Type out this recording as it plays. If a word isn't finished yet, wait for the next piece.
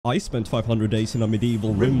I spent 500 days in a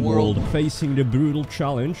medieval Rimworld, facing the brutal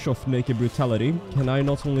challenge of naked brutality. Can I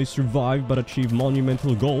not only survive but achieve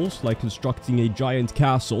monumental goals like constructing a giant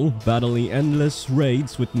castle, battling endless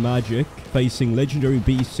raids with magic, facing legendary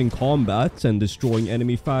beasts in combat, and destroying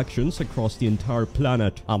enemy factions across the entire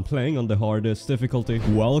planet? I'm playing on the hardest difficulty.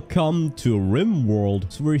 Welcome to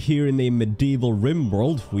Rimworld. So we're here in a medieval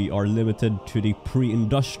Rimworld. We are limited to the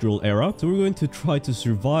pre-industrial era, so we're going to try to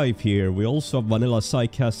survive here. We also have vanilla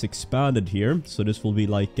sidecast expanded here, so this will be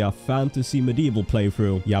like a fantasy medieval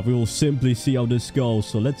playthrough. Yeah, we will simply see how this goes,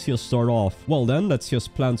 so let's just start off. Well then, let's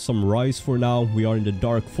just plant some rice for now. We are in the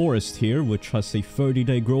dark forest here, which has a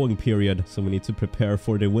 30-day growing period, so we need to prepare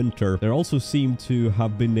for the winter. There also seemed to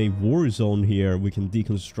have been a war zone here we can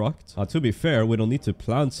deconstruct. To be fair, we don't need to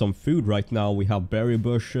plant some food right now. We have berry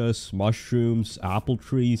bushes, mushrooms, apple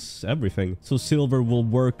trees, everything. So silver will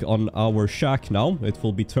work on our shack now. It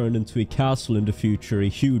will be turned into a castle in the future,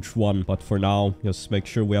 a huge one, but for now just make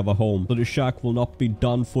sure we have a home. So the shack will not be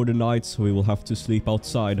done for the night, so we will have to sleep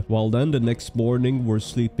outside. Well then, the next morning we're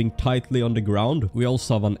sleeping tightly on the ground. We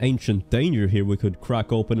also have an ancient danger here we could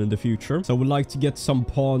crack open in the future, so we'd like to get some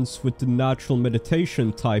pawns with the natural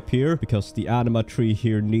meditation type here because the anima tree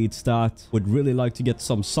here needs that. Would really like to get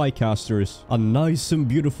some psychcasters. A nice and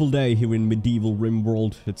beautiful day here in medieval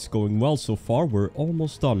Rimworld. It's going well so far. We're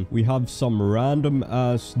almost done. We have some random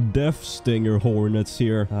ass death stinger hornets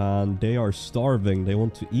here, and they are starving. They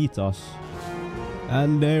want to eat us.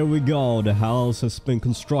 And there we go, the house has been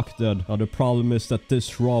constructed. Now the problem is that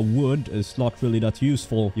this raw wood is not really that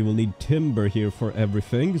useful. You will need timber here for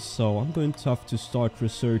everything, so I'm going to have to start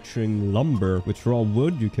researching lumber. With raw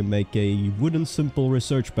wood you can make a wooden simple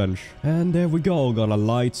research bench. And there we go, got a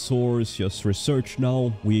light source, just research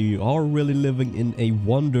now. We are really living in a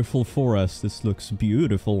wonderful forest. This looks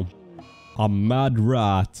beautiful. A mad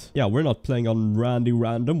rat. Yeah, we're not playing on Randy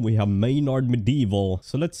Random. We have Maynard Medieval.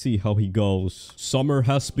 So let's see how he goes. Summer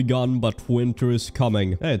has begun, but winter is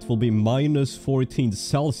coming. Yeah, it will be minus 14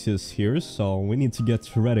 Celsius here, so we need to get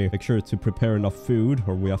ready. Make sure to prepare enough food,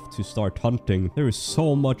 or we have to start hunting. There is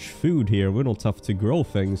so much food here. We don't have to grow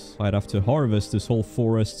things. I'd have to harvest this whole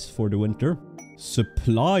forest for the winter.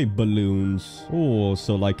 Supply balloons. Oh,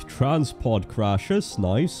 so like transport crashes.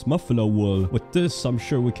 Nice. Buffalo wool. With this, I'm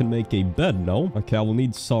sure we can make a bed, no? Okay, I will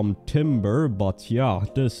need some timber, but yeah,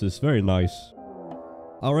 this is very nice.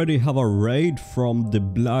 I already have a raid from the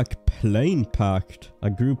Black Plain Pact. A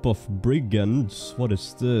group of brigands. What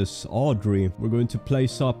is this? Audrey. We're going to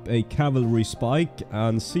place up a cavalry spike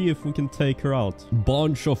and see if we can take her out.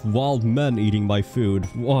 Bunch of wild men eating my food.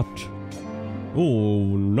 What? Oh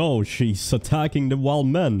no, she's attacking the wild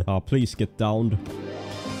men. Please get downed.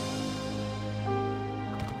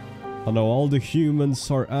 I know all the humans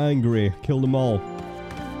are angry. Kill them all.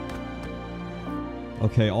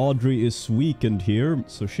 Okay, Audrey is weakened here,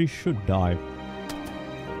 so she should die.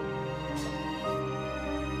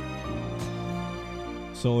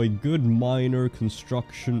 So a good miner,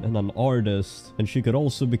 construction, and an artist. And she could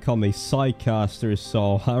also become a psychcaster,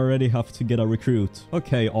 so I already have to get a recruit.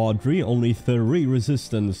 Okay, Audrey, only 3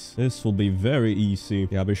 resistance. This will be very easy.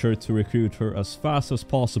 Yeah, be sure to recruit her as fast as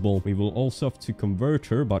possible. We will also have to convert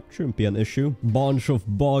her, but shouldn't be an issue. Bunch of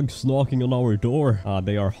bugs knocking on our door.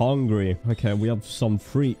 They are hungry. Okay, we have some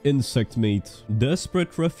free insect meat.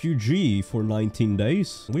 Desperate refugee for 19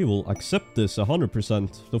 days. We will accept this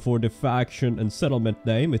 100%. So for the faction and settlement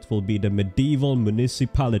name, it will be the medieval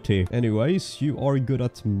municipality. Anyways, you are good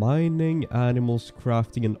at mining, animals,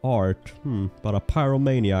 crafting, and art. But a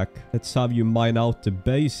pyromaniac. Let's have you mine out the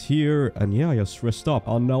base here, and yeah, just rest up.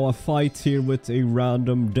 I'll now a fight here with a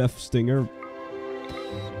random death stinger.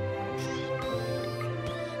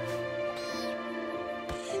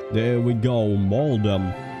 There we go, maul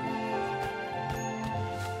them.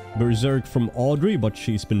 Berserk from Audrey, but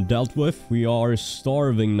she's been dealt with. We are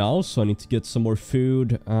starving now, so I need to get some more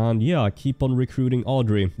food. And yeah, keep on recruiting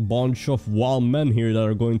Audrey. Bunch of wild men here that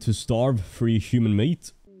are going to starve. Free human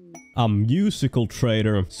meat. A musical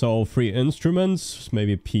trader. So free instruments,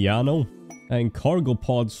 maybe piano. And cargo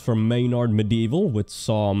pods from Maynard Medieval with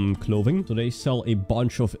some clothing. So they sell a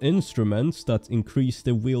bunch of instruments that increase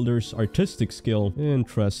the wielder's artistic skill.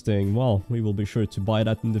 Interesting. Well, we will be sure to buy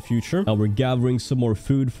that in the future. Now we're gathering some more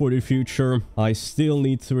food for the future. I still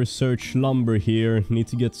need to research lumber here. Need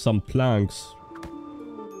to get some planks.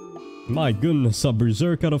 My goodness, a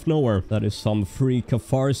berserk out of nowhere. That is some free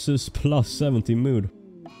catharsis plus 70 mood.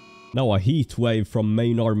 Now a heat wave from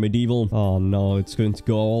Maynard Medieval. Oh no, it's going to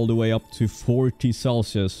go all the way up to 40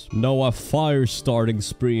 Celsius. Now a fire starting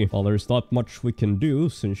spree. Well, there's not much we can do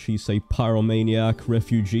since she's a pyromaniac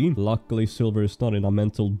refugee. Luckily, Silver is not in a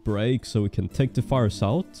mental break, so we can take the fires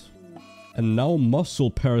out. And now muscle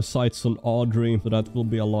parasites on Audrey, so that will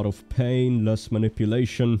be a lot of pain, less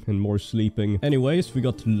manipulation, and more sleeping. Anyways, we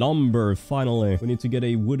got lumber, finally. We need to get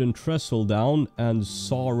a wooden trestle down and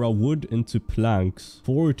saw our wood into planks.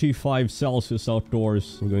 45 Celsius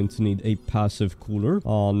outdoors. We're going to need a passive cooler.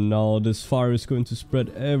 Oh no, this fire is going to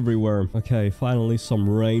spread everywhere. Okay, finally some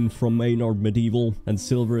rain from Maynard Medieval, and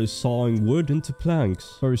Silver is sawing wood into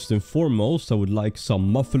planks. First and foremost, I would like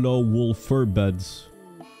some buffalo wool fur beds.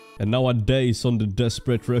 And nowadays on the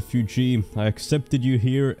desperate refugee, I accepted you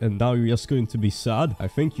here and now you're just going to be sad. I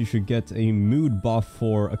think you should get a mood buff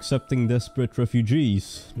for accepting desperate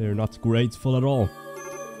refugees. They're not grateful at all.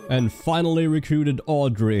 And finally recruited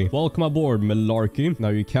Audrey. Welcome aboard, Malarkey. Now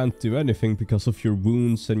you can't do anything because of your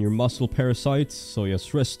wounds and your muscle parasites, so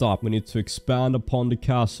just rest up. We need to expand upon the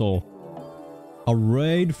castle. A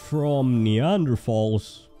raid from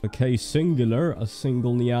Neanderthals. Okay, singular, a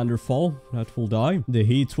single Neanderthal, that will die. The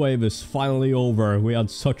heat wave is finally over. We had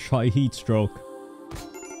such high heat stroke.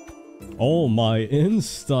 Oh my,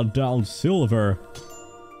 insta down Silver.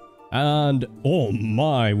 And oh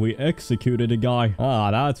my, we executed a guy. Ah,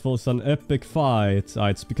 that was an epic fight. Ah,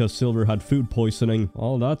 it's because Silver had food poisoning.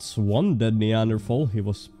 Oh, that's one dead Neanderthal. He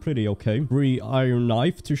was pretty okay. Free iron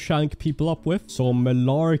knife to shank people up with. So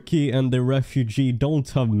Malarkey and the refugee don't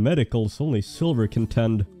have medicals, only Silver can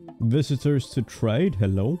tend. Visitors to trade,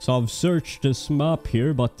 hello. So I've searched this map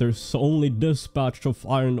here, but there's only this batch of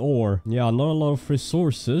iron ore. Yeah, not a lot of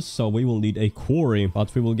resources, so we will need a quarry.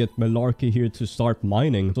 But we will get Malarkey here to start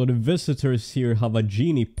mining. So the visitors here have a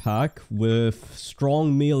genie pack with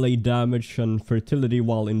strong melee damage and fertility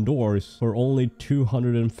while indoors for only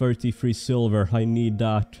 233 silver. I need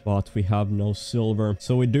that, but we have no silver.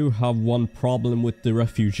 So we do have one problem with the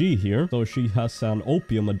refugee here. So she has an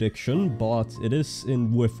opium addiction, but it is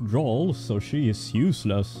in withdrawal. So she is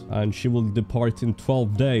useless and she will depart in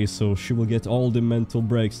 12 days, so she will get all the mental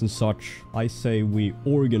breaks and such. I say we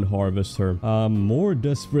organ harvest her. More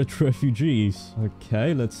desperate refugees.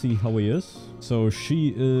 Okay, let's see how he is. So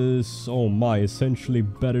she is, oh my, essentially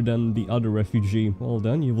better than the other refugee. Well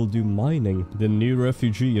then, you will do mining. The new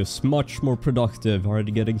refugee is much more productive,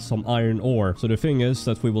 already getting some iron ore. So the thing is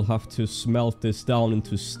that we will have to smelt this down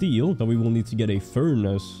into steel, so we will need to get a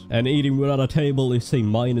furnace. And eating without a table is a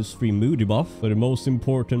 -3 moody buff. But the most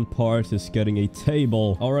important part is getting a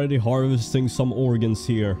table. Already harvesting some organs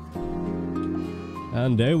here.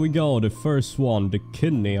 And there we go, the first one, the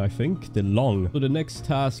kidney, I think, the lung. So the next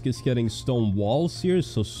task is getting stone walls here,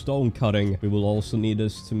 so stone cutting. We will also need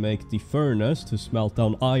this to make the furnace to smelt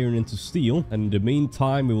down iron into steel. And in the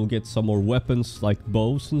meantime, we will get some more weapons like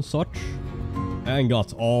bows and such. And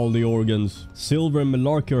got all the organs. Silver and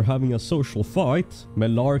Malarkey are having a social fight.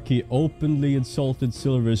 Malarkey openly insulted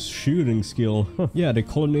Silver's shooting skill. Yeah, the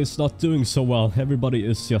colony is not doing so well. Everybody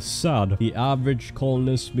is just sad. The average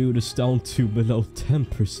colonist mood is down to below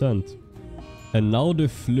 10%. And now the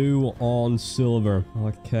flu on Silver.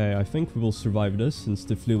 Okay, I think we will survive this since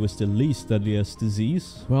the flu is the least deadliest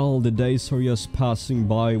disease. Well, the days are just passing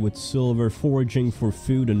by with Silver foraging for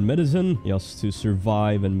food and medicine just to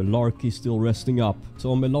survive, and Malarkey still resting up.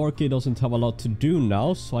 So Malarkey doesn't have a lot to do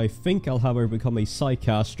now, so I think I'll have her become a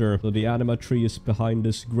psycaster. So the anima tree is behind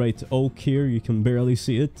this great oak here. You can barely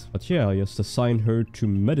see it. But yeah, I just assign her to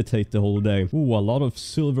meditate the whole day. Ooh, a lot of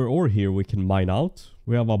silver ore here we can mine out.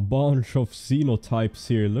 We have a bunch of xenotypes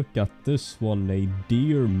here. Look at this one, a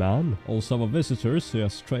deer man. Also have a visitor, so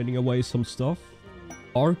just trading away some stuff.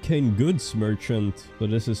 Arcane goods merchant. So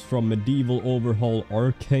this is from Medieval Overhaul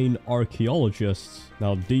Arcane Archaeologists.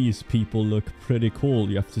 Now these people look pretty cool,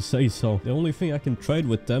 you have to say so. The only thing I can trade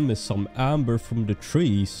with them is some amber from the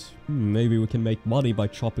trees. Maybe we can make money by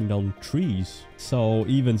chopping down trees. So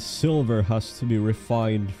even silver has to be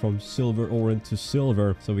refined from silver ore into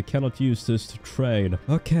silver. So we cannot use this to trade.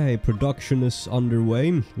 Okay, production is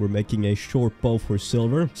underway. We're making a short bow for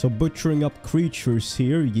silver. So butchering up creatures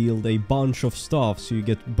here yield a bunch of stuff. So you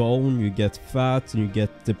get bone, you get fat, and you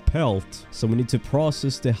get the pelt. So we need to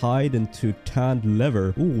process the hide into tanned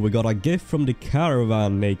leather. Ooh, we got a gift from the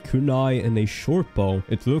caravan, a kunai and a short bow.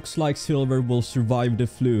 It looks like silver will survive the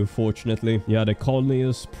flu unfortunately. Yeah, the colony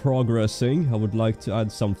is progressing. I would like to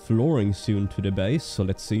add some flooring soon to the base, so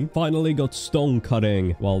let's see. Finally got stone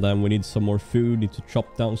cutting. Well, then we need some more food. Need to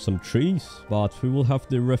chop down some trees, but we will have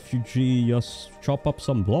the refugee just chop up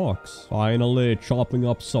some blocks. Finally chopping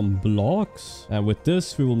up some blocks, and with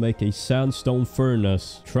this we will make a sandstone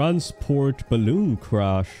furnace. Transport balloon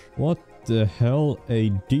crash. What the hell? A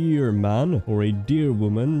deer man or a deer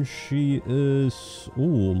woman? She is...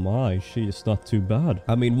 oh my, she is not too bad.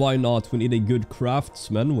 I mean, why not? We need a good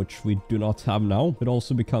craftsman, which we do not have now. Could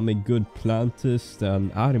also become a good plantist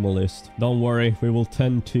and animalist. Don't worry, we will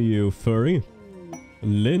tend to you, furry.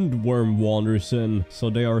 Lindworm wanders in,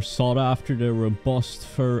 so they are sought after their robust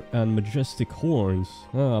fur and majestic horns.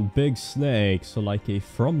 Ah, big snake, so like a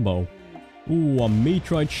frumbo. Ooh, a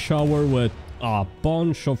meteorite shower with a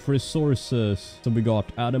bunch of resources. So we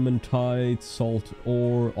got adamantite, salt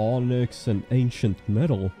ore, onyx, and ancient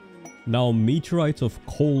metal. Now, meteorite of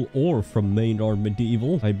coal ore from Maynard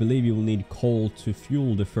Medieval. I believe you will need coal to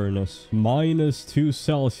fuel the furnace. -2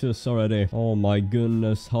 Celsius already. Oh my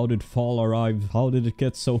goodness, how did fall arrive? How did it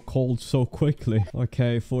get so cold so quickly?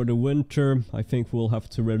 Okay, for the winter, I think we'll have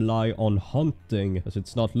to rely on hunting, as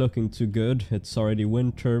it's not looking too good. It's already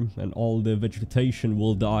winter, and all the vegetation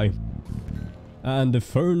will die. And the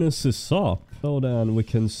furnace is up. So then we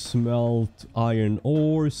can smelt iron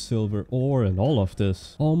ore, silver ore, and all of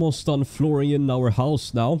this. Almost done flooring in our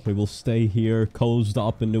house now. We will stay here cozy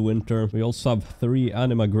up in the winter. We also have 3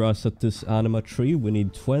 anima grass at this anima tree. We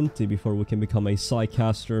need 20 before we can become a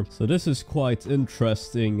psycaster. So this is quite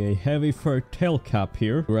interesting. A heavy fur tail cap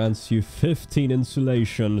here grants you 15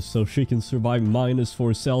 insulation, so she can survive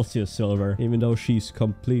 -4 Celsius silver, even though she's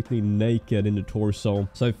completely naked in the torso.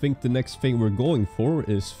 So I think the next thing we're going for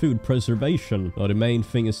is food preservation. Now the main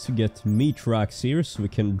thing is to get meat racks here so we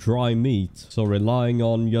can dry meat. So relying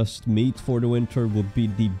on just meat for the winter would be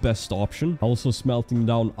the best option. Also smelting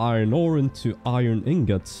down iron ore into iron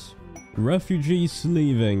ingots. Refugees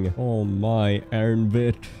leaving. Oh my, iron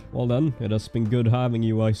bit. Well then, it has been good having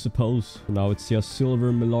you, I suppose. Now it's just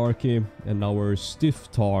silver malarkey and our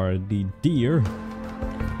stiftar, the deer.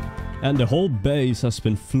 And the whole base has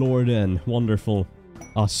been floored in. Wonderful.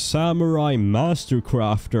 A samurai master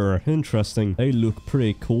crafter. Interesting. They look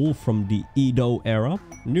pretty cool from the Edo era.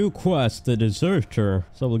 New quest, the deserter.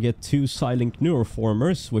 So we'll get 2 silent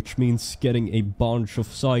neuroformers, which means getting a bunch of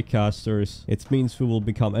psycasters. It means we will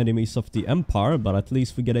become enemies of the empire, but at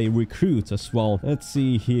least we get a recruit as well. Let's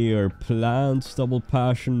see here. Plants, double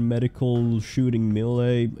passion, medical, shooting,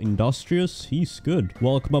 melee, industrious. He's good.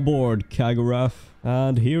 Welcome aboard, Kagurath.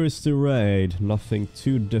 And here is the raid. Nothing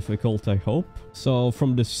too difficult, I hope. So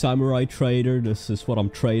from the samurai trader, this is what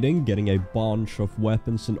I'm trading. Getting a bunch of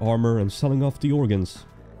weapons and armor and selling off the organs.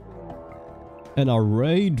 And a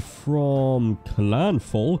raid from clan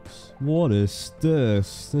folks. What is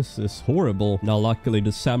this? This is horrible. Now luckily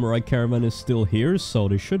the samurai caravan is still here, so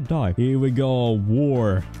they should die. Here we go.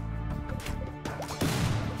 War.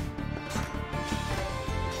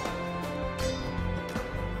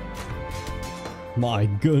 My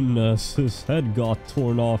goodness, his head got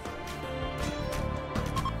torn off.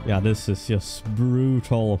 Yeah, this is just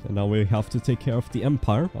brutal. And now we have to take care of the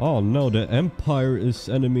Empire. Oh no, the Empire is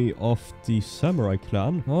enemy of the Samurai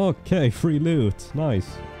clan. Okay, free loot. Nice.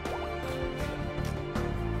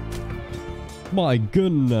 My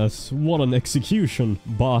goodness, what an execution.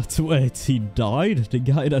 But wait, he died? The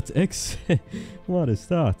guy that What is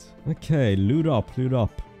that? Okay, loot up, loot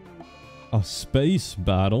up. A space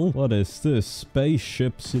battle? What is this?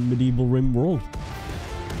 Spaceships in medieval Rimworld?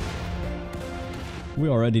 We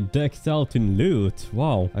are already decked out in loot.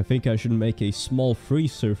 Wow. I think I should make a small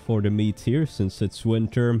freezer for the meat here. Since it's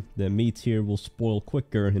winter, the meat here will spoil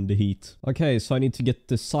quicker in the heat. Okay, so I need to get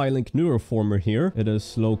the silent neuroformer here. It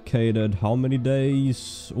is located how many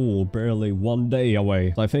days? Oh, barely 1 day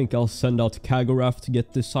away. So I think I'll send out Kagurath to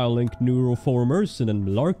get the silent neuroformers, and then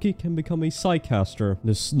Malarkey can become a psycaster.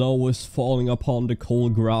 The snow is falling upon the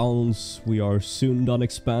cold grounds. We are soon done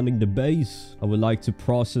expanding the base. I would like to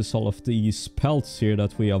process all of these pelts here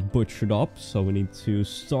that we have butchered up, so we need to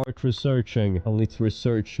start researching. I'll need to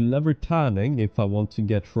research leather tanning if I want to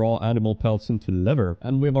get raw animal pelts into leather.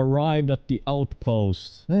 And we've arrived at the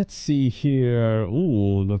outpost. Let's see here.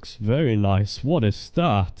 Ooh, looks very nice. What is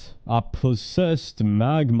that? A possessed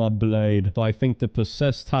magma blade. So I think the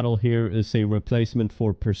possessed title here is a replacement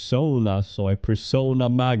for persona, so a persona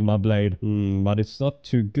magma blade. But it's not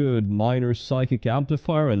too good. Minor psychic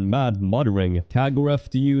amplifier and mad muttering.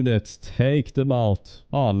 Kagurath the units, take them out.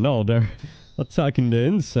 Oh no, they're attacking the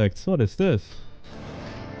insects. What is this?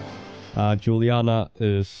 Juliana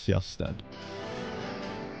is just dead.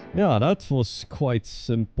 Yeah, that was quite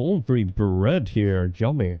simple. Free bread here,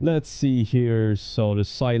 yummy. Let's see here. So the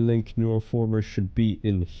Silink neuroformer should be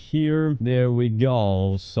in here. There we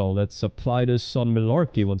go. So let's apply this on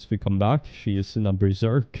Malarkey once we come back. She is in a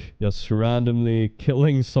berserk, just randomly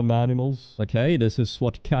killing some animals. Okay, this is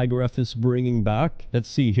what Kagoref is bringing back. Let's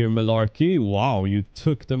see here, Malarkey. Wow, you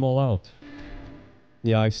took them all out.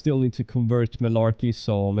 Yeah, I still need to convert Malarkey,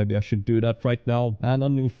 so maybe I should do that right now. And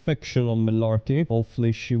an infection on Malarkey.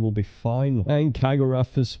 Hopefully she will be fine. And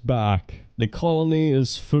Kagoref is back. The colony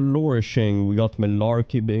is flourishing. We got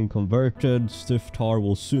Malarkey being converted. Stiftar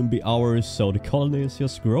will soon be ours, so the colony is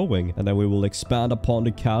just growing. And then we will expand upon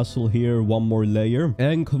the castle here, one more layer.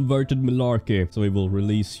 And converted Malarkey. So we will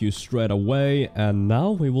release you straight away. And now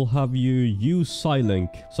we will have you use Silink.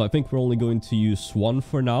 So I think we're only going to use one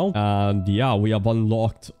for now. And yeah, we have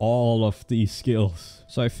unlocked all of these skills.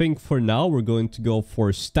 So I think for now we're going to go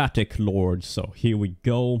for Static Lord. So here we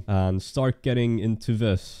go and start getting into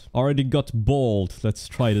this. Already got Bold. Let's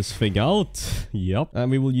try this thing out. Yep.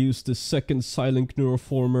 And we will use the second Silent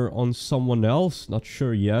Neuroformer on someone else. Not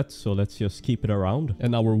sure yet, so let's just keep it around.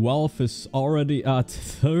 And our wealth is already at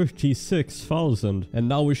 36,000. And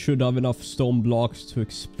now we should have enough stone blocks to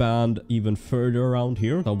expand even further around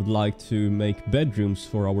here. I would like to make bedrooms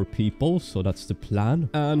for our people, so that's the plan.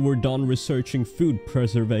 And we're done researching food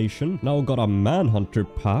preservation. Now got a Manhunter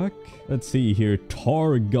pack. Let's see here.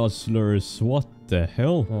 Tar Guzzlers. What the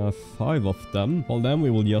hell? 5 of them. Well, then we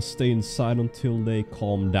will just stay inside until they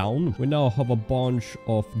calm down. We now have a bunch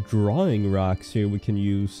of drying racks here we can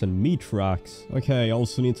use and meat racks. Okay, I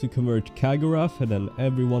also need to convert Kagoref and then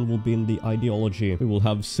everyone will be in the ideology. We will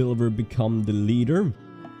have Silver become the leader.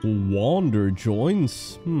 Wander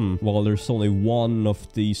joins. Well, there's only one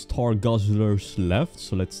of these Tar Guzzlers left,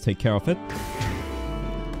 so let's take care of it.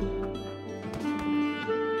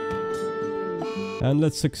 And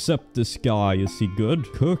let's accept this guy. Is he good?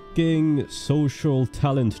 Cooking, social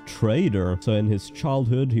talent trader. So in his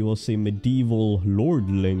childhood, he was a medieval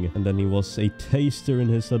lordling. And then he was a taster in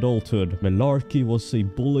his adulthood. Malarkey was a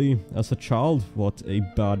bully as a child. What a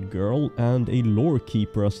bad girl. And a lore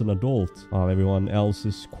keeper as an adult. Everyone else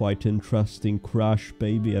is quite interesting. Crash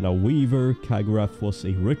baby and a weaver. Kagoref was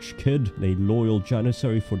a rich kid. A loyal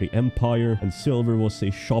janissary for the empire. And Silver was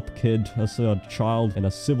a shop kid as a child. And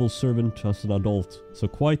a civil servant as an adult. So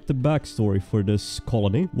quite the backstory for this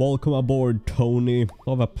colony. Welcome aboard, Tony. I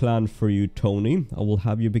have a plan for you, Tony. I will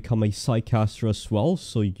have you become a Psycaster as well,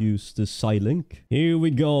 so use the Psylink. Here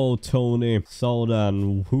we go, Tony. So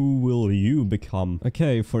then, who will you become?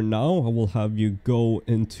 Okay, for now, I will have you go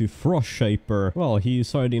into Frost Shaper. Well,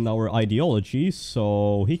 he's already in our ideology,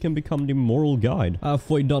 so he can become the moral guide.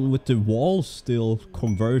 Halfway done with the wall, still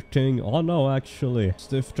converting. Oh no, actually,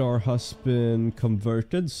 Stiftar has been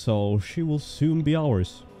converted, so she will soon be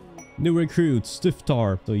ours. New recruit,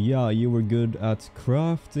 Stiftar. So yeah, you were good at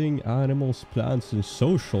crafting, animals, plants, and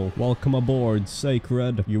social. Welcome aboard,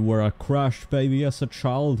 Sacred. You were a crash baby as a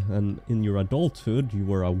child, and in your adulthood, you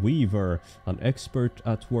were a weaver, an expert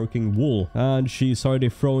at working wool. And she's already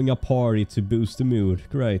throwing a party to boost the mood.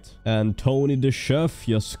 Great. And Tony the chef,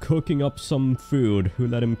 just cooking up some food. Who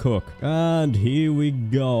let him cook? And here we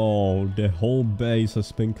go. The whole base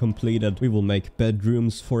has been completed. We will make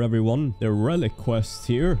bedrooms for everyone. The relic quest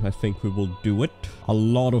here, I think we will do it. A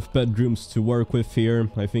lot of bedrooms to work with here.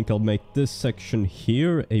 I think I'll make this section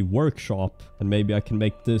here a workshop. And maybe I can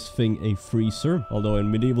make this thing a freezer. Although in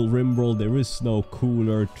medieval Rimworld there is no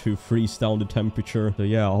cooler to freeze down the temperature. So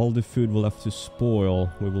yeah, all the food will have to spoil.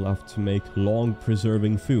 We will have to make long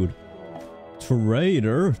preserving food.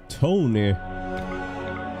 Trader Tony.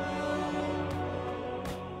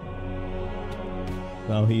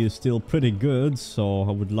 Now he is still pretty good, so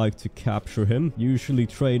I would like to capture him. Usually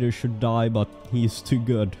traders should die, but he is too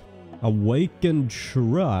good. Awakened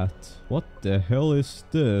Shrat. What the hell is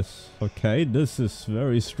this? Okay, this is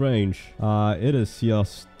very strange. It is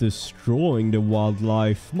just destroying the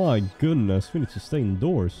wildlife. My goodness, we need to stay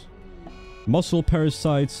indoors. Muscle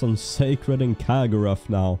parasites on Sacred and Kagoref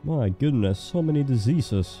now. My goodness, so many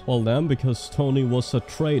diseases. Well then, because Tony was a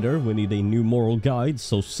trader, we need a new moral guide,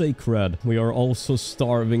 so Sacred. We are also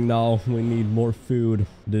starving now. We need more food.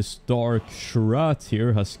 This dark Shrat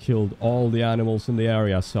here has killed all the animals in the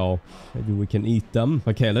area, so maybe we can eat them.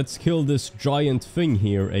 Okay, let's kill this giant thing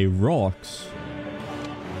here, a Rox.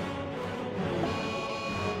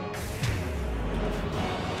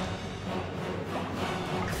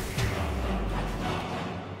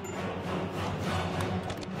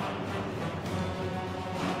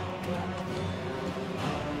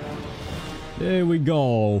 There we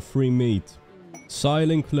go, free meat.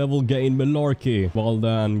 Silink level gain Malarkey. Well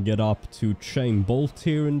then, get up to Chain Bolt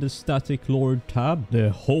here in the Static Lord tab. The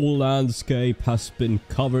whole landscape has been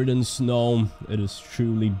covered in snow. It is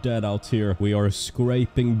truly dead out here. We are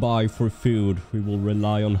scraping by for food. We will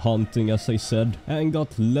rely on hunting, as I said, and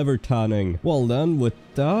got leather tanning. Well then, with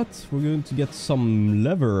that, we're going to get some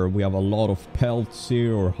leather. We have a lot of pelts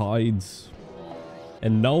here, or hides.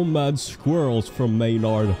 And nomad squirrels from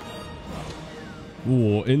Maynard.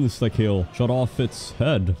 Ooh, insta-kill. Shot off its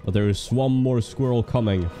head. But there is one more squirrel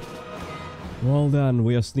coming. Well then,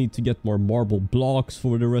 we just need to get more marble blocks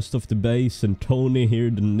for the rest of the base. And Tony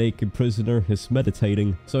here, the naked prisoner, is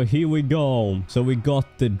meditating. So here we go. So we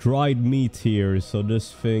got the dried meat here. So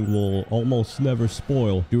this thing will almost never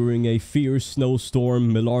spoil. During a fierce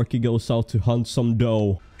snowstorm, Malarkey goes out to hunt some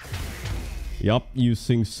doe. Yup,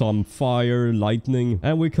 using some fire, lightning.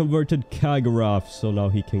 And we converted Kagarath, so now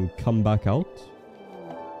he can come back out.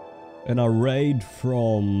 And a raid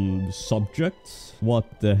from subjects.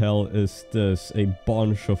 What the hell is this? A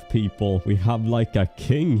bunch of people. We have like a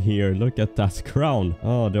king here. Look at that crown.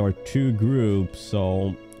 Oh, there are two groups,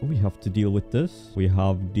 so we have to deal with this. We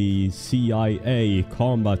have the CIA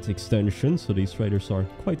combat extension, so these raiders are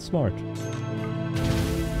quite smart.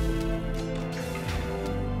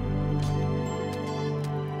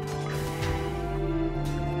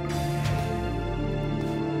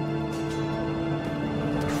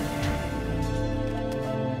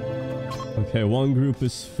 Okay, one group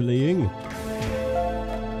is fleeing.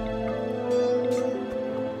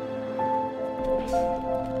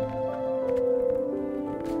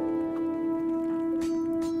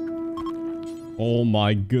 Oh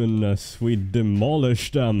my goodness, we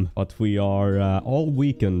demolished them. But we are all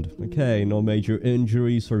weakened. Okay, no major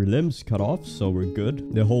injuries or limbs cut off, so we're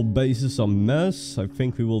good. The whole base is a mess. I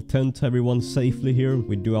think we will tent everyone safely here.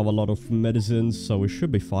 We do have a lot of medicines, so we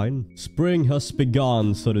should be fine. Spring has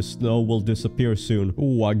begun, so the snow will disappear soon.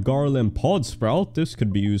 Oh, a garland pod sprout. This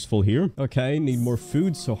could be useful here. Okay, need more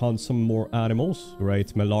food, so hunt some more animals.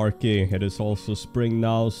 Great, Malarkey. It is also spring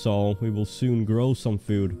now, so we will soon grow some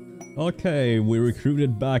food. Okay, we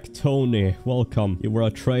recruited back Tony. Welcome. You were a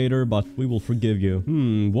traitor, but we will forgive you.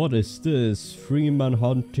 What is this? Freeman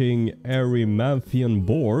hunting Erymanthean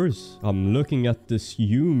boars? I'm looking at this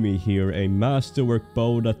Yumi here, a masterwork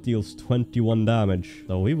bow that deals 21 damage.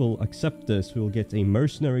 So we will accept this. We will get a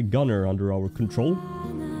mercenary gunner under our control.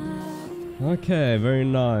 Okay, very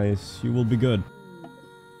nice. You will be good.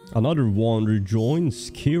 Another wanderer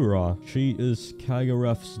joins, Kira. She is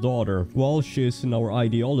Kagarath's daughter. Well, she is in our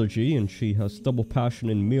ideology and she has double passion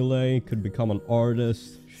in melee, could become an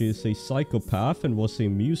artist. She is a psychopath and was a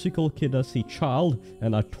musical kid as a child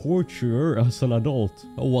and a torturer as an adult.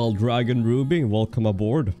 Oh well, Dragon Ruby, welcome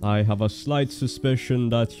aboard. I have a slight suspicion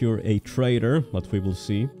that you're a traitor, but we will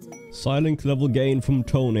see. Silink level gain from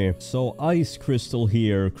Tony. So ice crystal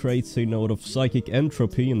here creates a node of psychic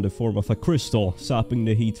entropy in the form of a crystal, sapping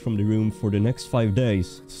the heat from the room for the next 5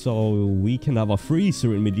 days. So we can have a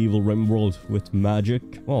freezer in medieval Rimworld with magic.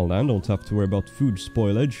 Well then, don't have to worry about food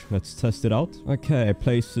spoilage. Let's test it out. Okay,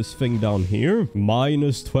 place this thing down here.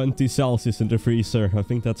 Minus 20 Celsius in the freezer. I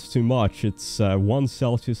think that's too much. It's 1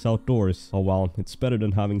 Celsius outdoors. Oh well, it's better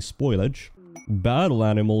than having spoilage. Battle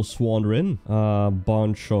animals wander in. A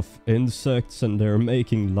bunch of insects and they're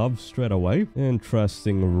making love straight away.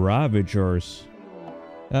 Interesting. Ravagers.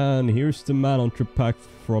 And here's the Manhunter pack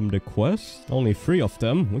from the quest. Only 3 of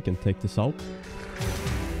them. We can take this out.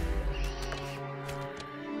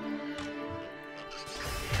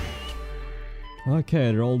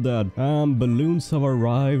 Okay, they're all dead. And balloons have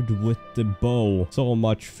arrived with the bow. So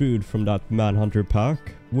much food from that Manhunter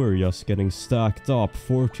pack. We're just getting stacked up.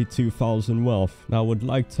 42,000 wealth. Now I would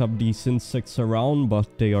like to have these insects around,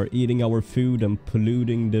 but they are eating our food and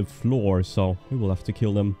polluting the floor, so we will have to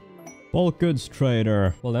kill them. Bulk goods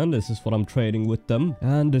trader. Well then, this is what I'm trading with them.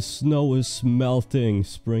 And the snow is melting.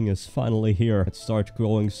 Spring is finally here. Let's start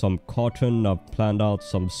growing some cotton. I've planned out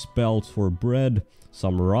some spells for bread,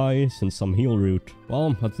 some rice and some heel root.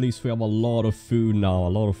 Well, at least we have a lot of food now, a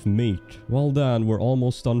lot of meat. Well then, we're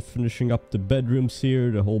almost done finishing up the bedrooms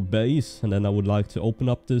here, the whole base, and then I would like to open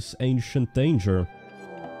up this ancient danger.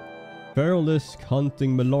 Feralisk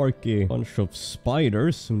hunting Malarkey. Bunch of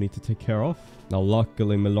spiders we need to take care of. Now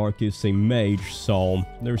luckily Malarkey is a mage, so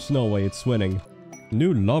there's no way it's winning.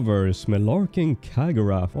 New lovers, Malarkey and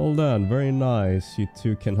Kagarath. Well then, very nice. You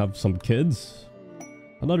two can have some kids.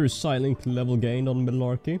 Another Silink level gained on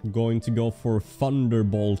Malarkey. Going to go for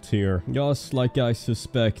Thunderbolt here. Just like I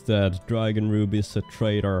suspected, Dragon Ruby is a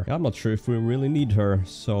traitor. I'm not sure if we really need her,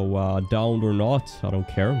 so downed or not, I don't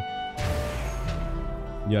care.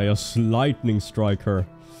 Yeah, just lightning strike her.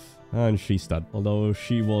 And she's dead. Although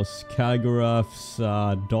she was Kagurath's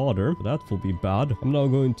daughter. That will be bad. I'm now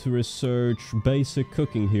going to research basic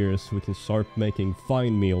cooking here so we can start making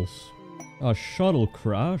fine meals. A shuttle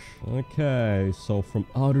crash? Okay, so from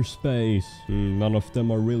outer space. None of them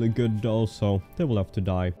are really good though, so they will have to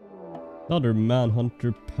die. Another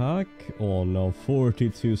manhunter pack? Oh no,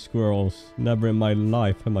 42 squirrels. Never in my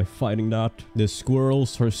life am I fighting that. The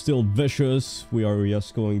squirrels are still vicious. We are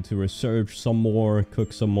just going to research some more,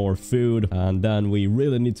 cook some more food, and then we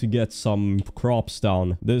really need to get some crops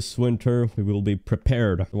down. This winter we will be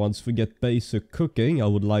prepared. Once we get basic cooking, I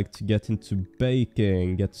would like to get into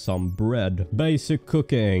baking, get some bread. Basic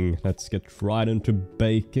cooking. Let's get right into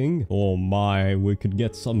baking. Oh my, we could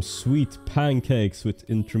get some sweet pancakes with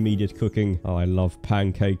intermediate cooking. Oh, I love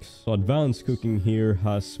pancakes. So advanced cooking here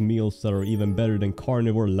has meals that are even better than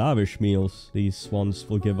carnivore lavish meals. These ones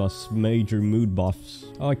will give us major mood buffs.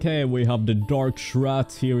 Okay, we have the dark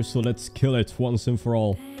shrat here, so let's kill it once and for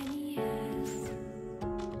all.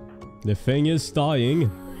 The thing is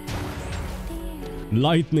dying.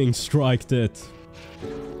 Lightning striked it.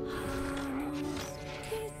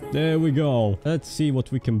 There we go. Let's see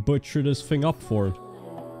what we can butcher this thing up for.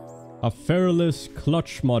 A fearless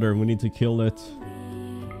clutch mother. We need to kill it.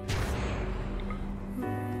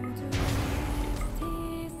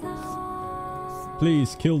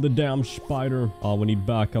 Please kill the damn spider. Oh, we need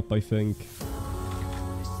backup, I think.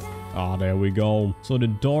 Ah, there we go. So the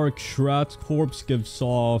dark shrat corpse gives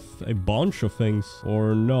off a bunch of things.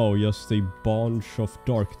 Or no, just a bunch of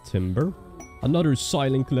dark timber. Another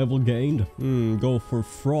silent level gained. Go for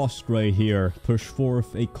Frost Ray here. Push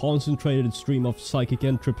forth a concentrated stream of psychic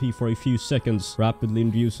entropy for a few seconds, rapidly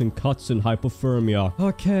inducing cuts and hypothermia.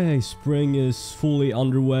 Okay, spring is fully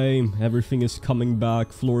underway. Everything is coming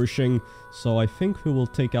back, flourishing. So I think we will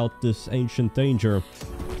take out this ancient danger.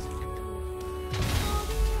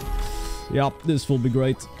 Yep, this will be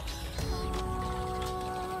great.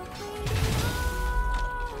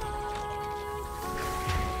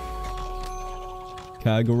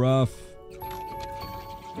 Kagurath.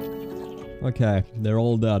 Okay, they're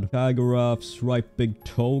all dead. Kagurath's right big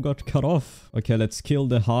toe got cut off. Okay, let's kill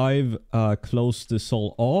the hive, close this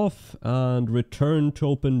all off, and return to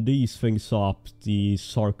open these things up. The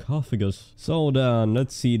sarcophagus. So then,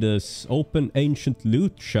 let's see this. Open ancient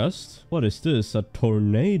loot chest. What is this? A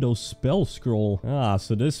tornado spell scroll. Ah,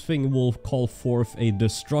 so this thing will call forth a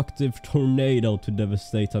destructive tornado to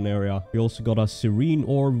devastate an area. We also got a serene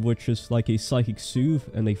orb, which is like a psychic soothe,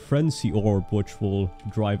 and a frenzy orb, which will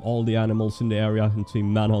drive all the animals in the area into a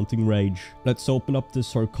manhunting rage. Let's open up the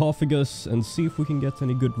sarcophagus and see if we can get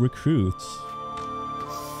any good recruits.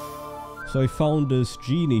 So I found this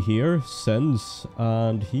genie here, Sense,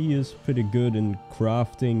 and he is pretty good in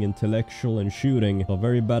crafting, intellectual, and shooting. So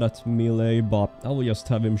very bad at melee, but I will just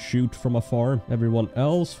have him shoot from afar. Everyone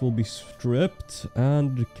else will be stripped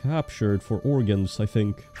and captured for organs, I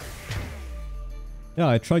think. Yeah,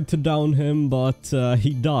 I tried to down him, but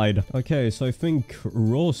he died. Okay, so I think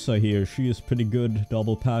Rosa here, she is pretty good.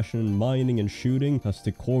 Double passion in mining and shooting. Has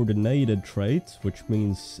the coordinated trait, which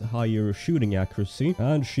means higher shooting accuracy.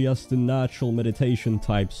 And she has the natural meditation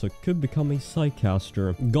type, so could become a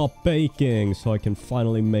psychcaster. Got baking, so I can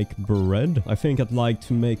finally make bread. I think I'd like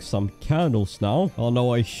to make some candles now. Oh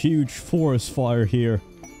no, a huge forest fire here.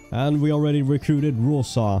 And we already recruited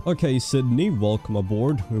Rosa. Okay, Sydney, welcome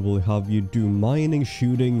aboard. We will have you do mining,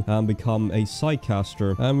 shooting, and become a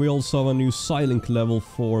psychcaster. And we also have a new silent level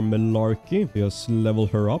for Malarkey. Just level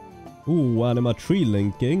her up. Ooh, anima tree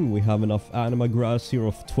linking. We have enough anima grass here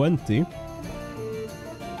of 20.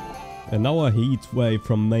 And now a heat wave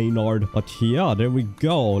from Maynard. But yeah, there we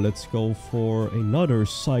go. Let's go for another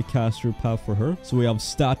Psycaster path for her. So we have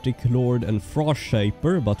Static Lord and Frost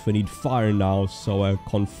Shaper, but we need fire now. So a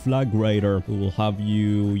Conflagrator. We will have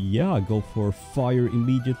you, yeah, go for fire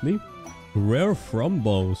immediately. Rare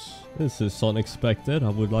Frumbos. This is unexpected. I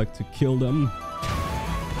would like to kill them.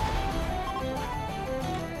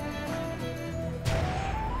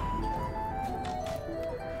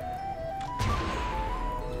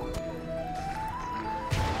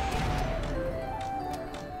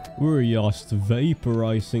 We're just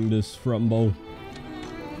vaporizing this Frumbo.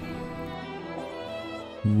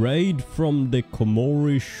 Raid from the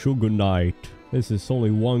Komori Shogunite. This is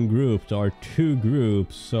only one group. There are two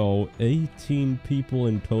groups, so 18 people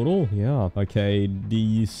in total. Yeah. Okay,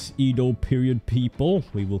 these Edo period people,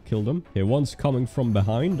 we will kill them. Okay, one's coming from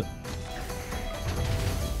behind.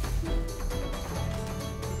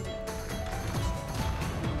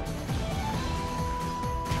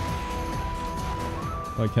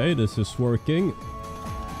 Okay, this is working.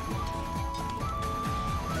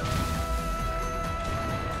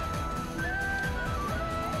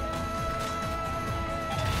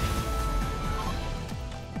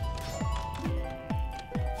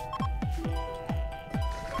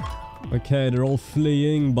 Okay, they're all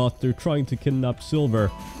fleeing, but they're trying to kidnap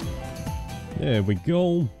Silver. There we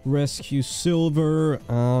go. Rescue Silver.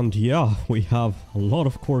 And yeah, we have a lot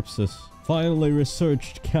of corpses. Finally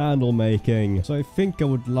researched candle making. So I think I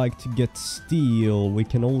would like to get steel. We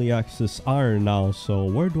can only access iron now. So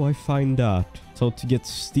where do I find that? So to get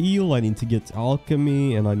steel, I need to get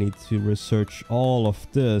alchemy. And I need to research all of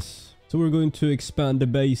this. So we're going to expand the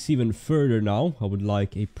base even further now. I would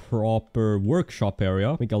like a proper workshop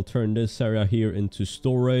area. I think I'll turn this area here into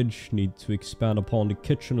storage. Need to expand upon the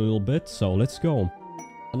kitchen a little bit. So let's go.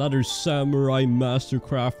 Another samurai master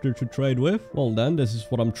crafter to trade with. Well then, this is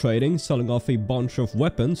what I'm trading. Selling off a bunch of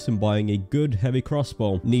weapons and buying a good heavy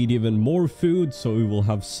crossbow. Need even more food, so we will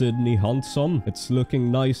have Sydney hunt some. It's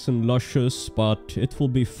looking nice and luscious, but it will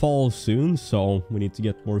be fall soon, so we need to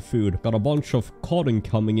get more food. Got a bunch of cotton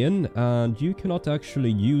coming in, and you cannot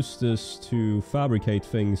actually use this to fabricate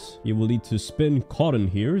things. You will need to spin cotton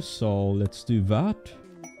here, so let's do that.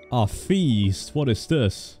 A feast. What is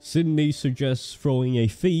this? Sydney suggests throwing a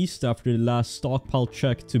feast after the last stockpile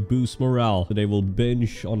check to boost morale. So they will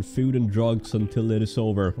binge on food and drugs until it is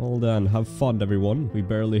over. Well then, have fun everyone. We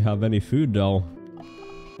barely have any food though.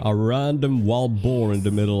 A random wild boar in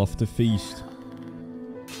the middle of the feast.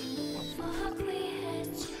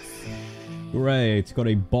 Great, got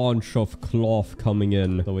a bunch of cloth coming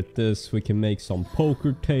in. So with this we can make some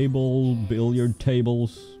poker table, billiard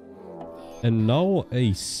tables. And now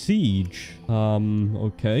a siege.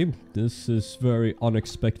 Okay, this is very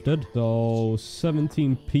unexpected. So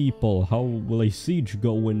 17 people. How will a siege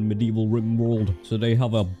go in medieval Rimworld? So they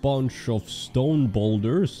have a bunch of stone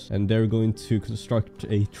boulders and they're going to construct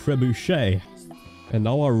a trebuchet. And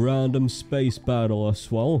now a random space battle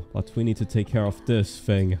as well. But we need to take care of this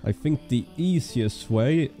thing. I think the easiest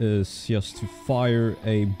way is just to fire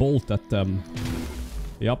a bolt at them.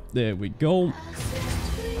 Yep, there we go.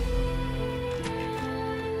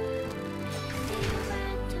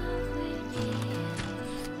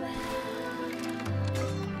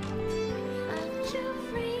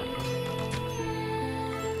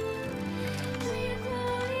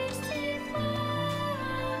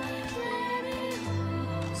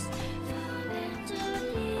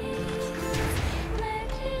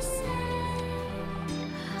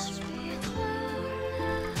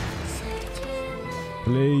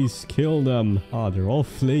 Please kill them. Ah, they're all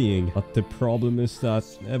fleeing. But the problem is that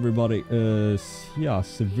everybody is, yeah,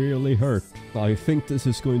 severely hurt. I think this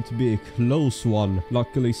is going to be a close one.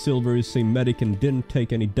 Luckily, Silver is a medic and didn't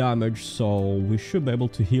take any damage, so we should be able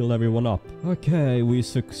to heal everyone up. Okay, we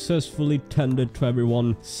successfully tended to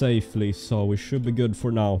everyone safely, so we should be good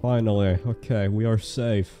for now. Finally, okay, we are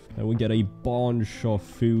safe. And we get a bunch of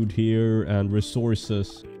food here and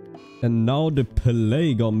resources. And now the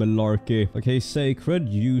plague on Malarkey. Okay, Sacred,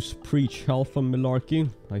 use preach health on Malarkey.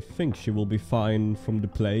 I think she will be fine from the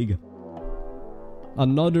plague.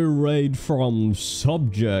 Another raid from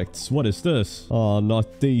subjects. What is this? Oh,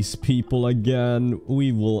 not these people again.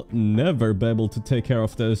 We will never be able to take care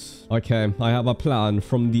of this. Okay, I have a plan.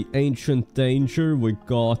 From the ancient danger, we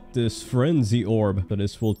got this frenzy orb. So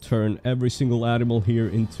this will turn every single animal here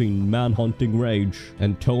into a man-hunting rage.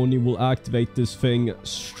 And Tony will activate this thing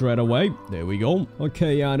straight away. There we go.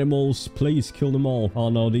 Okay, animals, please kill them all. Oh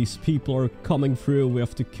no, these people are coming through. We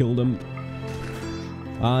have to kill them.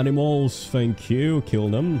 Animals, thank you. Kill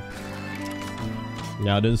them.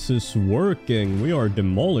 Yeah, this is working. We are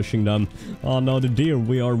demolishing them. Oh no, the deer,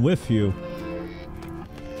 we are with you.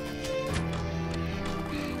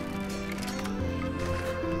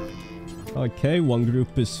 Okay, one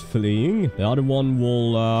group is fleeing. The other one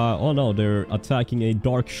will, oh no, they're attacking a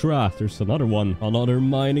dark shroud. There's another one. Another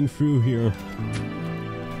mining through here.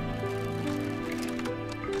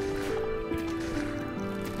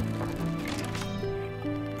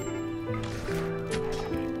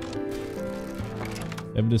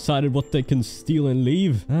 They've decided what they can steal and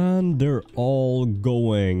leave. And they're all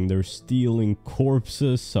going. They're stealing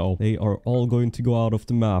corpses. So they are all going to go out of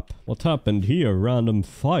the map. What happened here? Random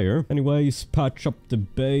fire. Anyways, patch up the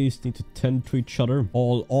base. Need to tend to each other.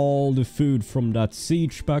 All the food from that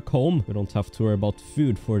siege back home. We don't have to worry about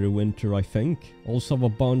food for the winter, I think. Also have a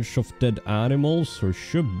bunch of dead animals, or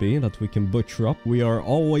should be, that we can butcher up. We are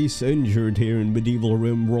always injured here in medieval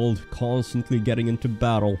Rimworld, constantly getting into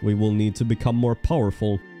battle. We will need to become more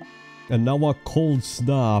powerful. And now a cold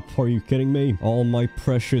snap. Are you kidding me? All my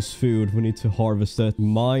precious food. We need to harvest it.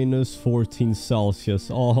 Minus 14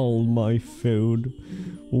 Celsius. All my food.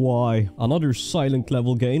 Why? Another silent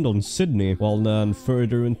level gained on Sydney. Well, then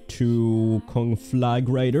further into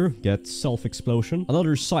Conflagrator. Get self-explosion.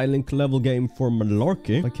 Another silent level game for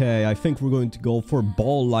Malarkey. Okay, I think we're going to go for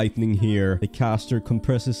ball lightning here. The caster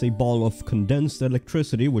compresses a ball of condensed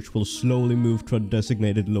electricity, which will slowly move to a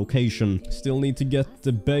designated location. Still need to get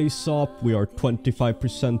the base up. We are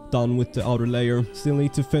 25% done with the outer layer. Still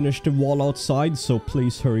need to finish the wall outside, so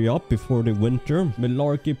please hurry up before the winter.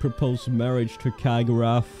 Malarkey proposed marriage to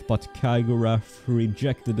Kagurath, but Kagurath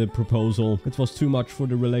rejected the proposal. It was too much for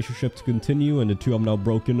the relationship to continue, and the two have now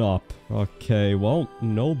broken up. Okay, well,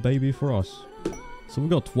 no baby for us. So we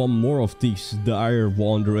got one more of these dire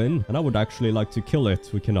wandering, and I would actually like to kill it.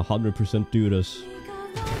 We can 100% do this.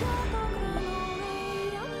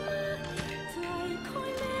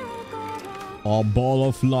 A ball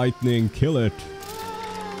of lightning, kill it.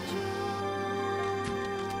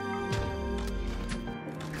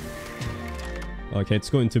 Okay, it's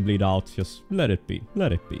going to bleed out. Just let it be.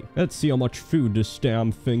 Let it be. Let's see how much food this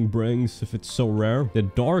damn thing brings, if it's so rare. The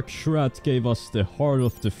Dark Shred gave us the Heart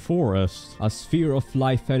of the Forest. A sphere of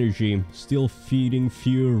life energy, still feeding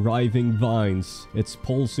few writhing vines. Its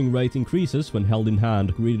pulsing rate increases when held in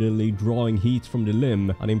hand, greedily drawing heat from the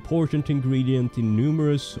limb. An important ingredient in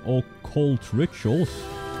numerous occult rituals.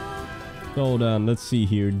 So then, let's see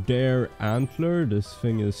here. Dare Antler. This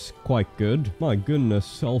thing is quite good. My goodness,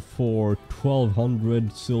 sell for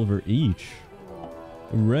 1200 silver each.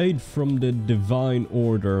 Raid from the Divine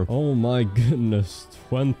Order. Oh my goodness,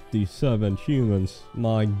 27 humans.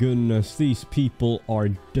 My goodness, these people are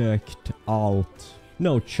decked out.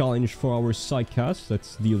 No challenge for our Psycast.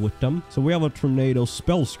 Let's deal with them. So we have a Tornado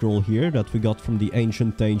spell scroll here that we got from the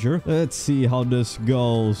Ancient Danger. Let's see how this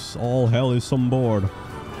goes. All hell is on board.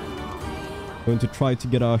 Going to try to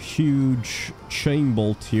get a huge chain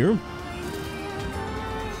bolt here.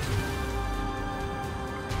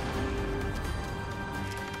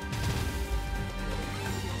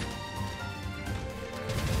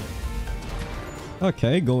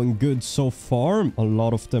 Okay, going good so far. A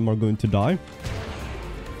lot of them are going to die.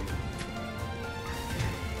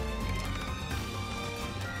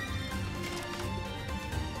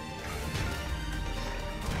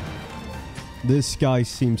 This guy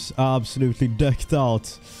seems absolutely decked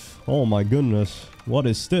out. Oh my goodness. What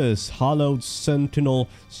is this? Hallowed Sentinel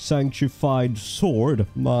Sanctified Sword.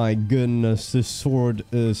 My goodness, this sword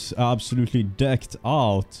is absolutely decked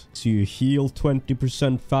out. So you heal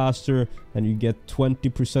 20% faster and you get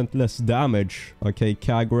 20% less damage. Okay,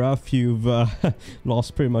 Kagurath, you've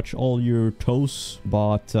lost pretty much all your toes,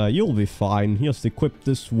 but you'll be fine. Just equip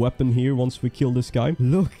this weapon here once we kill this guy.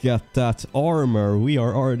 Look at that armor. We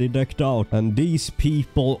are already decked out. And these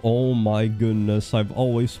people, oh my goodness, I've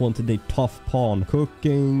always wanted a tough pawn.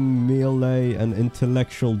 Cooking, melee, and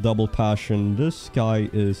intellectual double passion. This guy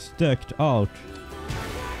is decked out.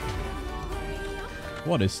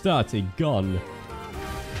 What is that? A gun?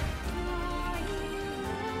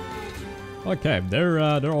 Okay,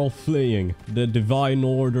 they're all fleeing. The Divine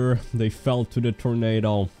Order, they fell to the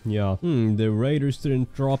tornado. Yeah. The raiders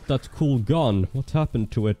didn't drop that cool gun. What happened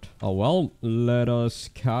to it? Oh well, let us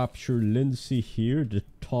capture Lindsay here, the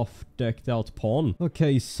tough decked out pawn.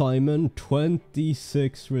 Okay, Simon,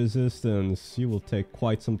 26 resistance. You will take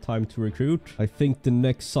quite some time to recruit. I think the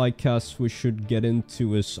next sidecast we should get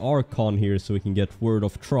into is Archon here, so we can get Word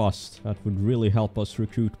of Trust. That would really help us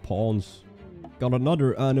recruit pawns. Got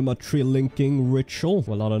another animatry linking ritual.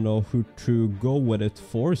 Well, I don't know who to go with it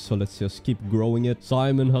for, so let's just keep growing it.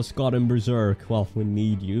 Simon has gotten berserk. Well, we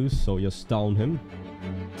need you, so just down him.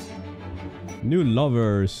 New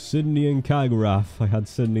lovers, Sydney and Kagurath. I had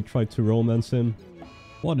Sydney try to romance him.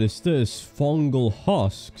 What is this? Fungal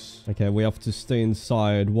husks. Okay, we have to stay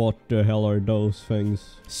inside. What the hell are those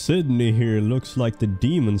things? Sydney here looks like the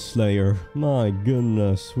Demon Slayer. My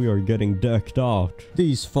goodness, we are getting decked out.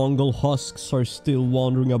 These fungal husks are still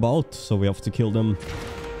wandering about, so we have to kill them.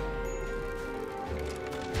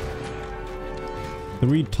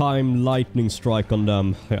 3-time lightning strike on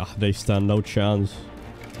them. Yeah, they stand no chance.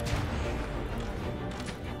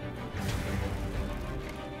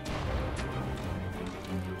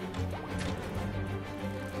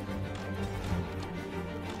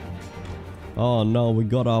 Oh no, we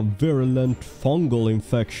got a virulent fungal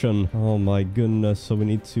infection. Oh my goodness, so we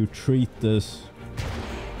need to treat this.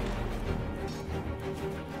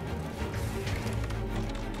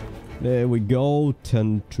 There we go,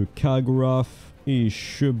 10 to Kagurath. He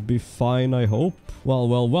should be fine, I hope. Well,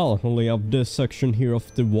 well, well. Only have this section here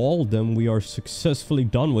of the wall, then we are successfully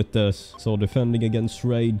done with this. So defending against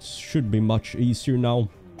raids should be much easier now.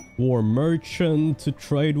 War merchant to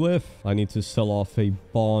trade with. I need to sell off a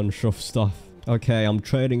bunch of stuff. Okay, I'm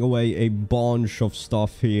trading away a bunch of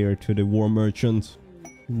stuff here to the war merchant.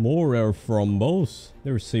 More air from both.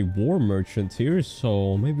 There's a war merchant here,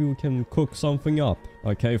 so maybe we can cook something up.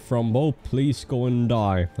 Okay, Frombo, please go and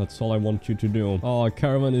die. That's all I want you to do. Oh, our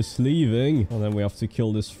caravan is leaving. And then we have to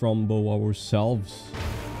kill this Frombo ourselves.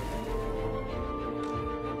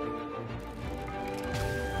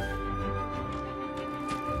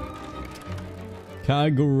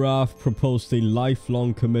 Kagoraf proposed a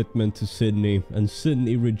lifelong commitment to Sydney, and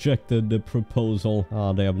Sydney rejected the proposal.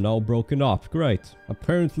 They have now broken up. Great.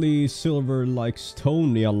 Apparently, Silver likes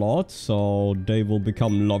Tony a lot, so they will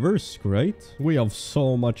become lovers. Great. We have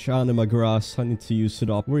so much anima grass. I need to use it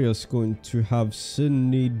up. We're just going to have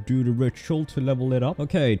Sydney do the ritual to level it up.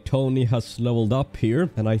 Okay, Tony has leveled up here,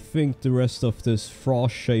 and I think the rest of this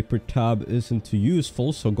Frost Shaper tab isn't too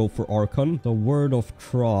useful, so go for Archon. The Word of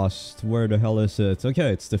Trust. Where the hell is it?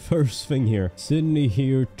 Okay, it's the first thing here. Sydney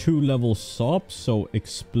here, 2 levels up, so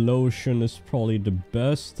Explosion is probably the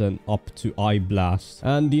best, and up to Eye Blast.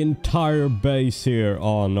 And the entire base here.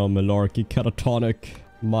 Oh no, Malarkey, Catatonic.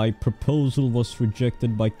 My proposal was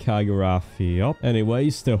rejected by Kagoraf. Yup.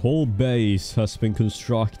 Anyways, the whole base has been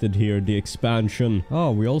constructed here, the expansion.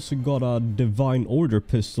 Oh, we also got a Divine Order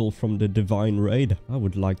pistol from the Divine Raid. I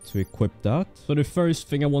would like to equip that. So the first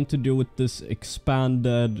thing I want to do with this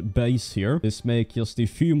expanded base here is make just a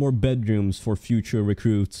few more bedrooms for future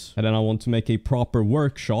recruits. And then I want to make a proper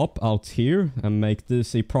workshop out here and make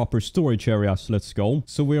this a proper storage area. So let's go.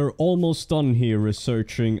 So we are almost done here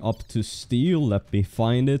researching up to steel. Let me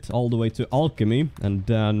find it all the way to alchemy, and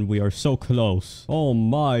then we are so close. Oh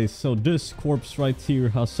my, so this corpse right here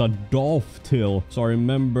has a Dolph Till. So I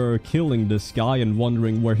remember killing this guy and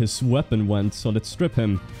wondering where his weapon went, so let's strip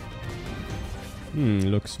him.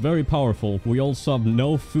 Looks very powerful. We also have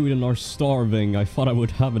no food and are starving. I thought I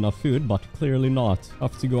would have enough food, but clearly not.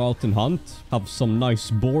 Have to go out and hunt. Have some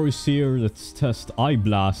nice boars here. Let's test Eye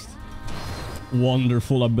Blast.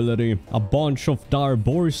 Wonderful ability. A bunch of dire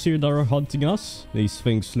boars here that are hunting us. These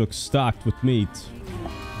things look stacked with meat.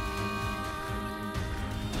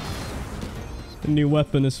 The new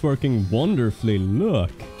weapon is working wonderfully.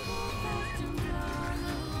 Look.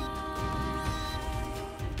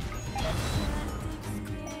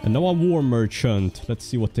 And now a war merchant. Let's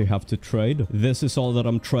see what they have to trade. This is all that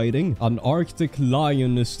I'm trading. An Arctic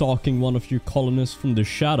lion is stalking one of your colonists from the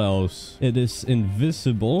shadows. It is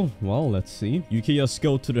invisible. Well, let's see. You can just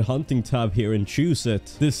go to the hunting tab here and choose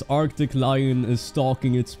it. This Arctic lion is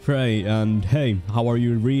stalking its prey. And hey, how are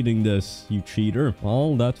you reading this, you cheater?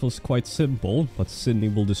 Well, that was quite simple, but Sydney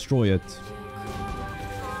will destroy it.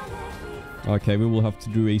 Okay, we will have to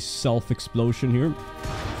do a self-explosion here.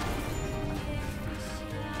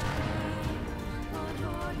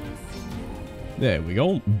 There we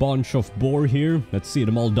go. Bunch of boar here. Let's see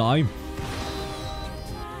them all die.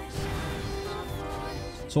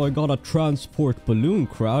 So I got a transport balloon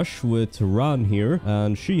crash with Ran here,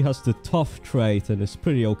 and she has the tough trait and is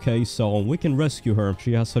pretty okay, so we can rescue her.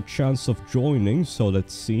 She has a chance of joining, so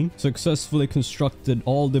let's see. Successfully constructed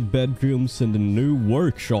all the bedrooms in the new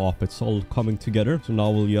workshop. It's all coming together. So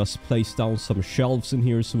now we'll just place down some shelves in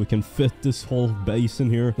here so we can fit this whole base in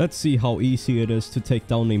here. Let's see how easy it is to take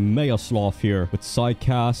down a Mega Sloth here. With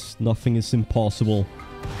Psycast, nothing is impossible.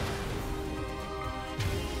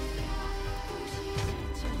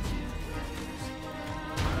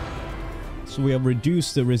 So we have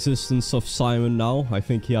reduced the resistance of Simon now. I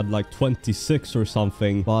think he had like 26 or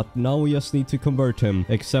something. But now we just need to convert him.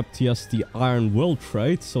 Except he has the Iron Will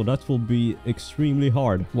trait. So that will be extremely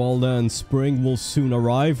hard. Well then, spring will soon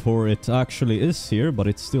arrive. Or it actually is here. But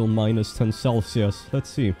it's still minus 10 Celsius. Let's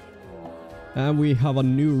see. And we have a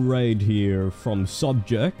new raid here from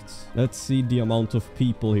subjects. Let's see the amount of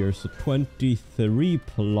people here. So 23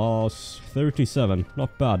 plus 37.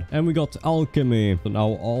 Not bad. And we got alchemy. So now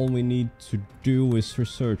all we need to do is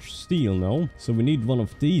research steel now. So we need one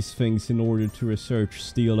of these things in order to research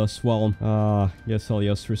steel as well. Yes, I'll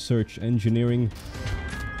just research engineering.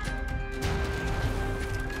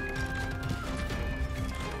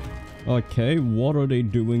 Okay, what are they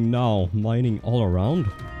doing now? Mining all around?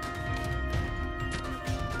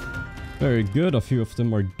 Very good, a few of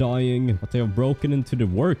them are dying, but they have broken into the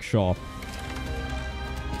workshop.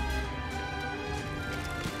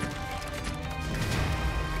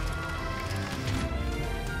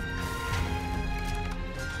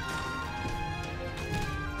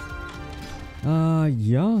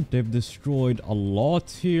 Yeah, they've destroyed a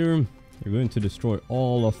lot here. They're going to destroy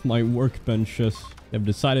all of my workbenches. They've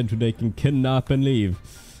decided to they can kidnap and leave.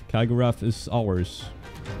 Kagurath is ours.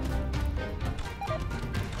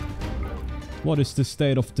 What is the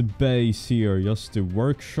state of the base here? Just the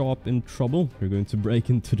workshop in trouble? We're going to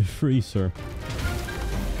break into the freezer.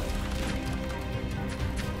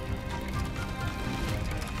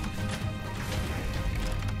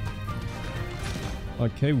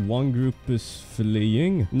 Okay, one group is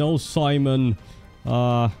fleeing. No, Simon.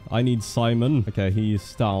 I need Simon. Okay, he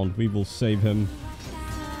is down. We will save him.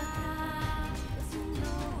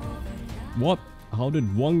 What? How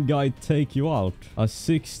did one guy take you out? A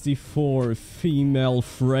 64 female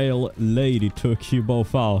frail lady took you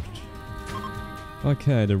both out.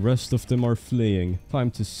 Okay, the rest of them are fleeing.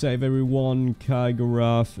 Time to save everyone.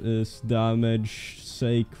 Kagurath is damaged.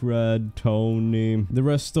 Sacred, Tony. The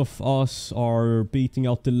rest of us are beating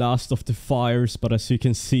out the last of the fires, but as you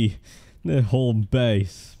can see, the whole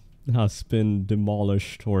base has been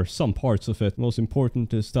demolished, or some parts of it. Most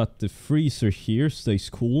important is that the freezer here stays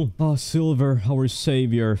cool. Ah, Silver, our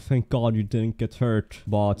savior. Thank God you didn't get hurt,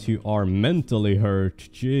 but you are mentally hurt.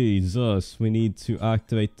 Jesus, we need to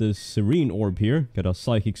activate this serene orb here. Get a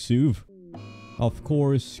psychic soothe. Of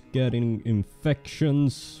course, getting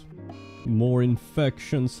infections. More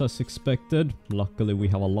infections as expected. Luckily we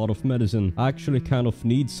have a lot of medicine. I actually kind of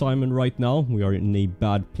need Simon right now. We are in a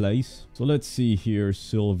bad place. So let's see here,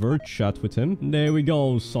 Silver. Chat with him. There we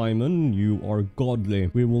go, Simon. You are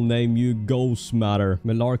godly. We will name you Ghost Matter.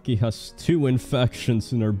 Malarkey has 2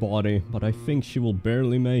 infections in her body, but I think she will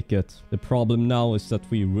barely make it. The problem now is that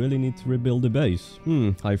we really need to rebuild the base.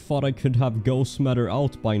 I thought I could have Ghost Matter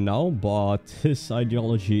out by now, but his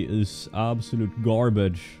ideology is absolute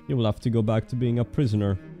garbage. He will have to go back to being a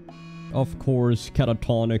prisoner. Of course,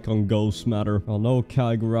 catatonic on Ghost Matter. Oh no,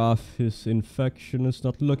 Kagurath, his infection is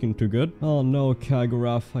not looking too good. Oh no,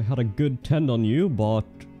 Kagurath, I had a good tend on you, but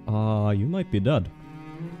you might be dead.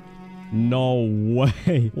 No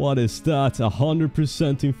way. What is that?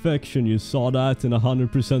 100% infection. You saw that in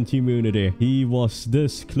 100% immunity. He was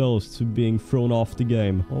this close to being thrown off the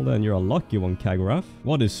game. Well then, you're a lucky one, Kagurath.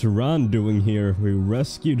 What is Rand doing here? We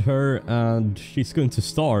rescued her and she's going to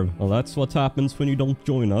starve. Well, that's what happens when you don't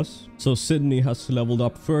join us. So Sydney has leveled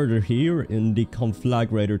up further here in the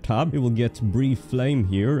Conflagrator tab. We will get Brief Flame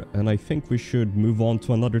here, and I think we should move on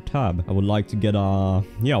to another tab. I would like to get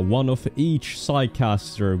one of each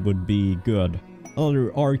Psycaster would be good.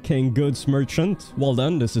 Another arcane goods merchant. Well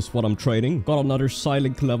then, this is what I'm trading. Got another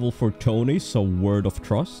silent level for Tony, so word of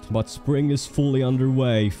trust. But spring is fully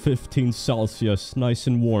underway. 15 Celsius, nice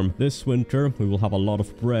and warm. This winter, we will have a lot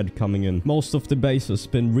of bread coming in. Most of the base has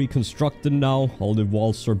been reconstructed now. All the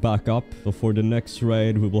walls are back up. So for the next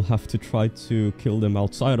raid, we will have to try to kill them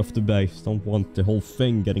outside of the base. Don't want the whole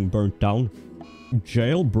thing getting burnt down.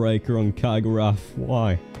 Jailbreaker on Kagurath.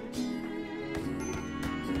 Why?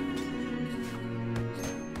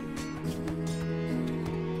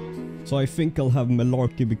 So I think I'll have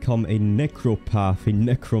Malarkey become a necropath, a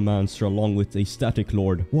necromancer, along with a static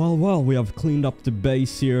lord. Well, we have cleaned up the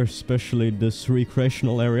base here, especially this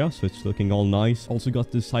recreational area, so it's looking all nice. Also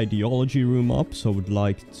got this ideology room up, so I would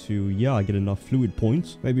like to, get enough fluid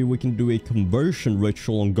points. Maybe we can do a conversion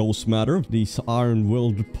ritual on Ghost Matter. These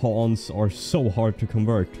iron-willed pawns are so hard to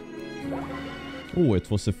convert. Oh,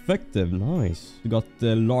 it was effective. Nice. We got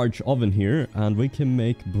the large oven here, and we can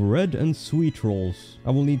make bread and sweet rolls.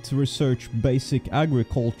 I will need to research basic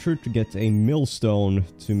agriculture to get a millstone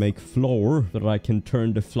to make flour, so that I can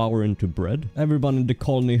turn the flour into bread. Everyone in the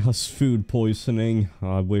colony has food poisoning.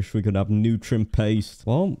 I wish we could have nutrient paste.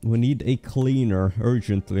 Well, we need a cleaner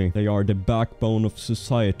urgently. They are the backbone of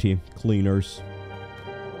society, cleaners.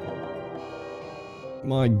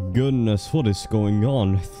 My goodness, what is going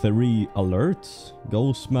on? 3 alerts?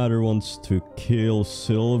 Ghost Matter wants to kill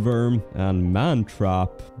Silver, and Mantrap.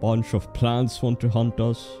 Bunch of plants want to hunt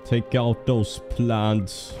us. Take out those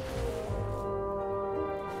plants.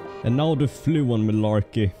 And now the flu on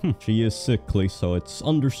Malarkey. She is sickly, so it's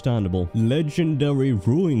understandable. Legendary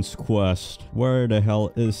Ruins quest. Where the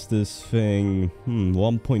hell is this thing?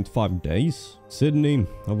 1.5 days? Sydney,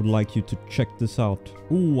 I would like you to check this out.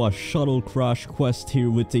 Ooh, a shuttle crash quest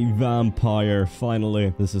here with a vampire.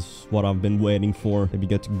 Finally, this is what I've been waiting for. Maybe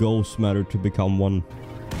get Ghost Matter to become one.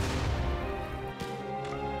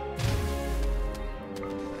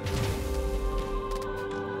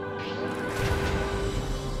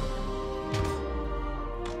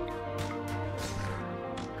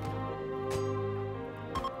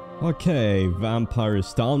 Okay, vampire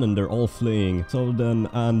is down and they're all fleeing. So then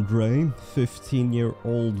Andre,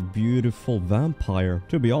 15-year-old beautiful vampire.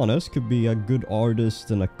 To be honest, could be a good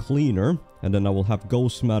artist and a cleaner. And then I will have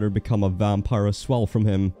Ghost Matter become a vampire as well from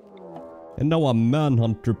him. And now a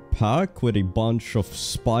Manhunter pack with a bunch of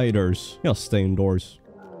spiders. Yeah, stay indoors.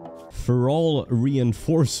 For all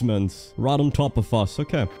reinforcements. Right on top of us.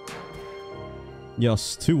 Okay.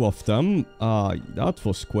 Yes, 2 of them. That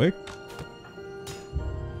was quick.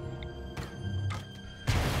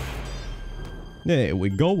 There we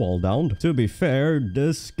go, all down. To be fair,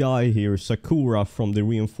 this guy here, Sakura from the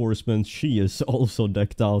reinforcements, she is also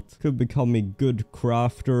decked out. Could become a good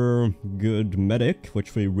crafter, good medic,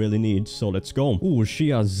 which we really need, so let's go. Ooh, she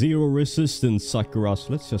has 0 resistance, Sakura,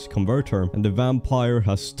 so let's just convert her. And the vampire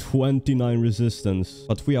has 29 resistance.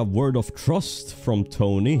 But we have word of trust from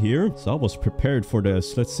Tony here, so I was prepared for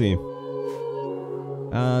this. Let's see.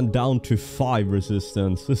 And down to 5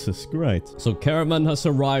 resistance. This is great. So caravan has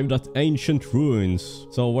arrived at ancient ruins.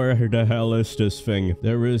 So where the hell is this thing?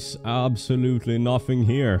 There is absolutely nothing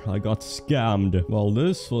here. I got scammed. Well,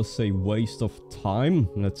 this was a waste of time.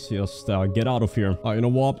 Let's just get out of here. You know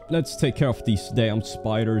what? Let's take care of these damn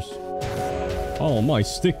spiders. Oh, my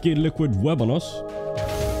sticky liquid web on us.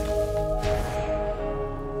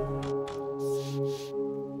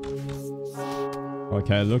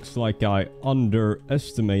 Okay, looks like I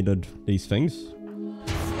underestimated these things.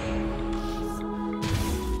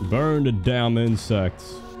 Burn the damn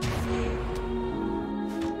insects.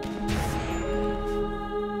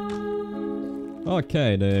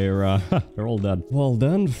 Okay, they're all dead. Well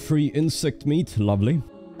then, free insect meat, lovely.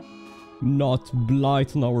 Not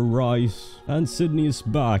blight on our rice. And Sydney is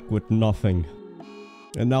back with nothing.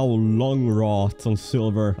 And now long rot on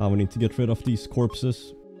silver. We need to get rid of these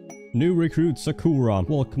corpses. New recruit Sakura.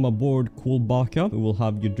 Welcome aboard, Kulbaka. We will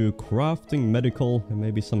have you do crafting, medical, and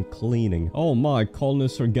maybe some cleaning. Oh my,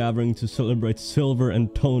 colonists are gathering to celebrate Silver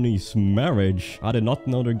and Tony's marriage. I did not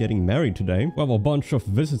know they're getting married today. We have a bunch of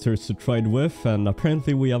visitors to trade with, and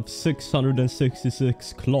apparently we have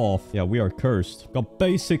 666 cloth. Yeah, we are cursed. Got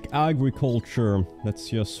basic agriculture. Let's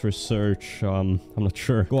just research. I'm not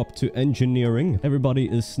sure. Go up to engineering. Everybody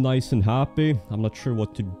is nice and happy. I'm not sure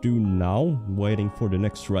what to do now. I'm waiting for the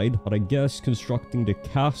next raid. But I guess constructing the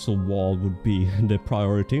castle wall would be the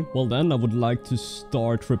priority. Well then, I would like to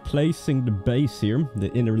start replacing the base here,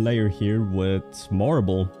 the inner layer here, with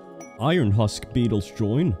marble. Iron husk beetles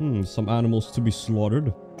join. Some animals to be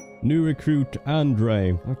slaughtered. New recruit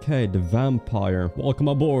Andre. Okay, the vampire. Welcome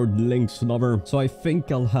aboard, Link's lover. So I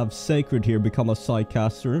think I'll have Sacred here become a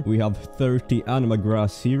sidecaster. We have 30 anima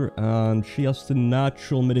grass here, and she has the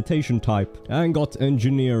natural meditation type. And got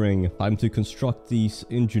engineering. Time to construct these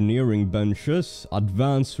engineering benches.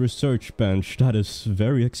 Advanced research bench. That is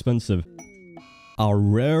very expensive. A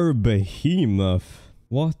rare behemoth.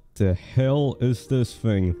 What the hell is this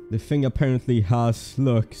thing? The thing apparently has,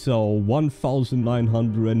 look, so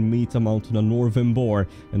 1,900 meat amount in a northern boar,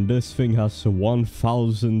 and this thing has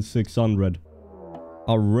 1,600.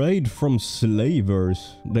 A raid from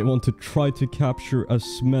slavers. They want to try to capture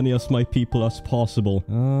as many as my people as possible.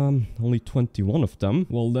 Only 21 of them.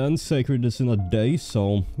 Well then, Sacred is in a day,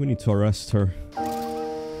 so we need to arrest her.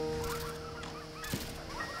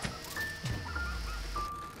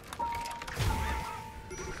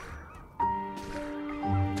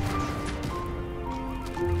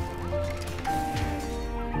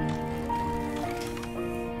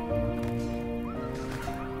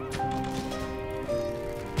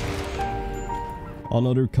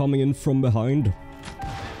 Another coming in from behind.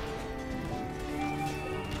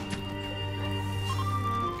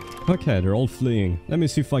 Okay, they're all fleeing. Let me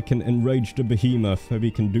see if I can enrage the behemoth. Maybe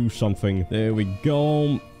we can do something. There we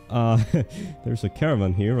go. There's a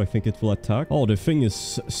caravan here. I think it will attack. Oh, the thing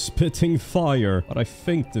is spitting fire. But I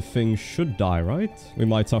think the thing should die, right? We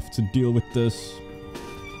might have to deal with this.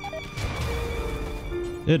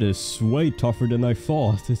 It is way tougher than I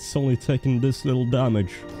thought. It's only taking this little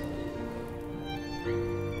damage.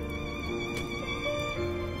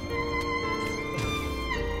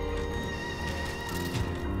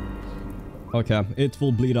 Okay, it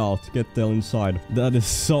will bleed out. Get Del inside. That is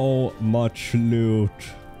so much loot.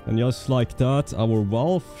 And just like that, our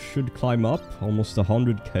wealth should climb up almost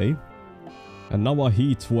 100k. And now a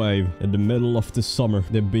heat wave in the middle of the summer.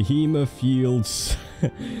 The behemoth yields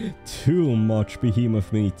too much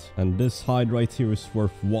behemoth meat. And this hide right here is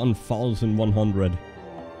worth 1,100.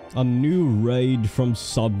 A new raid from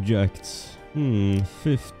subjects.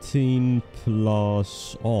 15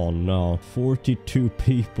 plus, oh no, 42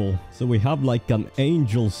 people. So we have like an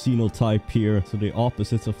angel xenotype here, so the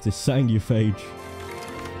opposite of the sanguiphage.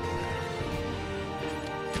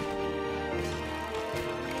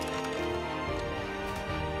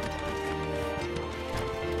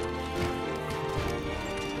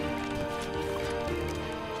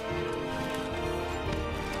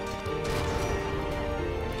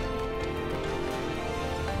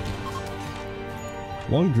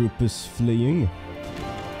 One group is fleeing.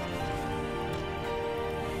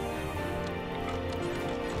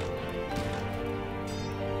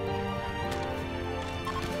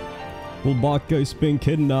 Kulbaka is being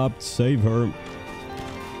kidnapped. Save her.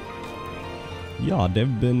 Yeah,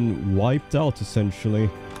 they've been wiped out essentially.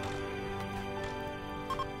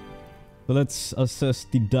 So let's assess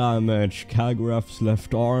the damage. Kaguraf's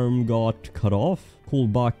left arm got cut off.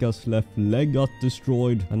 Kulbaka's left leg got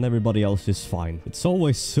destroyed, and everybody else is fine. It's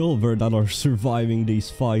always silver that are surviving these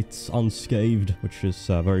fights unscathed, which is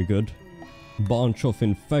very good. Bunch of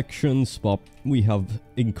infections, but we have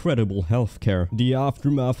incredible healthcare. The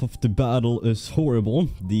aftermath of the battle is horrible.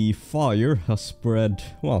 The fire has spread,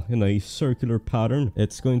 well, in a circular pattern.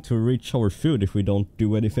 It's going to reach our food if we don't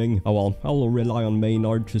do anything. Oh well, I will rely on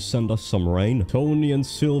Maynard to send us some rain. Tony and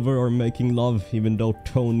Silver are making love, even though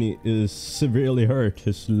Tony is severely hurt.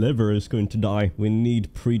 His liver is going to die. We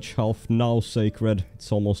need preach health now, Sacred.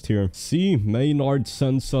 It's almost here. See, Maynard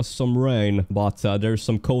sends us some rain, but there's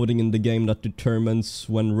some coding in the game that determines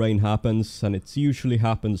when rain happens, and it usually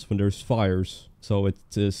happens when there's fires, so it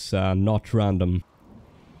is not random.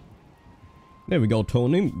 There we go,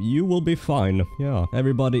 Tony. You will be fine. Yeah,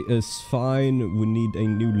 everybody is fine. We need a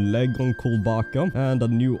new leg on Kulbaka and a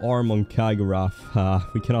new arm on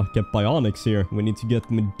Kaguraf. We cannot get bionics here. We need to get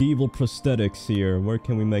medieval prosthetics here. Where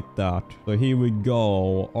can we make that? So here we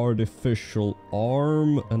go. Artificial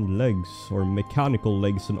arm and legs, or mechanical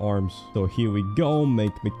legs and arms. So here we go.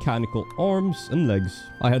 Make mechanical arms and legs.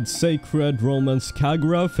 I had Sacred, Romance,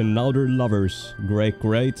 Kaguraf, and now they're lovers. Great,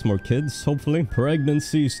 great. More kids, hopefully.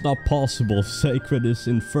 Pregnancy is not possible. Sacred is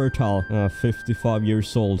infertile. 55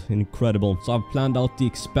 years old. Incredible. So I've planned out the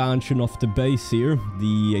expansion of the base here.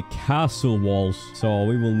 The castle walls. So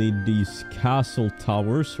we will need these castle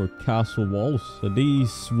towers or castle walls. So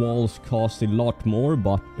these walls cost a lot more,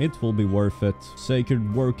 but it will be worth it.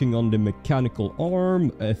 Sacred working on the mechanical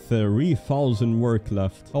arm. 3,000 work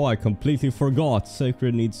left. Oh, I completely forgot.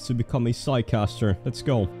 Sacred needs to become a psycaster. Let's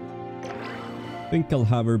go. I think I'll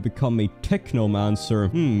have her become a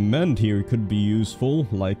technomancer. Mend here could be useful,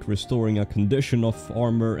 like restoring a condition of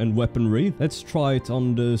armor and weaponry. Let's try it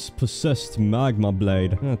on this possessed magma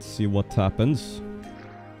blade. Let's see what happens.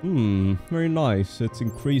 Very nice. It's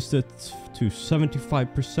increased it to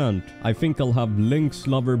 75%. I think I'll have Link's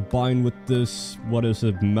lover bind with this, what is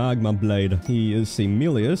it, magma blade. He is a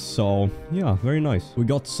Melius, so yeah, very nice. We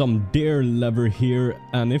got some deer leather here,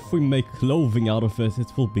 and if we make clothing out of it, it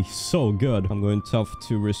will be so good. I'm going to have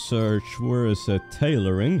to research, where is it,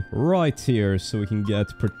 tailoring? Right here, so we can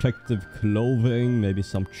get protective clothing, maybe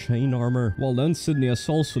some chain armor. Well then, Sydney has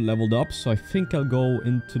also leveled up, so I think I'll go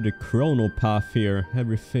into the chrono path here.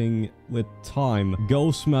 Everything with time.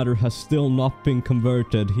 Ghost matter has still not been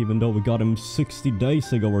converted, even though we got him 60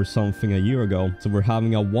 days ago or something, a year ago. So we're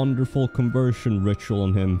having a wonderful conversion ritual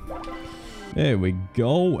on him. There we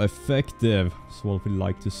go. Effective. That's what we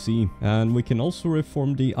like to see. And we can also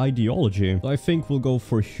reform the ideology. So I think we'll go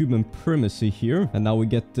for human primacy here. And now we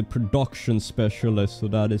get the production specialist. So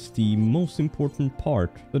that is the most important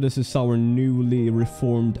part. So this is our newly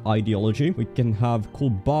reformed ideology. We can have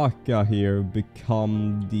Kulbaka here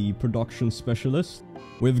become the production specialist.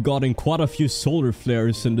 We've gotten quite a few solar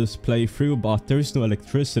flares in this playthrough, but there's no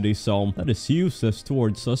electricity, so that is useless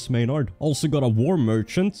towards us, Maynard. Also got a war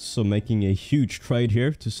merchant, so making a huge trade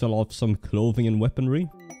here to sell off some clothing and weaponry.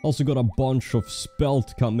 Also got a bunch of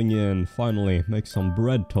spelt coming in. Finally, make some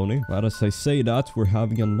bread, Tony. But as I say that, we're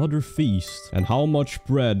having another feast. And how much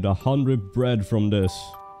bread? 100 bread from this.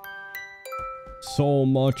 So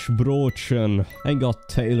much brochen. I got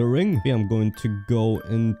tailoring. I'm going to go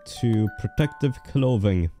into protective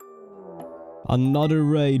clothing. Another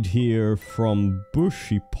raid here from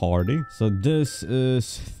Bushy Party. So this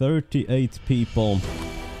is 38 people.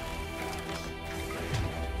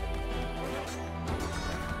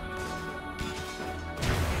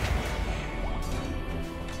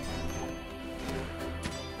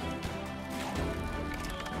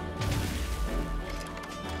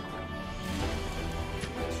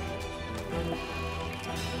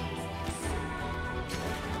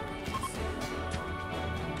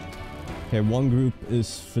 Okay, one group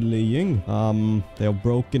is fleeing. They are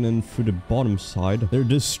broken in through the bottom side. They're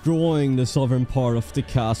destroying the southern part of the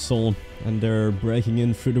castle, and they're breaking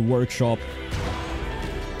in through the workshop.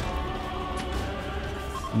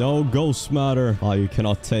 No ghost matter. Ah, you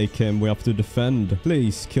cannot take him. We have to defend.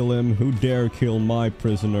 Please kill him. Who dare kill my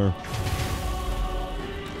prisoner?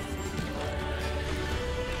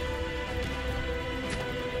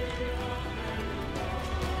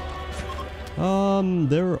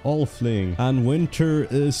 They're all fleeing. And winter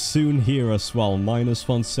is soon here as well.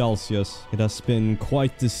 -1 Celsius. It has been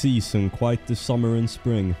quite the season, quite the summer and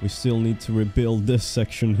spring. We still need to rebuild this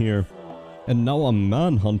section here. And now a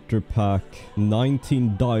manhunter pack.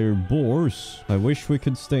 19 dire boars. I wish we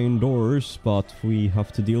could stay indoors, but we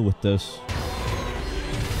have to deal with this.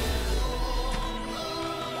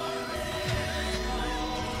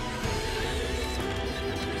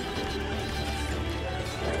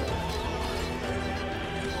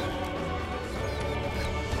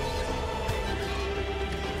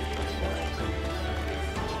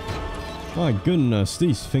 My goodness,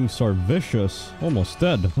 these things are vicious. Almost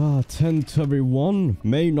dead. 10 to everyone.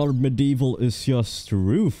 Maynard Medieval is just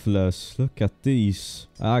ruthless. Look at these.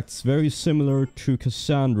 Acts very similar to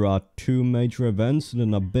Cassandra. 2 major events and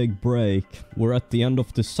then a big break. We're at the end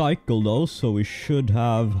of the cycle though, so we should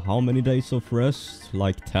have how many days of rest?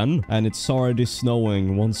 Like 10? And it's already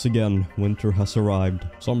snowing. Once again, winter has arrived.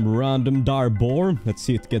 Some random dire boar. Let's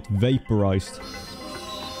see it get vaporized.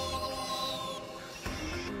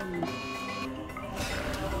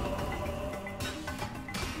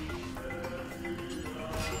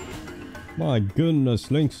 My goodness,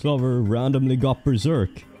 Lynx Lover randomly got berserk.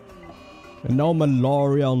 And now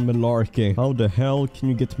malaria on malarkey. How the hell can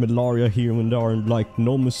you get malaria here when there are like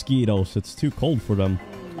no mosquitoes? It's too cold for them.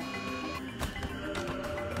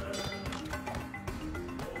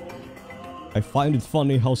 I find it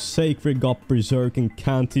funny how Sacred got berserk and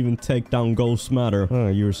can't even take down Ghost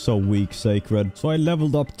Matter. You're so weak, Sacred. So I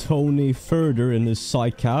leveled up Tony further in his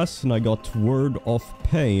psycast and I got Word of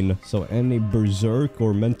Pain. So any berserk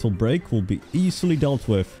or mental break will be easily dealt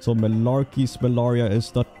with. So Malarkey's malaria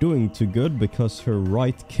is not doing too good because her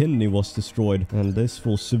right kidney was destroyed. And this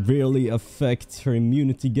will severely affect her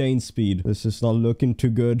immunity gain speed. This is not looking too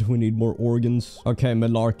good. We need more organs. Okay,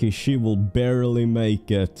 Malarkey, she will barely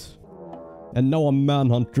make it. And now a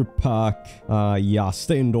manhunter pack. Yeah,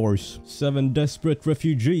 stay indoors. 7 desperate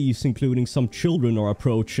refugees, including some children, are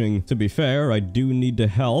approaching. To be fair, I do need the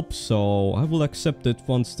help, so I will accept it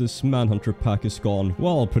once this manhunter pack is gone.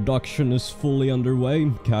 Well, production is fully underway.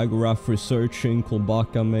 Kagoraf researching,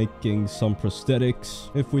 Kolbaka making some prosthetics.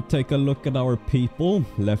 If we take a look at our people,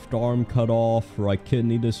 left arm cut off, right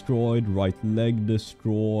kidney destroyed, right leg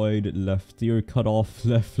destroyed, left ear cut off,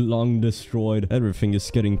 left lung destroyed. Everything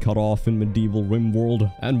is getting cut off in Medieval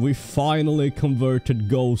Rimworld. And we finally converted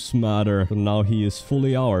Ghost Matter. So now he is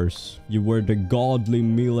fully ours. You were the godly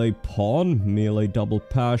melee pawn, melee double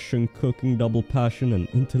passion, cooking double passion, and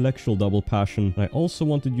intellectual double passion. I also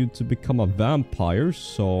wanted you to become a vampire,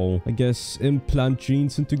 so I guess implant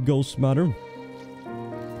genes into Ghost Matter.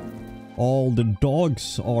 All the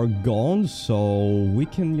dogs are gone, so we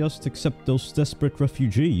can just accept those desperate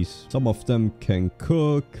refugees. Some of them can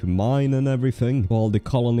cook, mine and everything. While the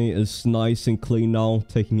colony is nice and clean now,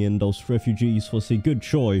 taking in those refugees was a good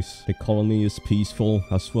choice. The colony is peaceful,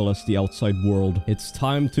 as well as the outside world. It's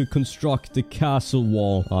time to construct the castle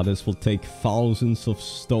wall. This will take thousands of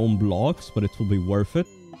stone blocks, but it will be worth it.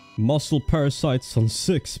 Muscle parasites on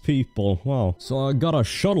 6 people. Wow. So I got a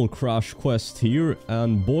shuttle crash quest here,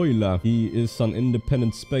 and Boyle, he is an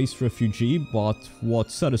independent space refugee, but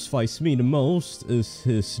what satisfies me the most is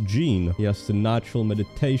his gene. He has the natural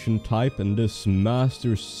meditation type, and this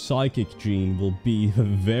master psychic gene will be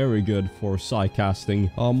very good for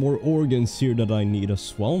psycasting. More organs here that I need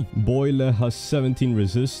as well. Boyle has 17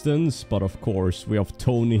 resistance, but of course we have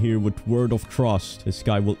Tony here with Word of Trust. This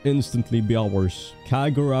guy will instantly be ours.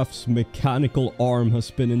 Kagoraf's mechanical arm has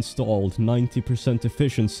been installed, 90%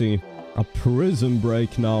 efficiency. A prison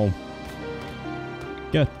break now.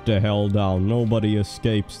 Get the hell down, nobody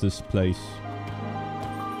escapes this place.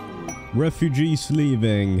 Refugees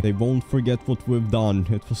leaving. They won't forget what we've done.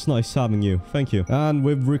 It was nice having you. Thank you. And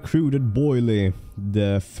we've recruited Boyle,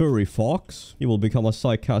 the furry fox. He will become a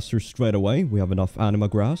psycaster straight away. We have enough anima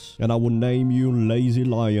grass. And I will name you Lazy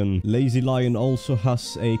Lion. Lazy Lion also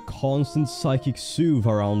has a constant psychic soothe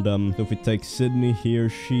around them. So if we take Sydney here,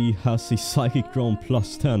 she has a psychic drone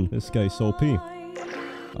 +10. This guy's OP.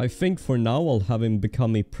 I think for now I'll have him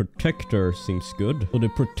become a protector, seems good. So the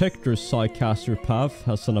protector psycaster path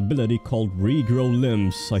has an ability called regrow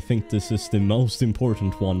limbs. I think this is the most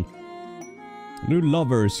important one. New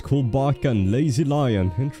lovers, Kolbaka and Lazy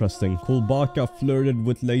Lion. Interesting. Kolbaka flirted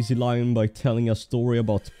with Lazy Lion by telling a story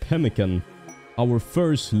about pemmican. Our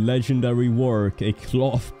first legendary work, a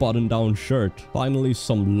cloth button-down shirt. Finally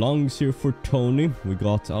some lungs here for Tony. We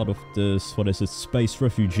got out of this, what is it, space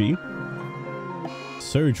refugee.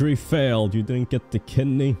 Surgery failed, you didn't get the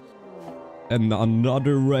kidney. and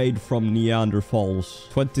another raid from Neanderthals.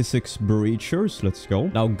 26 breachers, let's go.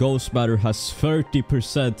 Now Ghost Matter has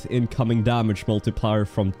 30% incoming damage multiplier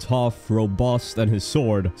from tough, robust, and his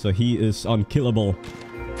sword. So he is unkillable.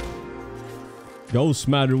 Ghost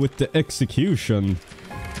Matter with the execution.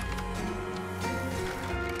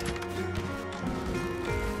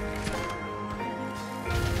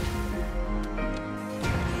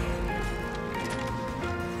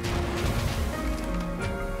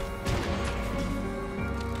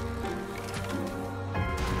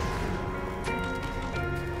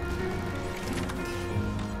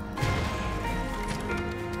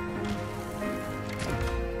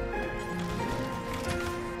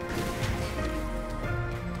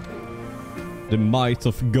 The might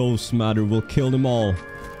of Ghost Matter will kill them all.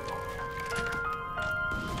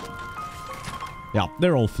 Yeah,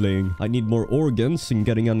 they're all fleeing. I need more organs, and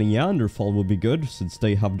getting a Neanderthal will be good, since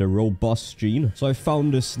they have the robust gene. So I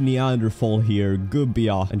found this Neanderthal here,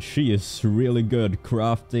 Gubbia, and she is really good.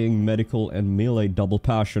 Crafting, medical, and melee double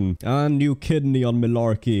passion. And new kidney on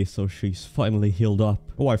Malarkey, so she's finally healed up.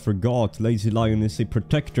 Oh, I forgot. Lazy Lion is a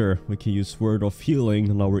protector. We can use Word of Healing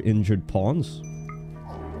on our injured pawns.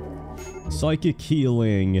 Psychic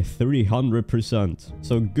healing, 300%.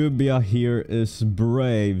 So Gubbia here is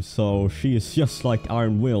brave, so she is just like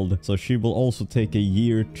Iron-Willed. So she will also take a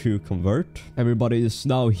year to convert. Everybody is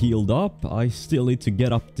now healed up. I still need to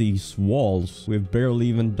get up these walls. We've barely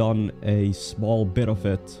even done a small bit of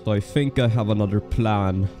it. So I think I have another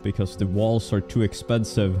plan, because the walls are too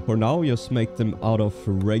expensive. For now, just make them out of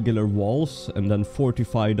regular walls and then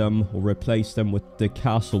fortify them or replace them with the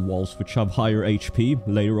castle walls, which have higher HP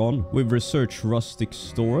later on. We've research rustic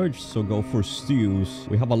storage, so go for stews.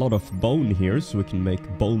 We have a lot of bone here, so we can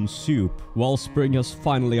make bone soup. Well, spring has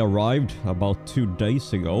finally arrived about 2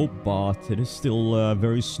 days ago, but it is still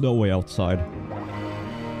very snowy outside.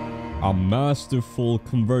 A masterful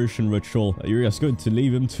conversion ritual. You're just going to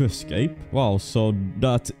leave him to escape? Wow, so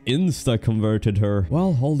that insta-converted her.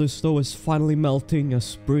 Well, all the snow is finally melting as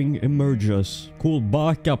spring emerges. Cool,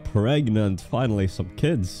 Baka pregnant. Finally, some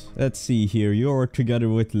kids. Let's see here. You're together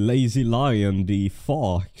with Lazy Lion, the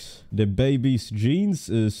fox. The baby's genes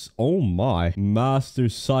is, oh my. Master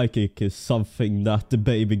Psychic is something that the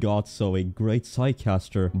baby got, so a great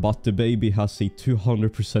Psycaster. But the baby has a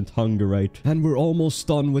 200% hunger rate. And we're almost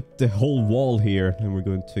done with the whole wall here, and we're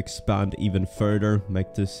going to expand even further,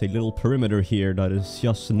 make this a little perimeter here that is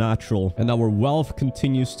just natural. And our wealth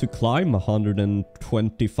continues to climb,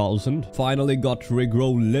 120,000. Finally got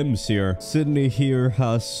regrow limbs here. Sydney here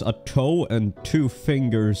has a toe and 2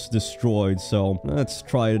 fingers destroyed, so let's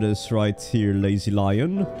try this right here, Lazy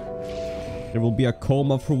Lion. There will be a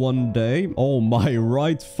coma for 1 day. Oh, my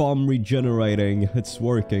right thumb regenerating. It's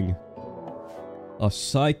working. A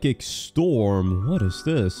psychic storm. What is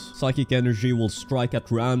this? Psychic energy will strike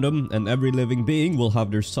at random, and every living being will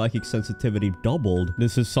have their psychic sensitivity doubled.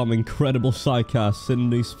 This is some incredible psycast.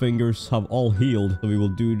 Cindy's fingers have all healed. So we will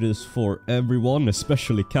do this for everyone,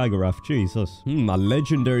 especially Kagarath. Jesus. A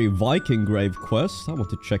legendary Viking grave quest. I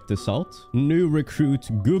want to check this out. New recruit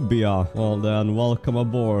Gubbia. Well then, welcome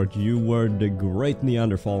aboard. You were the great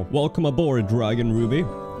Neanderthal. Welcome aboard, Dragon Ruby.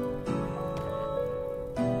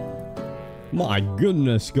 My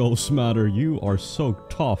goodness, Ghost Matter, you are so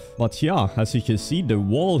tough. But yeah, as you can see, the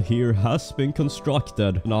wall here has been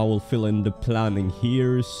constructed. Now we'll fill in the planning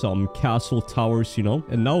here, some castle towers, you know.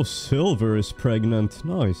 And now Silver is pregnant.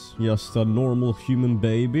 Nice. Just a normal human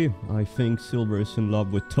baby. I think Silver is in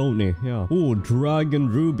love with Tony, yeah. Oh, Dragon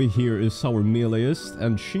Ruby here is our meleeist,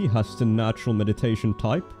 and she has the natural meditation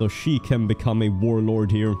type, so she can become a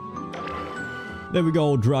warlord here. There we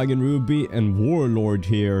go, Dragon Ruby and Warlord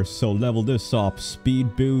here. So level this up,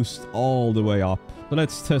 speed boost all the way up. So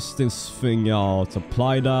let's test this thing out.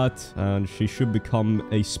 Apply that, and she should become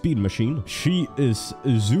a speed machine. She is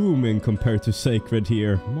zooming compared to Sacred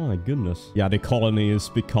here. My goodness. Yeah, the colony is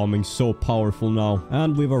becoming so powerful now.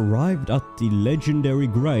 And we've arrived at the legendary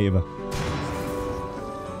grave.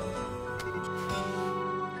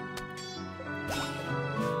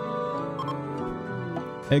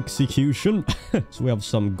 Execution. So we have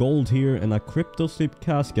some gold here and a crypto sleep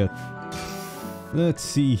casket. Let's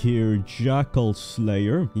see here, Jackal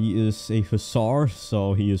Slayer. He is a hussar,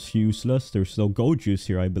 so he is useless. There's no gold juice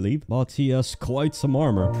here, I believe, but he has quite some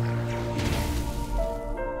armor.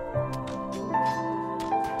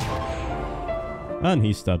 And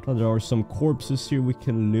he's dead. There are some corpses here we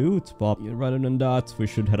can loot, but rather than that, we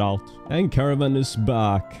should head out. And Caravan is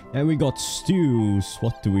back. And we got stews.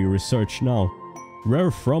 What do we research now?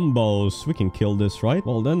 Rare frumbos. We can kill this, right?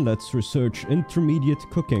 Well then, let's research intermediate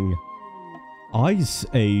cooking. Ice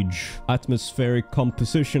Age. Atmospheric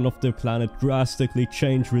composition of the planet drastically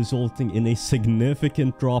changed, resulting in a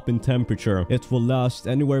significant drop in temperature. It will last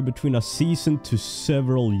anywhere between a season to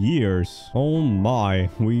several years. Oh my,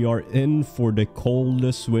 we are in for the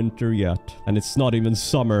coldest winter yet. And it's not even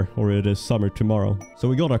summer, or it is summer tomorrow. So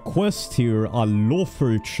we got a quest here, a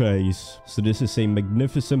loafer chase. So this is a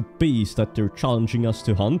magnificent beast that they're challenging us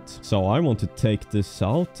to hunt. So I want to take this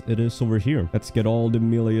out. It is over here. Let's get all the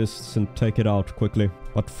Miliusts and take it out quickly.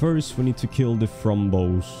 But first we need to kill the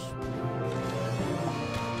Frumbos.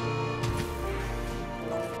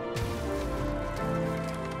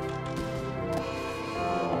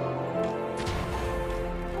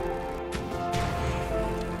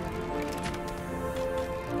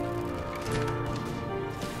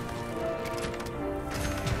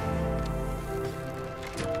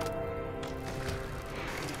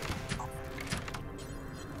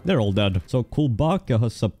 They're all dead. So Kulbaka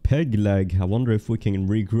has a peg leg. I wonder if we can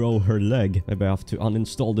regrow her leg. Maybe I have to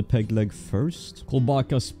uninstall the peg leg first.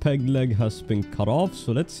 Kulbaka's peg leg has been cut off,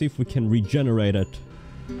 so let's see if we can regenerate it.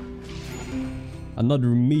 Another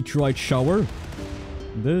meteorite shower.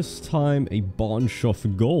 This time a bunch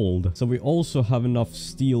of gold. So we also have enough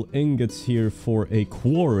steel ingots here for a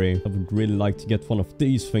quarry. I would really like to get one of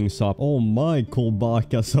these things up. Oh my,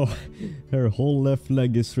 Kulbaka. So her whole left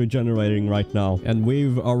leg is regenerating right now. And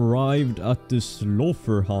we've arrived at this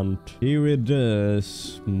loafer hunt. Here it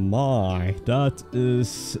is. My, that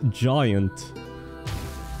is giant.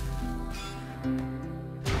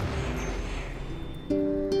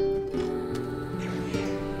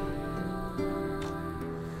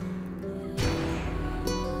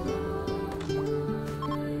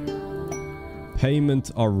 Payment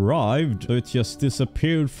arrived, so it just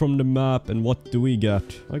disappeared from the map. And what do we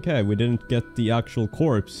get? Okay, we didn't get the actual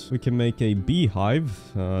corpse. We can make a beehive,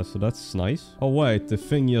 so that's nice. Oh wait, the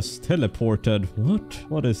thing just teleported.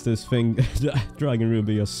 What is this thing? Dragon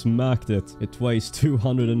Ruby just smacked it. It weighs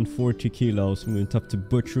 240 kilos. I'm going to have to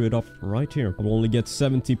butcher it up right here. I'll only get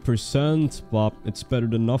 70%, but it's better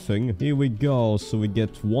than nothing. Here we go. So we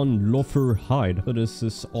get one loafer hide. So this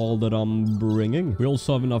is all that I'm bringing. We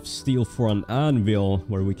also have enough steel for an anvil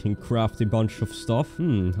where we can craft a bunch of stuff.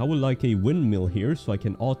 I would like a windmill here so I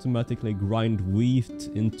can automatically grind wheat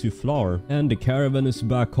into flour. And the caravan is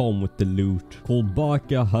back home with the loot.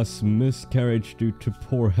 Kulbaka has miscarriage due to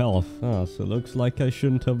poor health. So looks like I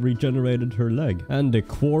shouldn't have regenerated her leg. And the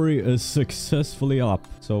quarry is successfully up.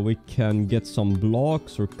 So we can get some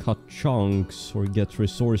blocks or cut chunks or get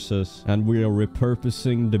resources. And we are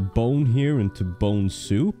repurposing the bone here into bone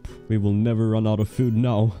soup. We will never run out of food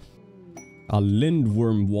now. A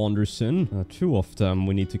lindworm wanders in. Two of them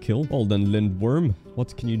we need to kill. Well then, lindworm,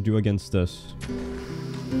 what can you do against this?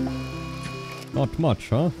 Not much,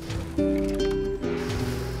 huh?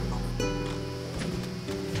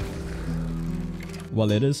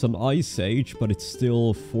 Well, it is an ice age, but it's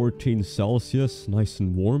still 14 Celsius, nice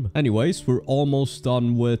and warm. Anyways, we're almost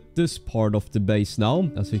done with this part of the base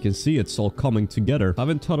now. As you can see, it's all coming together.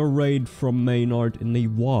 Haven't had a raid from Maynard in a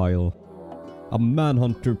while. A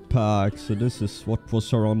manhunter pack, so this is what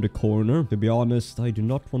was around the corner. To be honest, I do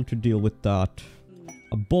not want to deal with that.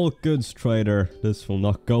 A bulk goods trader. This will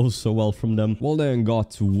not go so well from them. Well, then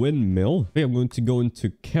got windmill. Okay, I'm going to go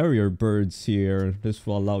into carrier birds here. This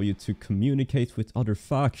will allow you to communicate with other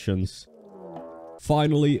factions.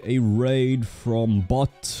 Finally, a raid from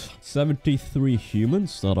bot. 73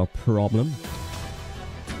 humans, not a problem.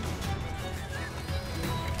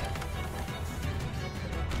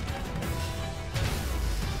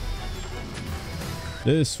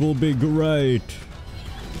 This will be great.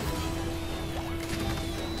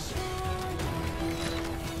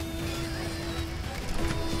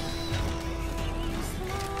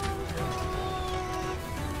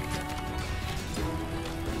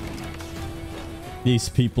 These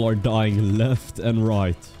people are dying left and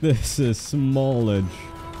right. This is smallage.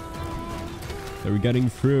 They're getting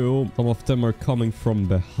through. Some of them are coming from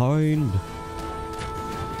behind.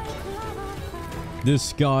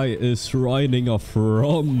 This guy is riding a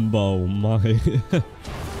Frumbo, my...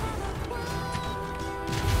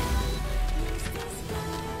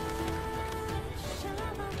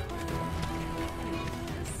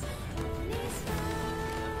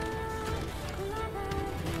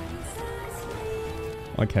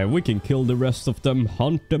 Okay, we can kill the rest of them,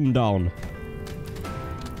 hunt them down.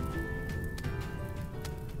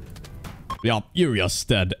 Yeah, you're just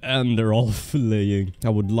dead, and they're all fleeing. I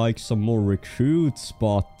would like some more recruits,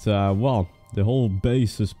 but, well, The whole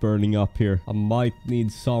base is burning up here. I might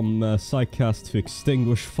need some psychcast to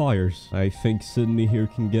extinguish fires. I think Sydney here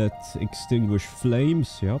can get extinguished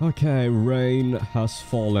flames. Yep. Okay, rain has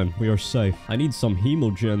fallen. We are safe. I need some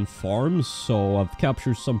hemogen farms, so I've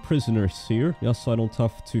captured some prisoners here. Yes, I don't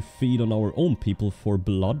have to feed on our own people for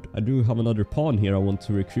blood. I do have another pawn here I want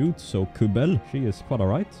to recruit, so Kubel, she is quite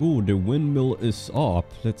alright. Ooh, the windmill is up.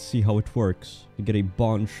 Let's see how it works. You get a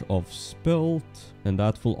bunch of spelt, and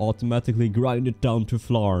that will automatically grind it down to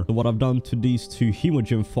flour. So what I've done to these two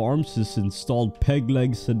hemogen farms is installed peg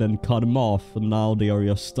legs and then cut them off. And now they are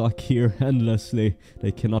just stuck here endlessly.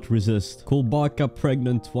 They cannot resist. Kolbaka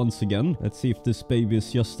pregnant once again. Let's see if this baby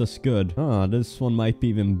is just as good. Ah, this one might be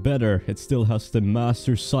even better. It still has the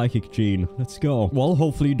master psychic gene. Let's go. Well,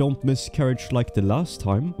 hopefully you don't miscarriage like the last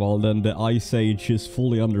time. Well, then the ice age is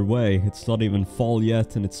fully underway. It's not even fall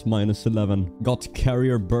yet and it's -11. Got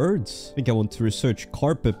carrier birds. I think I want to research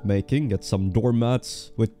carpet making, get some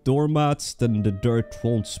doormats. With doormats, then the dirt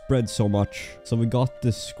won't spread so much. So we got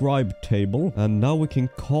the scribe table, and now we can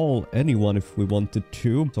call anyone if we wanted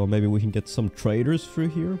to. So maybe we can get some traders through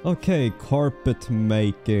here. Okay, carpet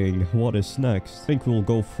making. What is next? I think we'll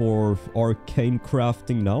go for arcane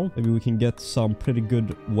crafting now. Maybe we can get some pretty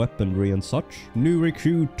good weaponry and such. New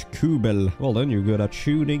recruit Kubel. Well then, you're good at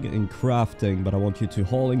shooting and crafting, but I want you to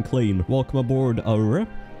haul and clean. Welcome aboard, Aure.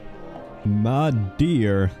 Mad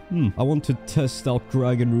deer. I want to test out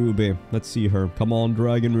Dragon Ruby. Let's see her. Come on,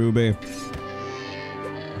 Dragon Ruby.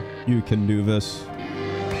 You can do this.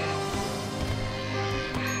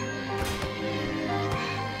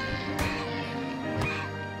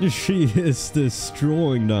 She is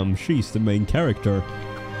destroying them. She's the main character.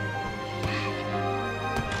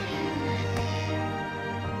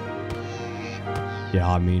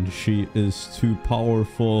 Yeah, I mean, she is too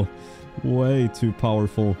powerful. Way too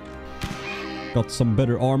powerful. Got some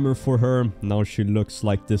better armor for her. Now she looks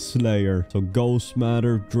like the Slayer. So Ghost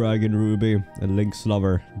Matter, Dragon Ruby, and Link's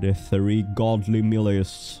Lover. The three godly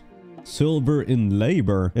meleeists. Silver in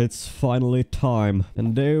labor. It's finally time.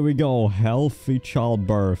 And there we go. Healthy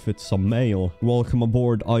childbirth. It's a male. Welcome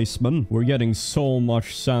aboard, Iceman. We're getting so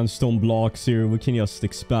much sandstone blocks here. We can just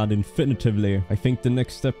expand infinitively. I think the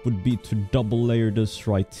next step would be to double layer this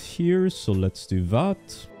right here. So let's do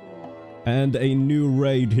that. And a new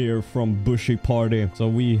raid here from Bushy Party. So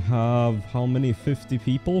we have how many? 50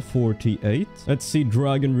 people? 48. Let's see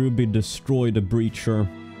Dragon Ruby destroy the Breacher.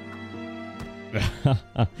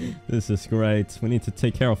 This is great. We need to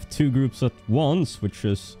take care of two groups at once, which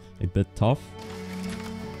is a bit tough.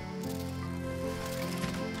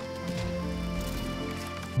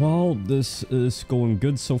 Well, this is going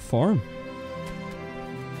good so far.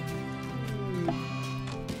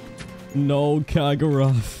 No,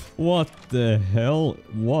 Kagurath. What the hell?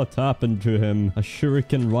 What happened to him? A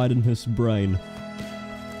shuriken right in his brain.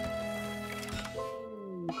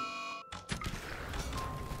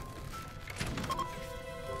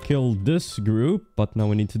 Killed this group, but now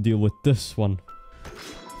we need to deal with this one.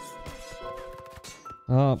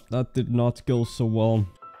 Ah, that did not go so well.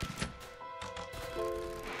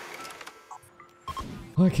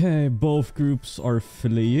 Okay, both groups are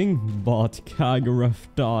fleeing, but Kagurath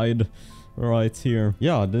died. Right here.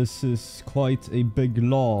 Yeah, this is quite a big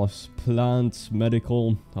loss. Plants,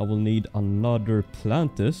 medical. I will need another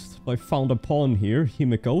plantist. I found a pawn here,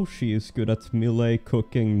 Himiko. She is good at melee,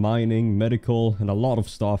 cooking, mining, medical, and a lot of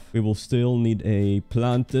stuff. We will still need a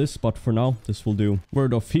plantist, but for now, this will do.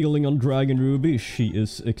 Word of healing on Dragon Ruby. She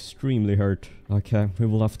is extremely hurt. Okay, we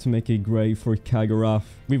will have to make a grave for Kagurath.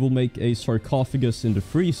 We will make a sarcophagus in the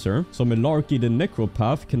freezer. So Melarki the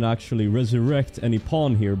Necropath can actually resurrect any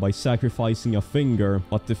pawn here by sacrificing a finger.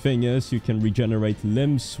 But the thing is, you can regenerate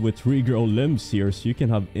limbs with regrow limbs here, so you can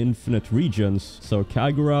have infinite regions. So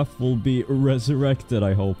Kagurath will be resurrected,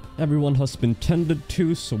 I hope. Everyone has been tended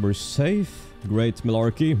to, so we're safe. Great,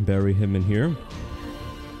 Melarki. Bury him in here.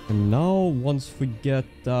 And now, once we get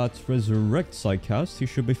that resurrect psychcast, he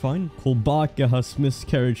should be fine. Kolbaka has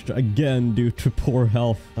miscarried again due to poor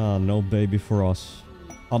health. Ah, no baby for us.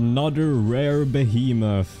 Another rare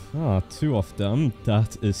behemoth. Ah, two of them.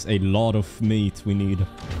 That is a lot of meat we need.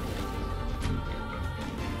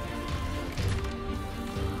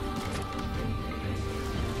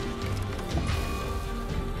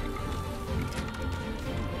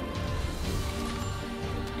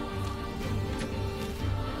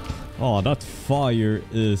 Oh, that fire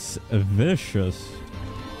is vicious.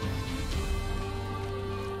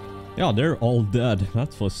 Yeah, they're all dead.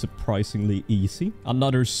 That was surprisingly easy.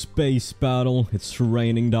 Another space battle. It's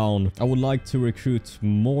raining down. I would like to recruit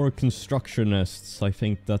more constructionists. I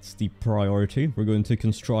think that's the priority. We're going to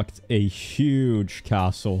construct a huge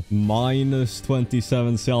castle. Minus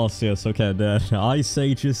 27 Celsius. Okay, the Ice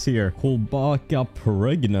Age is here. Kolbaka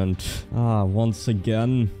pregnant. Once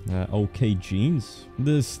again, okay genes.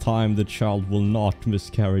 This time the child will not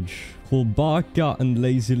miscarriage. Kolbaka and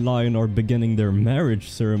Lazy Lion are beginning their marriage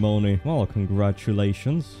ceremony. Well,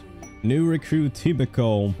 congratulations. New recruit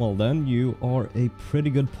Himiko. Well then, you are a pretty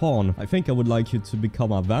good pawn. I think I would like you to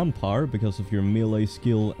become a vampire because of your melee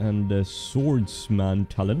skill and swordsman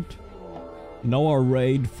talent. Now a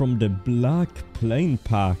raid from the Black Plain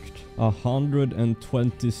Pact.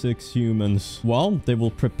 126 humans. Well, they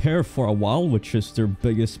will prepare for a while, which is their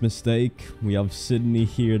biggest mistake. We have Sydney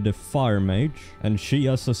here, the Fire Mage, and she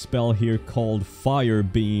has a spell here called Fire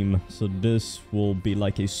Beam. So this will be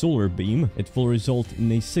like a solar beam. It will result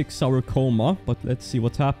in a 6-hour coma, but let's see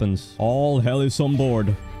what happens. All hell is on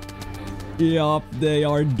board. Yup, they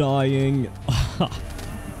are dying.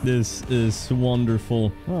 This is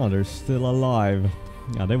wonderful. Oh, they're still alive.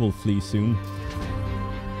 Yeah, they will flee soon.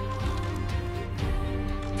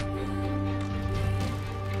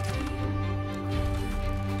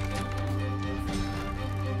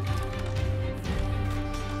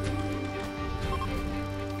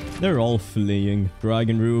 They're all fleeing.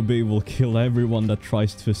 Dragon Ruby will kill everyone that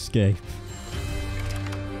tries to escape.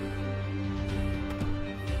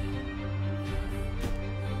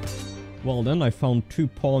 Well then, I found 2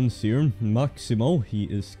 pawns here. Maximo, he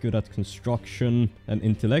is good at construction and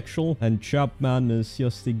intellectual. And Chapman is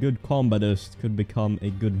just a good combatist, could become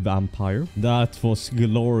a good vampire. That was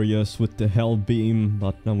glorious with the Hell Beam,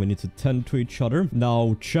 but now we need to tend to each other.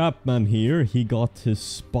 Now, Chapman here, he got his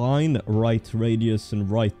spine, right radius and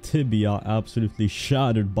right tibia absolutely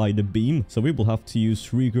shattered by the beam. So we will have to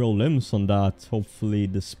use regrow limbs on that. Hopefully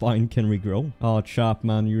the spine can regrow. Oh,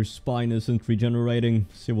 Chapman, your spine isn't regenerating,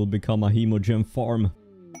 so you will become a Hemogen farm.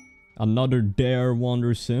 Another dare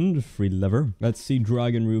wanders in, free lever. Let's see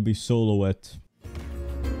Dragon Ruby solo it.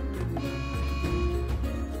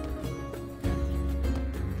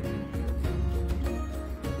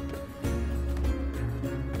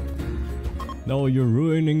 No, you're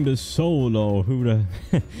ruining the solo. Who the...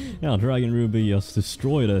 Yeah, Dragon Ruby just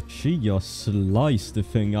destroyed it. She just sliced the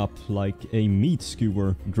thing up like a meat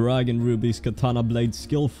skewer. Dragon Ruby's katana blade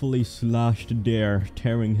skillfully slashed Dare,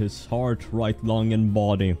 tearing his heart, right lung and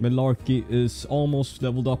body. Malarkey is almost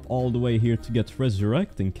leveled up all the way here to get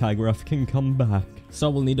Resurrect, and Kagarath can come back. So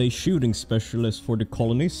we'll need a shooting specialist for the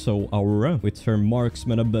colony, so Aurora, with her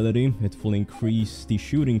marksman ability, it will increase the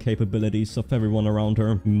shooting capabilities of everyone around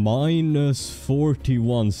her. Minus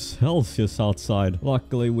 41 Celsius outside.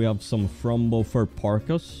 Luckily, we have some Frumbo for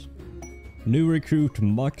Parkas. New recruit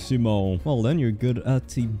Maximo. Well then, you're good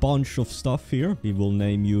at a bunch of stuff here. We will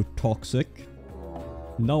name you Toxic.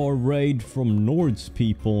 Now a raid from Nord's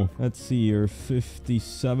people. Let's see here,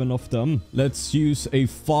 57 of them. Let's use a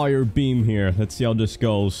fire beam here. Let's see how this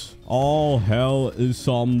goes. All hell is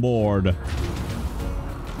on board.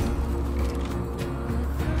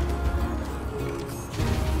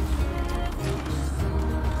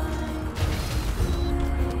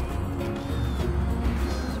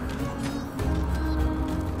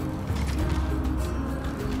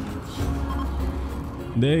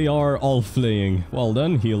 They are all fleeing. Well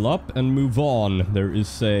then, heal up and move on. There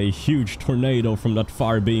is a huge tornado from that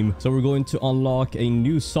fire beam. So we're going to unlock a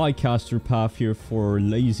new Psycaster path here for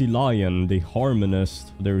Lazy Lion, the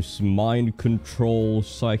Harmonist. There's Mind Control,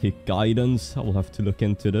 Psychic Guidance. I will have to look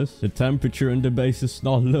into this. The temperature in the base is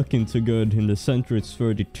not looking too good. In the center it's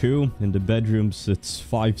 32. In the bedrooms it's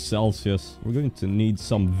 5 Celsius. We're going to need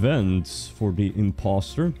some vents for the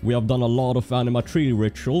Imposter. We have done a lot of animatree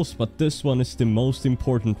rituals, but this one is the most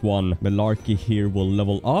important one. Malarkey here will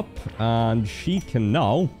level up, and she can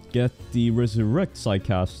now get the Resurrect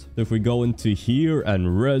Psycast. If we go into here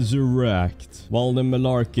and Resurrect, well then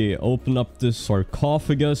Malarkey, open up this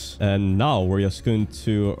sarcophagus, and now we're just going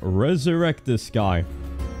to resurrect this guy.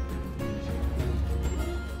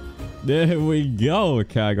 There we go,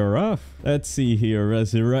 Kagarath. Let's see here,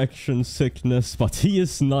 resurrection, sickness, but he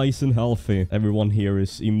is nice and healthy. Everyone here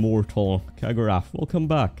is immortal. Kagarath, welcome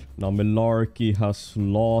back. Now Malarkey has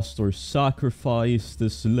lost or sacrificed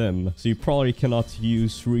this limb, so you probably cannot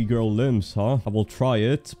use regrow limbs, huh? I will try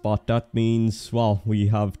it, but that means, well, we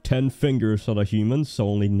have 10 fingers on a human, so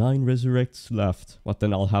only 9 resurrects left. But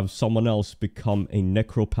then I'll have someone else become a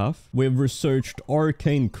necropath. We've researched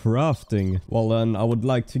arcane crafting. Well then, I would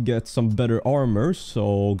like to get some better armor,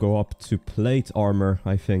 so go up to plate armor,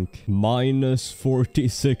 I think. Minus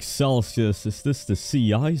 46 Celsius. Is this the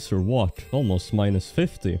sea ice or what? Almost minus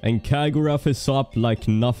 50. And Kagurath is up like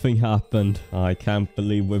nothing happened. I can't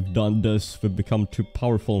believe we've done this. We've become too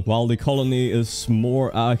powerful. While the colony is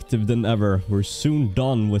more active than ever, we're soon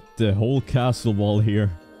done with the whole castle wall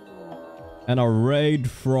here. And a raid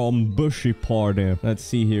from Bushy Party. Let's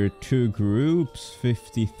see here. 2 groups.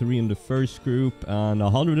 53 in the first group. And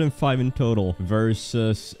 105 in total.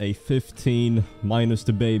 Versus a 15 minus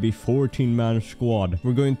the baby 14-man squad.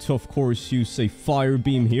 We're going to, of course, use a fire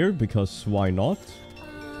beam here. Because why not?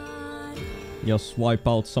 Just wipe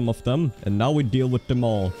out some of them. And now we deal with them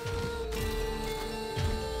all.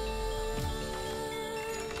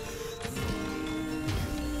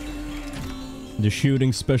 The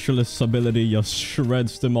shooting specialist's ability just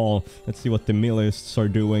shreds them all. Let's see what the meleeists are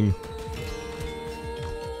doing.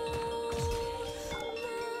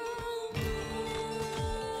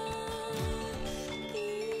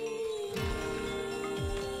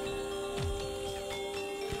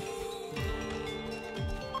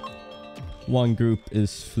 One group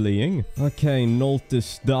is fleeing. Okay, note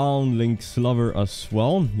this down. Link's lover as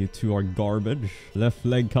well. You two are garbage. Left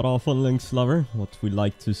leg cut off on Link's lover. What we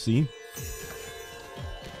like to see.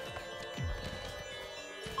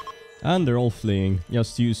 And they're all fleeing.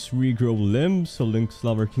 Just use regrow limbs so Link's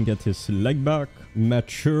lover can get his leg back.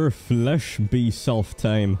 Mature flesh be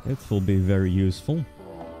self-tame. It will be very useful.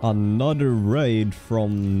 Another raid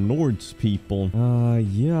from Nord's people.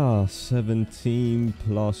 Yeah, 17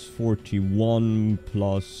 plus 41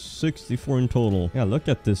 plus 64 in total. Yeah, look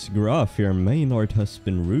at this graph here. Maynard has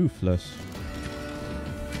been ruthless.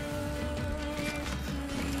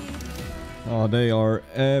 Oh, they are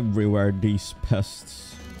everywhere, these pests.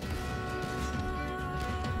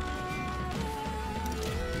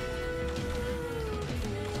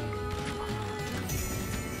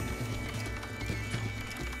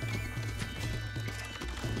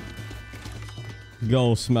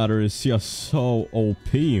 Ghost Matter is just so OP.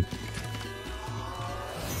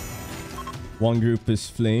 One group is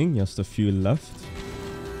fleeing, just a few left.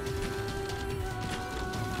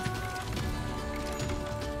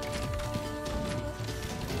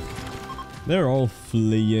 They're all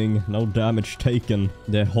fleeing, no damage taken.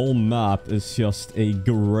 The whole map is just a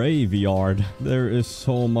graveyard. There is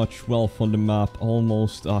so much wealth on the map,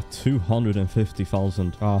 almost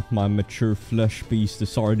 250,000. My mature flesh beast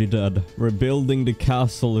is already dead. Rebuilding the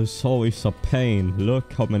castle is always a pain.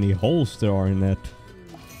 Look how many holes there are in it.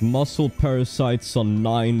 Muscle parasites on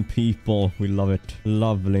 9 people. We love it.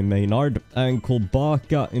 Lovely, Maynard. Ankle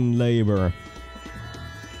Baka in labor.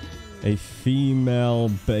 A female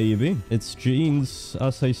baby. Its genes,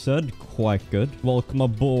 as I said, quite good. Welcome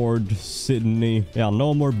aboard, Sydney. Yeah,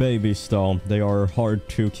 no more babies though. They are hard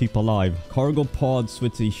to keep alive. Cargo pods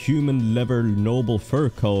with a human leather noble fur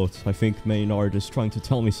coat. I think Maynard is trying to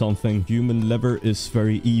tell me something. Human leather is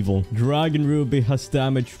very evil. Dragon Ruby has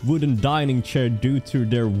damaged wooden dining chair due to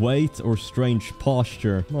their weight or strange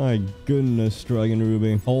posture. My goodness, Dragon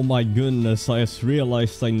Ruby. Oh my goodness, I just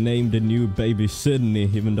realized I named the new baby Sydney,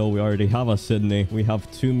 even though we already have a Sydney. We have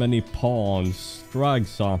too many pawns.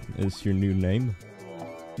 Dragsa is your new name.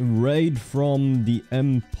 Raid from the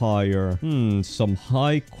Empire. Some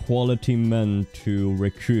high quality men to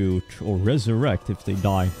recruit or resurrect if they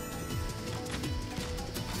die.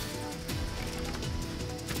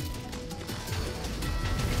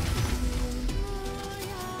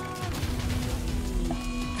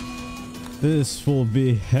 This will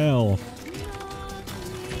be hell.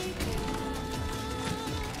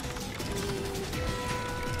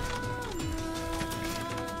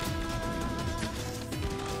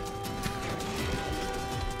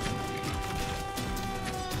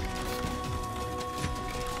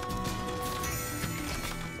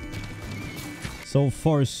 So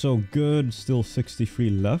far, so good. Still 63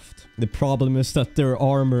 left. The problem is that their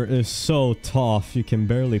armor is so tough, you can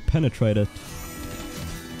barely penetrate it.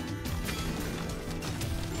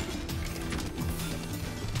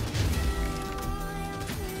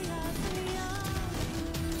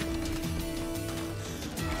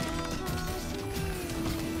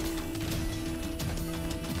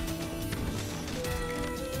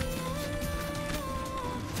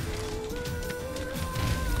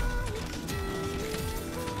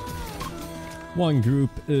 One group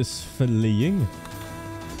is fleeing.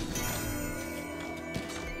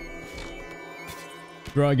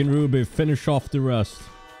 Dragon Ruby, finish off the rest.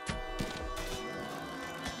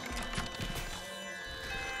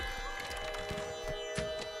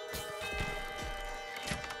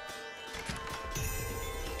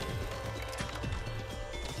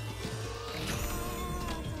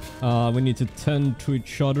 We need to tend to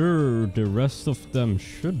each other. The rest of them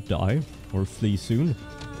should die or flee soon.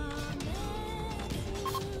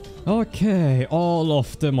 Okay, all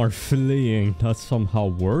of them are fleeing. That somehow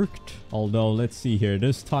worked. Although, let's see here.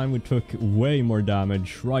 This time we took way more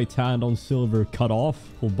damage. Right hand on silver cut off.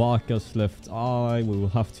 Obaka's left eye. We will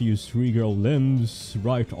have to use regrow limbs.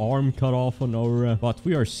 Right arm cut off on Aura. But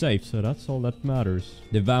we are safe, so that's all that matters.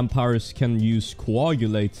 The vampires can use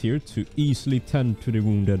coagulate here to easily tend to the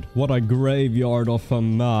wounded. What a graveyard of a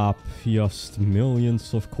map. Just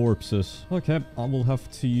millions of corpses. Okay, I will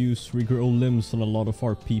have to use regrow limbs on a lot of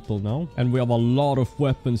our people now. And we have a lot of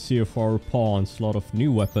weapons here for our pawns. A lot of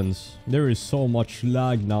new weapons. There is so much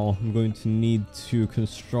lag now. I'm going to need to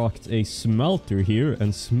construct a smelter here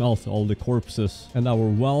and smelt all the corpses. And our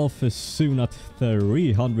wealth is soon at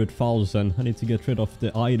 300,000. I need to get rid of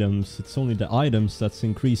the items. It's only the items that's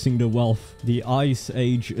increasing the wealth. The ice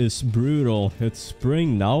age is brutal. It's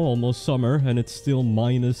spring now, almost summer, and it's still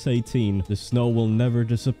minus 18. The snow will never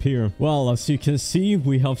disappear. Well, as you can see,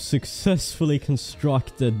 we have successfully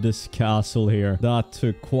constructed this castle here. That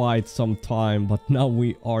took quite some time, but now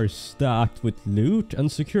we are stacked with loot and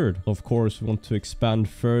secured. Of course, we want to expand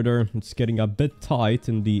further. It's getting a bit tight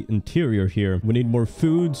in the interior here. We need more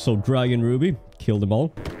food, so Dragon Ruby, kill them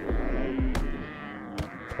all.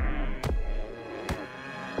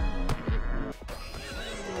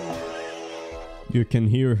 You can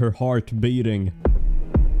hear her heart beating.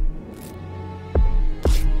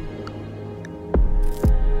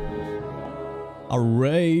 A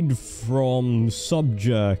raid from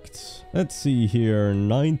subjects. Let's see here.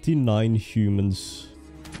 99 humans.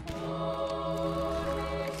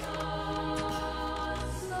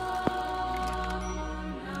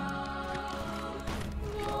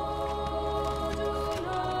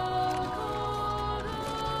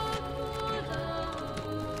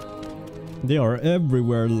 They are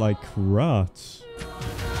everywhere like rats.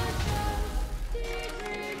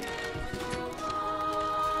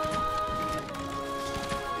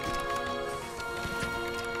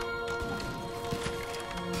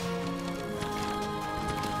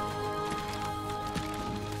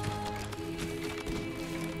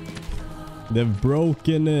 They've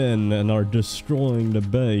broken in and are destroying the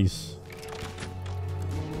base.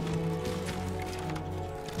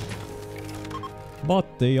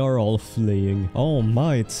 But they are all fleeing. Oh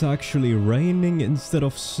my, it's actually raining instead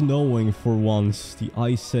of snowing for once. The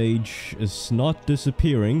ice age is not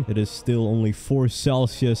disappearing. It is still only 4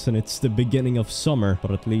 Celsius and it's the beginning of summer.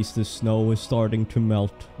 But at least the snow is starting to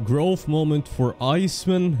melt. Growth moment for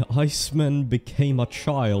Iceman. Iceman became a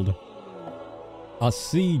child. A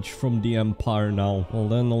siege from the Empire now. Well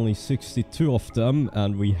then, only 62 of them.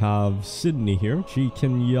 And we have Sydney here. She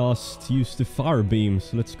can just use the fire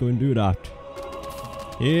beams. Let's go and do that.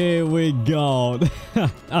 Here we go.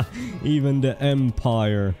 Even the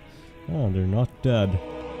Empire. Oh, they're not dead.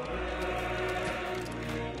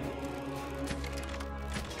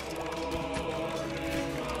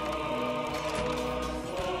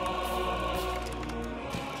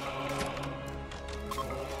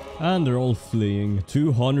 And they're all fleeing.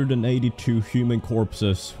 282 human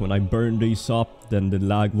corpses. When I burn these up, then the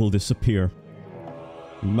lag will disappear.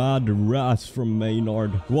 Mad rats from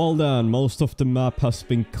Maynard. Well then, most of the map has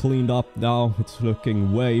been cleaned up now. It's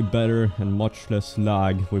looking way better and much less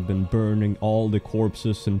lag. We've been burning all the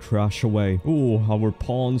corpses and trash away. Ooh, our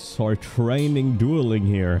pawns are training dueling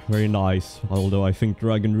here. Very nice. Although I think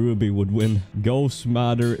Dragon Ruby would win. Ghost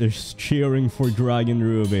Matter is cheering for Dragon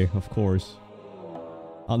Ruby, of course.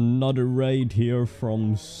 Another raid here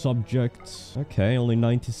from subjects. Okay, only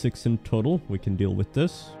 96 in total. We can deal with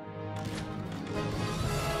this.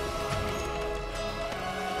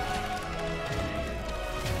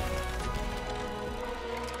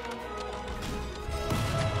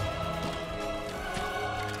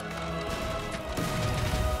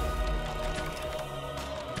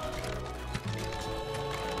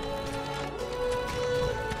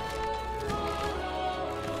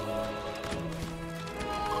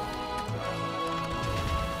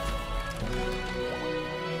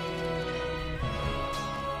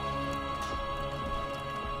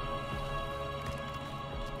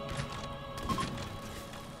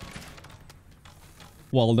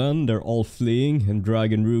 Well then, they're all fleeing and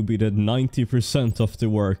Dragon Ruby did 90% of the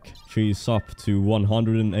work. She's up to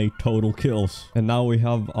 108 total kills. And now we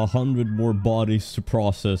have 100 more bodies to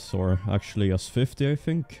process, or actually us 50 I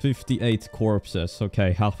think. 58 corpses.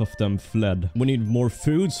 Okay, half of them fled. We need more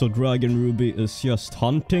food, so Dragon Ruby is just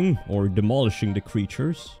hunting or demolishing the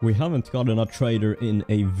creatures. We haven't gotten a trader in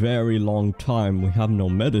a very long time. We have no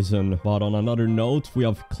medicine. But on another note, we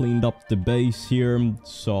have cleaned up the base here.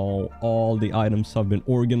 So all the items have been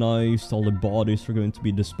been organized. All the bodies are going to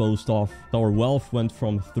be disposed of. Our wealth went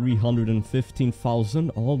from 315,000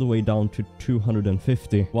 all the way down to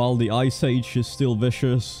 250. While the Ice Age is still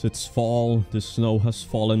vicious, it's fall, the snow has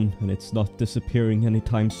fallen, and it's not disappearing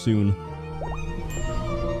anytime soon.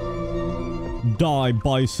 Die,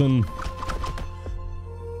 bison!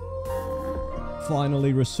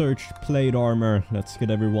 Finally researched plate armor. Let's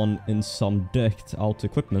get everyone in some decked out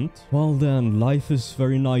equipment. Well then, life is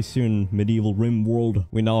very nice here in medieval Rimworld.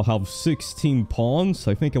 We now have 16 pawns.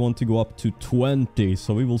 I think I want to go up to 20,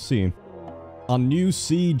 so we will see. A new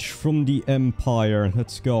siege from the Empire.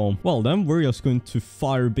 Let's go. Well then, we're just going to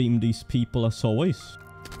firebeam these people as always.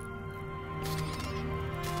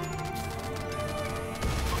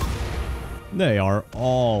 They are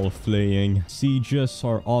all fleeing. Sieges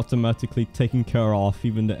are automatically taken care of.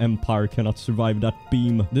 Even the Empire cannot survive that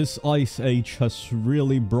beam. This Ice Age has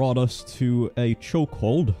really brought us to a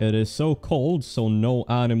chokehold. It is so cold, so no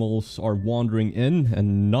animals are wandering in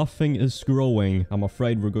and nothing is growing. I'm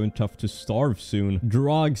afraid we're going to have to starve soon.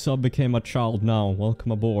 Dragsa became a child now.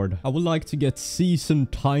 Welcome aboard. I would like to get season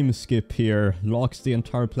time skip here. Locks the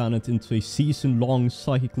entire planet into a season-long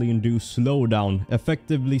psychically induced slowdown,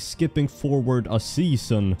 effectively skipping forward a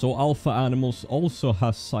season. So alpha animals also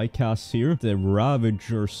has psychas here, the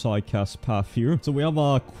Ravager psychas path here. So we have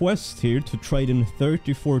a quest here to trade in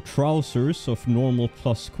 34 trousers of normal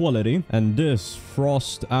plus quality, and this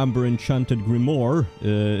Frost Amber Enchanted Grimoire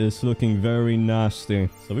is looking very nasty,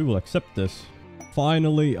 so we will accept this.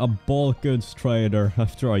 Finally, a bulk goods trader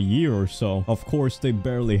after a year or so. Of course, they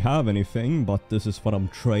barely have anything, but this is what I'm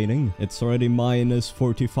trading. It's already minus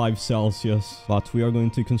 45 Celsius, but we are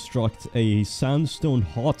going to construct a sandstone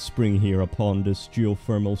hot spring here upon this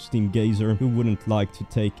geothermal steam geyser. Who wouldn't like to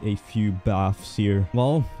take a few baths here?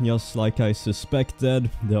 Well, just like I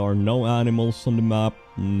suspected, there are no animals on the map.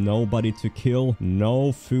 Nobody to kill,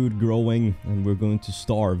 no food growing, and we're going to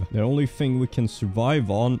starve. The only thing we can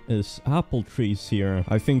survive on is apple trees here.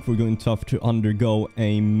 I think we're going to have to undergo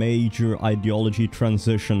a major ideology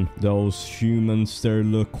transition. Those humans, they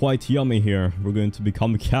look quite yummy here. We're going to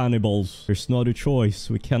become cannibals. There's not a choice.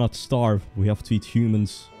 We cannot starve. We have to eat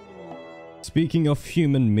humans. Speaking of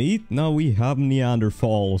human meat, now we have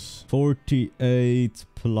Neanderthals. 48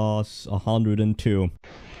 plus 102.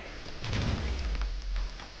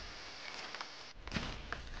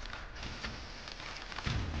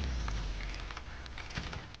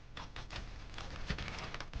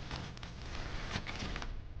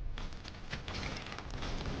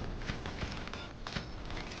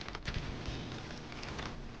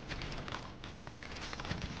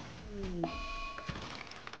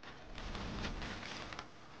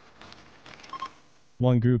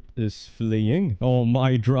 One group is fleeing. Oh,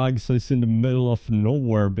 my Drags is in the middle of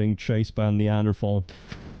nowhere being chased by a Neanderthal.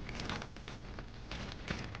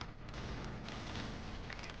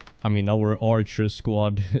 I mean, our archer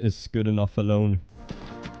squad is good enough alone.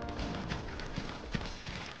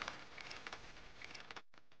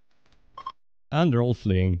 And they're all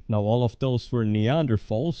fleeing. Now all of those were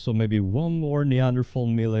Neanderthals, so maybe one more Neanderthal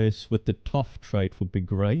melees with the tough trait would be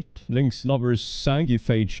great. Lynx Lover's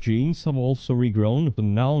sanguiphage genes have also regrown, so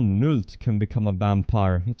now Nult can become a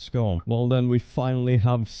vampire. Let's go. Well then, we finally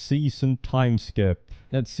have season time skip.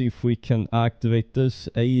 Let's see if we can activate this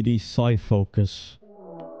 80 psi focus.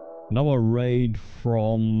 Now a raid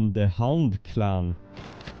from the Hound clan.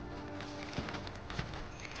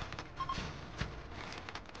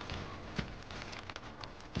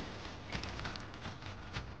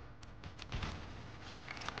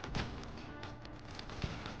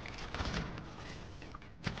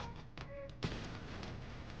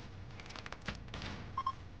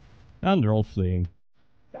 And they're all fleeing.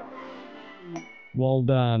 Well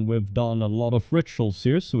then, we've done a lot of rituals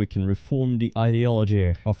here, so we can reform the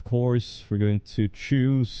ideology. Of course, we're going to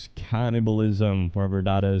choose cannibalism, wherever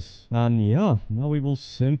that is. And yeah, now we will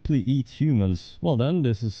simply eat humans. Well then,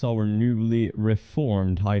 this is our newly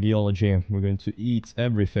reformed ideology. We're going to eat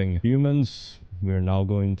everything. Humans, we're now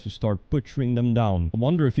going to start butchering them down. I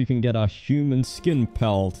wonder if you can get a human skin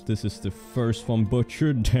pelt. This is the first one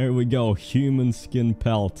butchered. There we go, human skin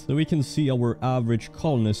pelt. So we can see our average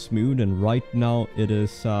colonist mood, and right now it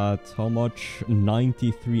is at how much?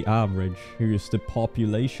 93 average. Here's the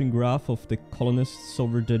population graph of the colonists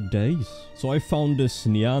over the days. So I found this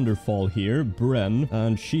Neanderthal here, Bren,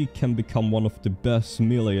 and she can become one of the best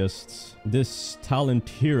meleeists. This talent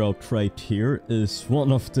hero trait here is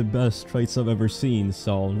one of the best traits I've ever seen,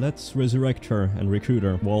 so let's resurrect her and recruit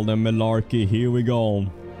her. Well then, malarkey, here we go.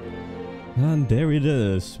 And there it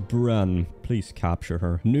is, Bren. Please capture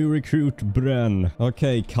her. New recruit, Bren.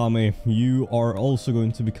 Okay, Kami, you are also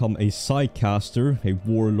going to become a Psycaster, a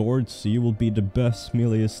warlord, so you will be the best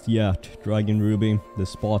meleeist yet. Dragon Ruby, the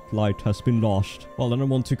spotlight has been lost. Well, then I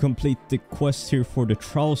want to complete the quest here for the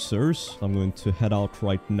trousers. I'm going to head out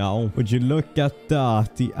right now. Would you look at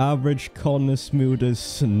that? The average Connes mood is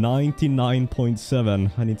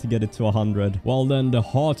 99.7. I need to get it to 100. Well, then the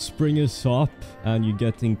hot spring is up and you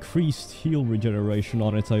get increased heal regeneration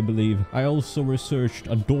on it, I believe. I also researched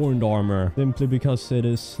adorned armor simply because it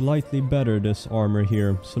is slightly better, this armor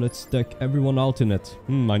here. So let's deck everyone out in it.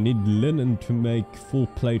 I need linen to make full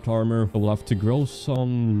plate armor. I will have to grow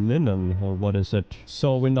some linen, or what is it?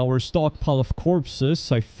 So in our stockpile of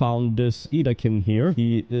corpses, I found this Idakin here.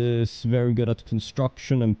 He is very good at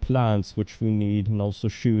construction and plants, which we need, and also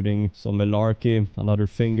shooting. So Melarchy, another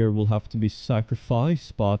finger will have to be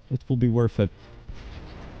sacrificed, but it will be worth it.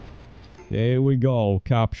 There we go,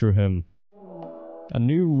 capture him. A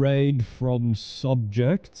new raid from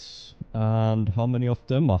subjects. And how many of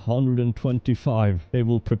them? 125. They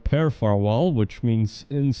will prepare for a while, which means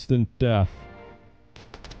instant death.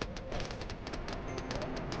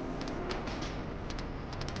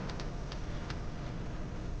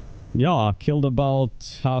 Yeah, killed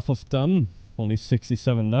about half of them. Only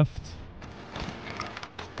 67 left.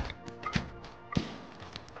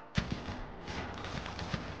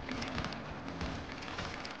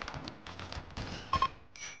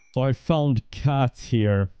 So I found Kat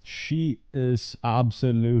here. She is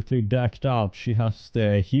absolutely decked out. She has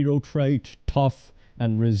the hero trait, tough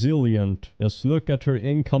and resilient. Just look at her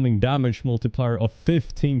incoming damage multiplier of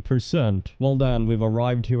 15%. Well then, we've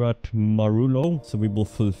arrived here at Marulo. So we will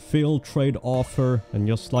fulfill trade offer. And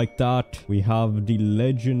just like that, we have the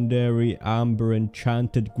legendary Amber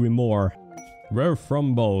Enchanted Grimoire. Rare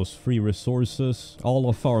Frumbos, free resources. All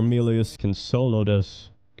of our melees can solo this.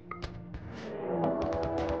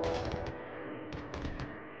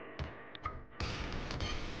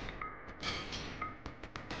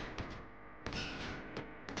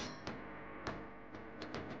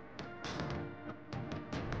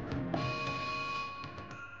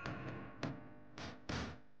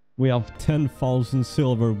 We have 10,000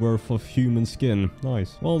 silver worth of human skin.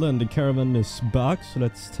 Nice. Well then, the caravan is back, so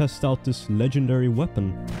let's test out this legendary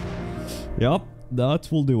weapon. Yep,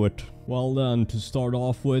 that will do it. Well then, to start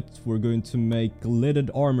off with, we're going to make lidded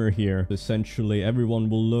armor here. Essentially, everyone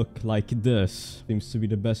will look like this. Seems to be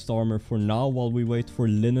the best armor for now while we wait for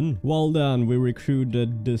linen. Well then, we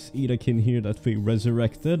recruited this Idakin here that we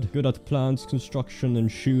resurrected. Good at plants, construction,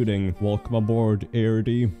 and shooting. Welcome aboard,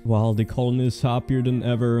 Erdi. Well, the colony is happier than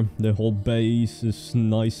ever. The whole base is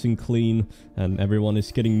nice and clean, and everyone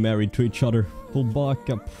is getting married to each other.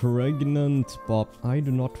 Fulbaka pregnant, but I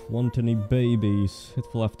do not want any babies. It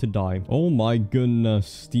will have to die. Oh my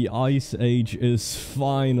goodness, the ice age is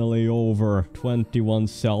finally over. 21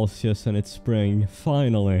 Celsius and it's spring.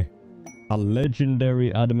 Finally. A legendary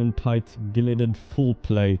adamantite glittered full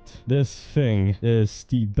plate. This thing is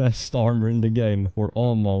the best armor in the game, or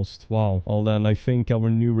almost. Wow. Well then, I think our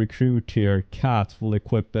new recruit here, Kat, will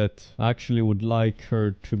equip it. I actually would like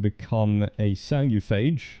her to become a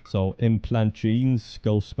Sanguphage. So implant genes,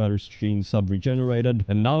 Ghost Matter's genes have regenerated.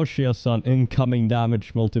 And now she has an incoming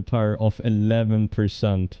damage multiplier of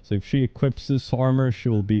 11%. So if she equips this armor, she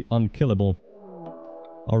will be unkillable.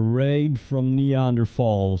 A raid from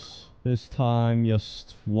Neanderthals. This time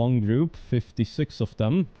just one group, 56 of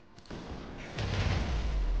them.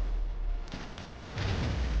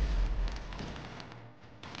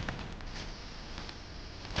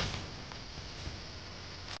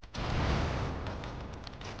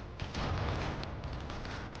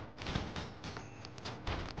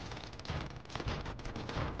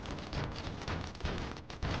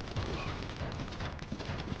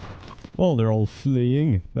 Well, they're all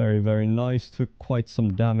fleeing. Very, very nice. Took quite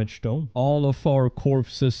some damage though. All of our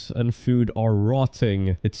corpses and food are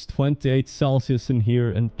rotting. It's 28 Celsius in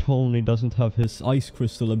here and Tony doesn't have his ice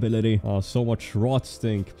crystal ability. So much rot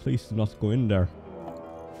stink. Please do not go in there.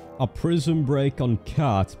 A prison break on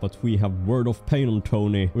Cat, but we have Word of Pain on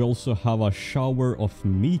Tony. We also have a shower of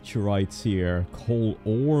meteorites here. Coal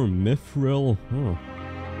ore, mithril.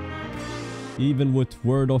 Even with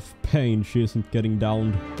Word of Pain, she isn't getting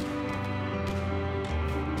downed.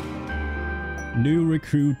 New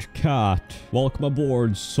recruit Cat. Welcome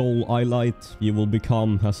aboard, Soul Eyelight. You will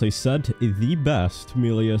become, as I said, the best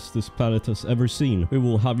meleeist this planet has ever seen. We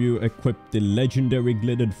will have you equip the legendary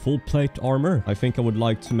glittered full plate armor. I think I would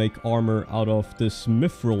like to make armor out of this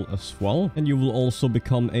mithril as well. And you will also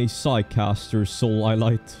become a Psycaster, Soul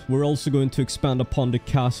Eyelight. We're also going to expand upon the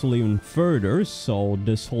castle even further. So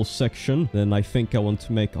this whole section, then I think I want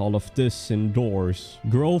to make all of this indoors.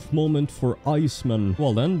 Growth moment for Iceman.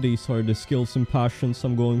 Well then, these are the skills and passions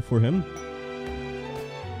I'm going for him.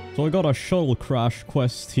 So I got a shuttle crash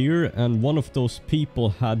quest here, and one of those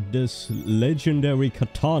people had this legendary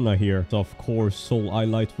katana here. So of course Soul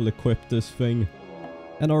Eyelight will equip this thing.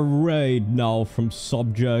 And our raid now from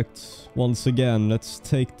subjects. Once again, let's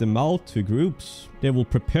take them out to groups. They will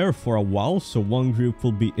prepare for a while, so one group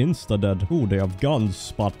will be insta-dead. Ooh, they have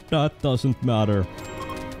guns, but that doesn't matter.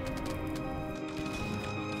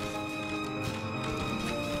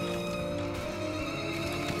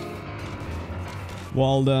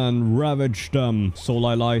 Well then, ravage them. Soul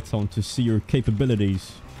Eyelight, I want to see your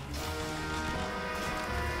capabilities.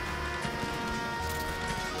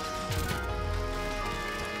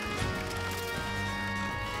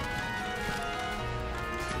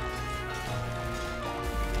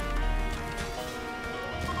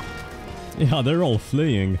 Yeah, they're all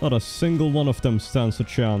fleeing. Not a single one of them stands a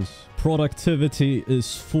chance. Productivity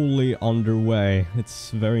is fully underway. It's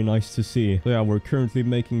very nice to see. So yeah, we're currently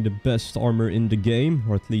making the best armor in the game,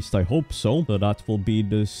 or at least I hope so. So that will be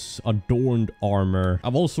this adorned armor.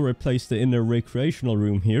 I've also replaced the inner recreational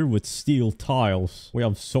room here with steel tiles. We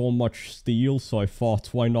have so much steel, so I thought,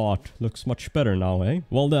 why not? Looks much better now, eh?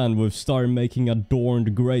 Well then, we've started making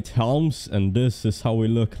adorned great helms, and this is how we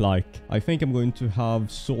look like. I think I'm going to have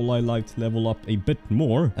Soul Eyelight level up a bit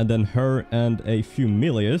more, and then her and a few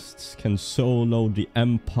meleists can solo the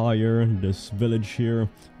Empire, this village here.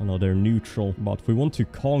 I know they're neutral, but we want to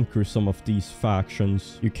conquer some of these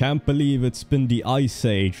factions. You can't believe it's been the Ice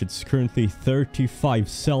Age. It's currently 35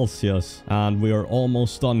 Celsius, and we are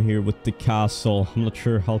almost done here with the castle. I'm not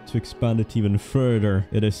sure how to expand it even further.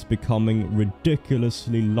 It is becoming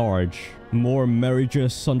ridiculously large. More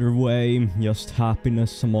marriages underway, just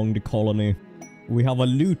happiness among the colony. We have a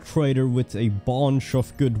loot trader with a bunch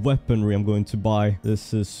of good weaponry I'm going to buy.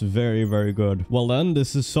 This is very, very good. Well then,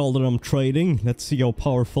 this is all that I'm trading. Let's see how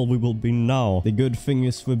powerful we will be now. The good thing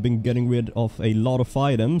is we've been getting rid of a lot of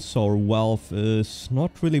items, so our wealth is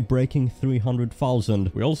not really breaking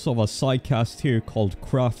 300,000. We also have a sidecast here called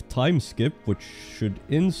Craft Time Skip, which should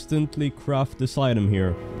instantly craft this item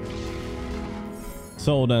here.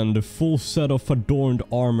 So then, the full set of adorned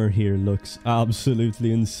armor here looks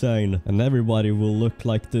absolutely insane. And everybody will look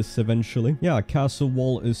like this eventually. Yeah, castle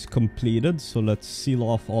wall is completed, so let's seal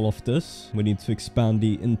off all of this. We need to expand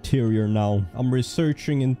the interior now. I'm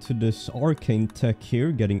researching into this arcane tech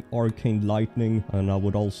here, getting arcane lightning. And I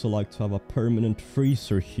would also like to have a permanent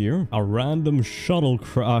freezer here. A random shuttle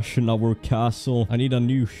crash in our castle. I need a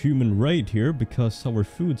new human raid here because our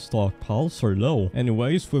food stockpiles are low.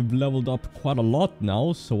 Anyways, we've leveled up quite a lot now.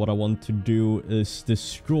 So what I want to do is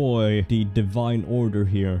destroy the divine order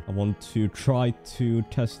here. I want to try to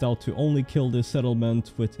test out to only kill this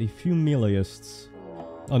settlement with a few meleists.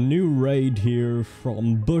 A new raid here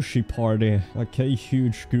from Bushy Party. Okay,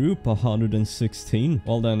 huge group, 116.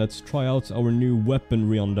 Well then, let's try out our new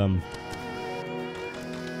weaponry on them.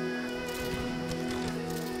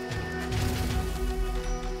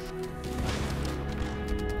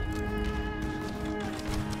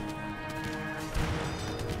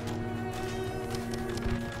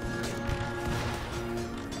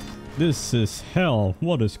 This is hell.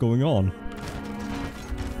 What is going on?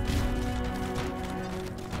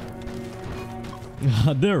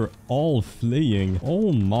 They're all fleeing.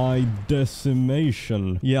 Oh my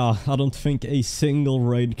decimation. Yeah, I don't think a single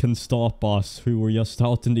raid can stop us. We were just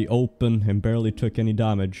out in the open and barely took any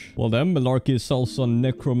damage. Well then, Malarkey is also a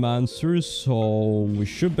necromancer, so we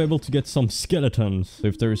should be able to get some skeletons.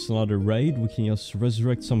 If there's another raid, we can just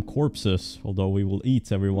resurrect some corpses, although we will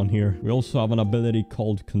eat everyone here. We also have an ability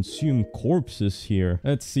called Consume Corpses here.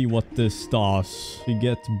 Let's see what this does. We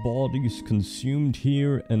get bodies consumed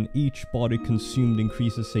here, and each body consumed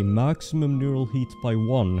increases a maximum neural heat by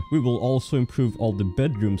 1. We will also improve all the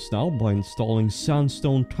bedrooms now by installing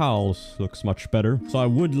sandstone tiles. Looks much better. So I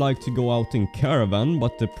would like to go out in caravan,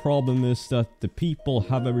 but the problem is that the people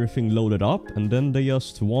have everything loaded up and then they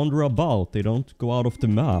just wander about. They don't go out of the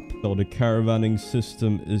map. So the caravanning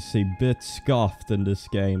system is a bit scuffed in this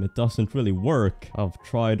game. It doesn't really work. I've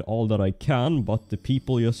tried all that I can, but the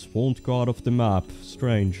people just won't go out of the map.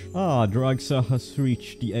 Strange. Ah, Dragsa has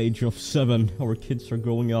reached the age of 7. Our kids are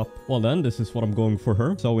growing up. Well then, this is what I'm going for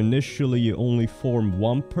her. So initially you only form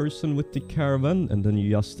one person with the caravan, and then you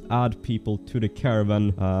just add people to the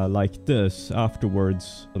caravan like this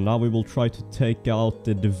afterwards. So now we will try to take out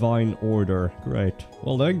the divine order. Great.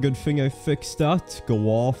 Well then, good thing I fixed that. Go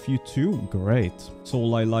off, you two. Great. Soul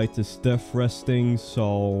Light is death resting,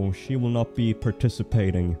 so she will not be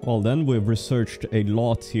participating. Well then, we've researched a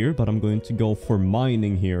lot here, but I'm going to go for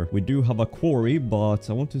mining here. We do have a quarry, but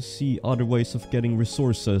I want to see other ways of getting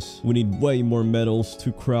resources. We need way more metals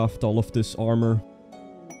to craft all of this armor.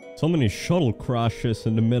 So many shuttle crashes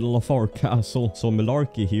in the middle of our castle. So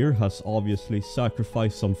Malarkey here has obviously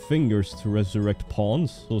sacrificed some fingers to resurrect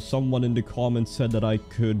pawns. So someone in the comments said that I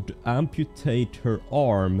could amputate her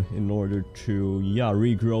arm in order to,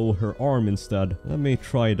 regrow her arm instead. Let me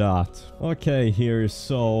try that. Okay, here,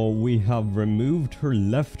 so we have removed her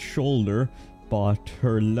left shoulder, but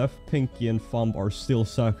her left pinky and thumb are still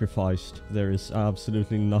sacrificed. There is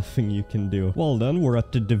absolutely nothing you can do. Well then, we're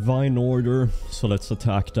at the divine order, so let's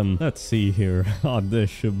attack them. Let's see here. This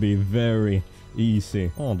should be very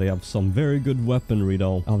easy. Oh, they have some very good weaponry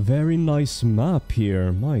though. A very nice map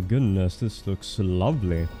here. My goodness, this looks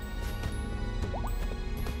lovely.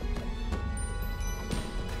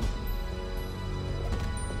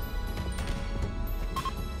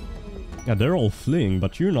 Yeah, they're all fleeing,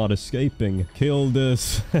 but you're not escaping. Kill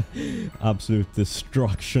this. Absolute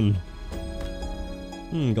destruction.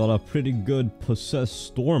 Got a pretty good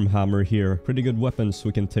possessed Stormhammer here. Pretty good weapons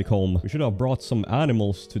we can take home. We should have brought some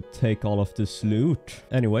animals to take all of this loot.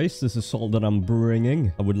 Anyways, this is all that I'm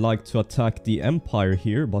bringing. I would like to attack the Empire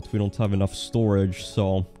here, but we don't have enough storage,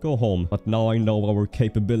 so go home. But now I know our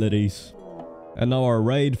capabilities. And now our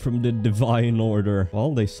raid from the Divine Order.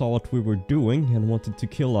 Well, they saw what we were doing and wanted to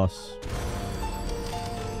kill us.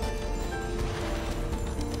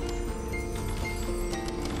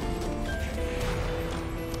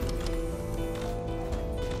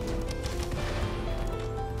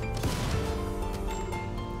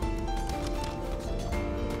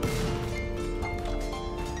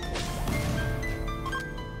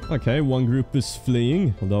 Okay, one group is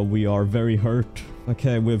fleeing, although we are very hurt.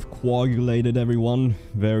 Okay, we've coagulated everyone.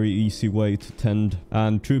 Very easy way to tend.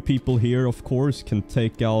 And 2 people here, of course, can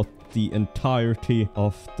take out the entirety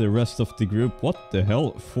of the rest of the group. What the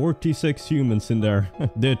hell? 46 humans in there.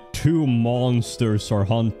 The 2 monsters are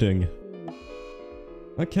hunting.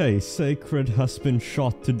 Okay, Sacred has been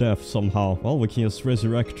shot to death somehow. Well, we can just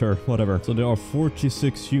resurrect her, whatever. So there are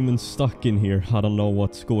 46 humans stuck in here. I don't know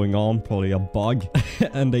what's going on. Probably a bug.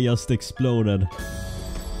 And they just exploded.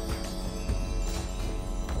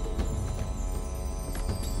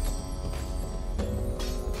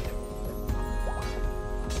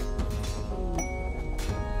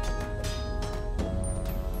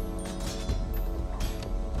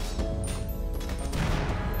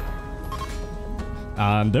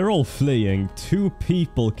 And they're all fleeing. 2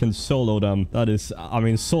 people can solo them. That is, I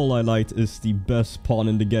mean, Soul Light is the best pawn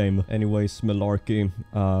in the game. Anyways, Malarkey.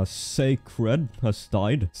 Sacred has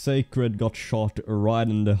died. Sacred got shot right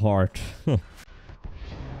in the heart.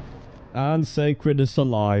 And Sacred is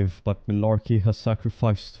alive, but Malarkey has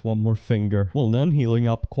sacrificed 1 more finger. Well then, healing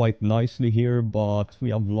up quite nicely here, but we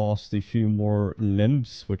have lost a few more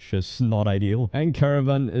limbs, which is not ideal. And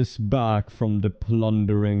Caravan is back from the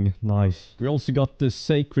plundering. Nice. We also got this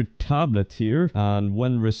Sacred Tablet here, and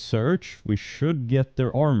when researched, we should get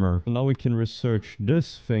their armor. So now we can research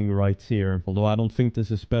this thing right here. Although I don't think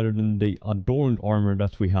this is better than the adorned armor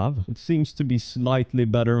that we have. It seems to be slightly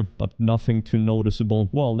better, but nothing too noticeable.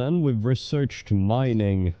 Well then, we've researched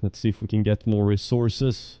mining. Let's see if we can get more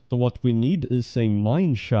resources. So what we need is a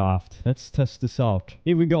mine shaft. Let's test this out.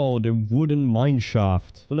 Here we go, the wooden mine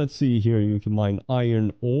shaft. So let's see here, you can mine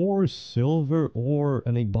iron ore, silver ore,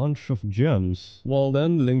 and a bunch of gems. Well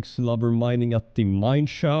then, Link's Lover mining at the mine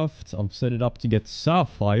shaft. I've set it up to get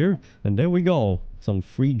sapphire, and there we go. Some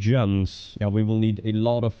free gems. Yeah, we will need a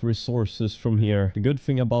lot of resources from here. The good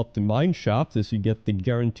thing about the mine shaft is you get the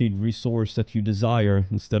guaranteed resource that you desire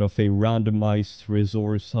instead of a randomized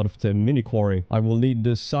resource out of the mini quarry. I will need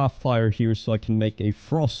the sapphire here so I can make a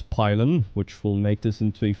frost pylon, which will make this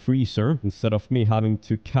into a freezer instead of me having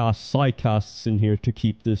to cast psycasts in here to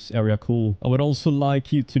keep this area cool. I would also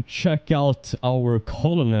like you to check out our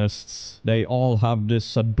colonists. They all have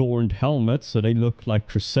this adorned helmet, so they look like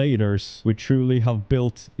crusaders. We truly have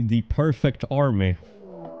built the perfect army.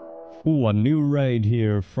 Ooh, a new raid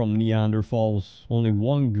here from Neanderthals. Only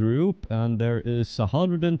 1 group, and there is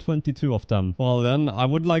 122 of them. Well then, I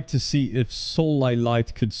would like to see if Soul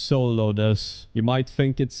Light could solo this. You might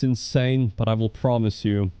think it's insane, but I will promise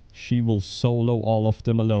you, she will solo all of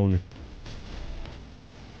them alone.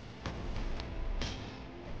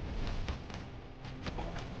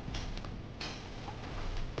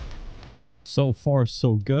 So far,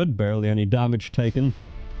 so good. Barely any damage taken.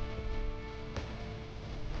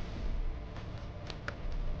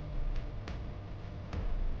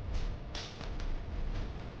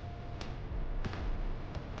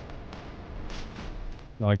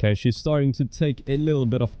 Okay, she's starting to take a little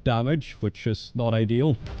bit of damage, which is not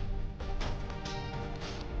ideal.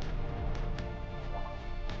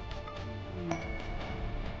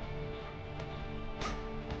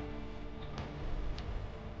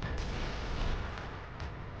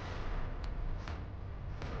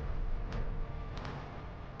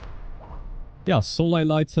 Yeah, Solar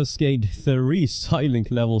Light has gained 3 silent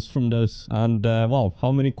levels from this. And, wow,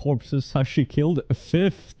 how many corpses has she killed?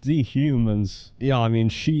 50 humans. Yeah, I mean,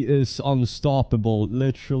 she is unstoppable.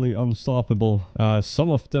 Literally unstoppable.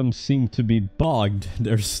 Some of them seem to be bugged.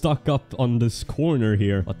 They're stuck up on this corner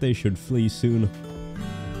here. But they should flee soon.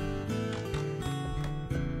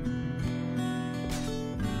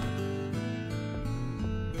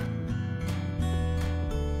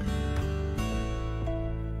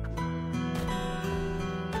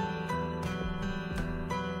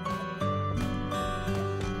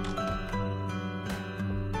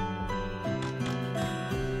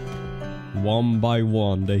 One by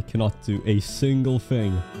one, they cannot do a single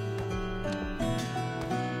thing.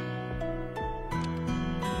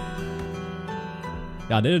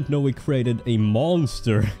 Yeah, I didn't know he created a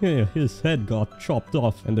monster. His head got chopped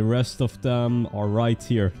off, and the rest of them are right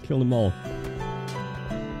here. Kill them all.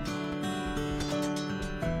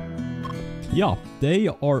 Yeah, they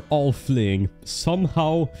are all fleeing.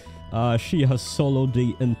 Somehow, she has soloed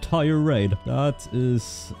the entire raid. That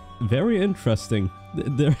is very interesting.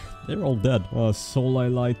 They're all dead. Solar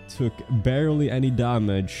Light took barely any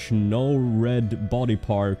damage, no red body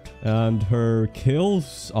part, and her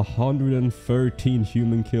kills 113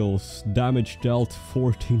 human kills, damage dealt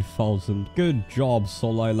 14,000. Good job,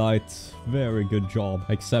 Solar Light, very good job.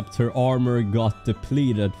 Except her armor got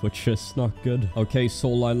depleted, which is not good. Okay,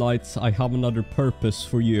 Solar Light, I have another purpose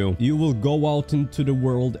for you. You will go out into the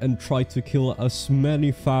world and try to kill as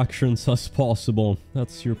many factions as possible.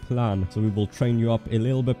 That's your plan. So we will train you up a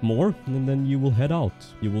little bit more, and then you will head out.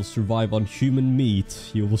 You will survive on human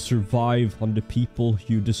meat. You will survive on the people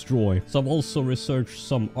you destroy. So I've also researched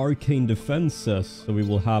some arcane defenses. So we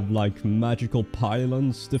will have like magical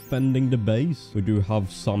pylons defending the base. We do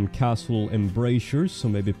have some castle embrasures, so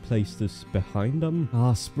maybe place this behind them.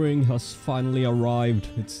 Spring has finally arrived.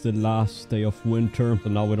 It's the last day of winter, so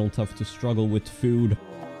now we don't have to struggle with food.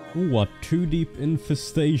 Ooh, a 2-deep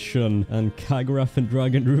infestation, and Kagarath and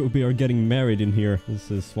Dragon Ruby are getting married in here.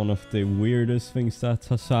 This is one of the weirdest things that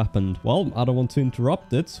has happened. Well, I don't want to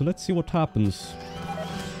interrupt it, so let's see what happens.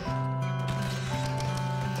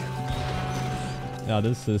 Yeah,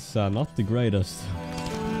 this is not the greatest.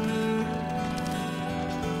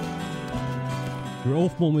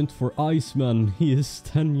 Growth moment for Iceman. He is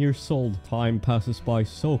 10 years old. Time passes by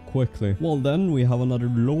so quickly. Well then, we have another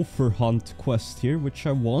Loafer Hunt quest here, which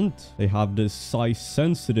I want. They have this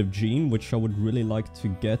size-sensitive gene, which I would really like to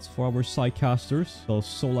get for our Psycasters. So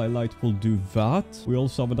Solar Light will do that. We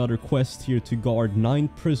also have another quest here to guard 9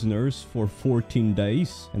 prisoners for 14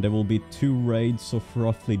 days. And there will be 2 raids of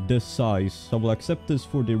roughly this size. So I will accept this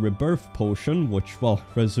for the Rebirth Potion, which, well,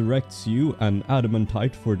 resurrects you, and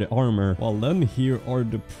Adamantite for the armor. Well then, here are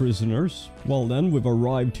the prisoners. Well then, we've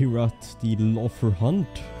arrived here at the Loafer Hunt.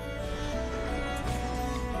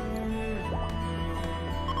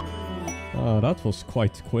 That was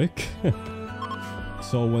quite quick.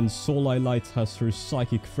 So when Solar Light has her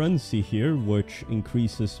Psychic Frenzy here, which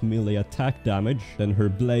increases melee attack damage, then her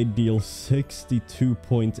blade deals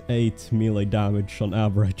 62.8 melee damage on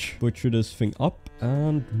average. Butcher this thing up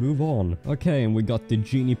and move on. Okay, and we got the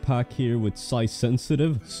genie pack here with size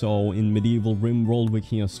sensitive. So in medieval Rimworld we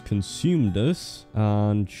can just consume this,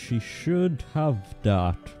 and she should have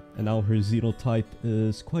that. And now her xenotype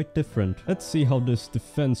is quite different. Let's see how this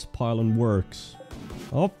defense pylon works.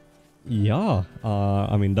 Oh, yeah,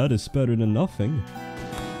 I mean that is better than nothing.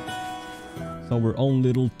 So our own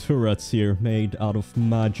little turrets here made out of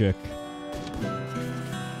magic.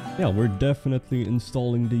 Yeah, we're definitely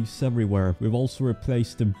installing these everywhere. We've also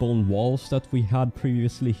replaced the bone walls that we had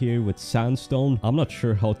previously here with sandstone. I'm not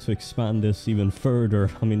sure how to expand this even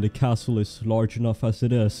further. I mean, the castle is large enough as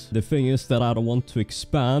it is. The thing is that I don't want to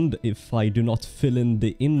expand if I do not fill in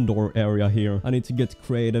the indoor area here. I need to get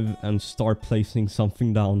creative and start placing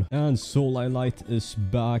something down. And Solar Light is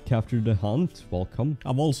back after the hunt. Welcome.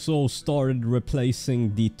 I've also started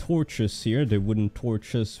replacing the torches here, the wooden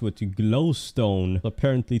torches, with the glowstone.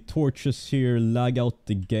 Apparently torches here lag out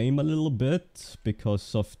the game a little bit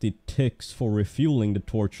because of the ticks for refueling the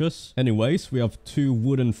torches. Anyways, we have 2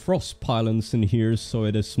 wooden frost pylons in here, so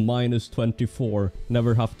it is minus 24.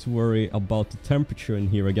 Never have to worry about the temperature in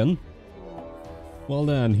here again. Well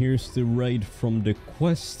then, here's the raid from the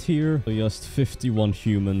quest here. So just 51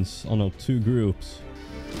 humans. Oh no, 2 groups.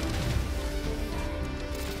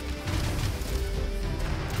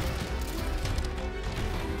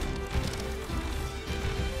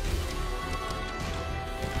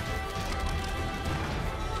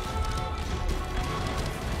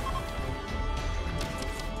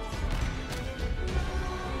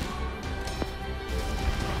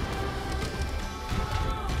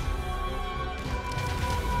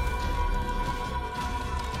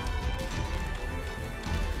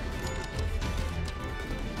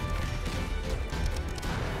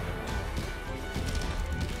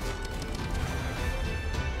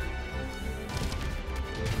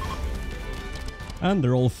 And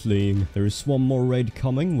they're all fleeing. There is one more raid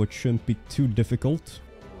coming, which shouldn't be too difficult.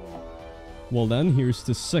 Well then, here's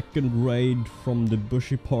the second raid from the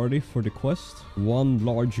bushy party for the quest. One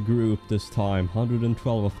large group this time,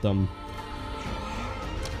 112 of them.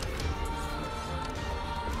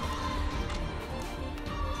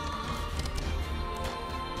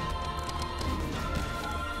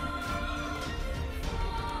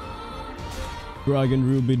 Dragon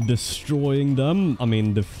Ruby destroying them. I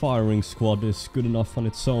mean, the firing squad is good enough on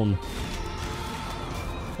its own.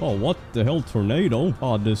 Oh, what the hell, tornado?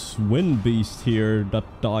 Ah, this wind beast here that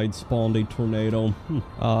died spawned a tornado.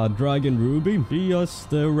 Dragon Ruby, he just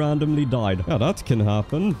randomly died. Yeah, that can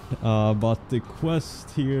happen. But the quest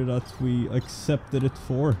here that we accepted it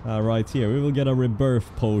for, right here, we will get a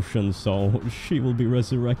rebirth potion, so she will be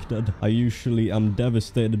resurrected. I usually am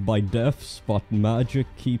devastated by deaths, but magic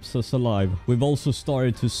keeps us alive. We've also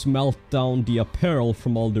started to smelt down the apparel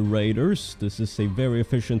from all the raiders. This is a very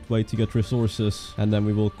efficient way to get resources, and then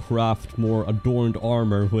we will craft more adorned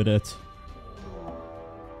armor with it.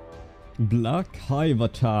 Black hive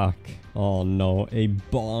attack. Oh no, a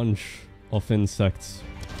bunch of insects.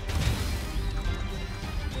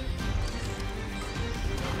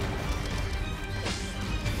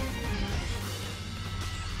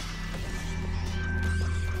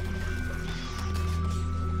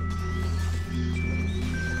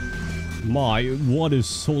 My, what is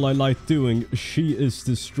Solar Light doing? She is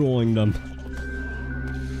destroying them.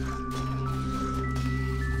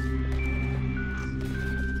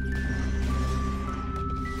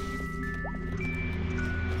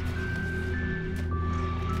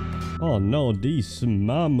 Oh no, these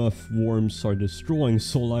mammoth worms are destroying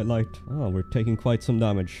Solar Light. Ah, we're taking quite some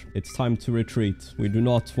damage. It's time to retreat. We do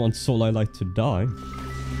not want Solar Light to die.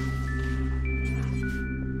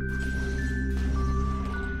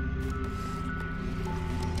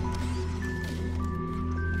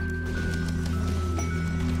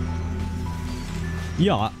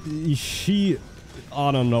 Yeah,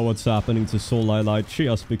 I don't know what's happening to Solar Light. She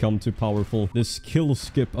has become too powerful. This kill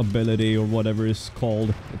skip ability or whatever it's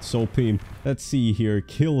called, it's OP. Let's see here.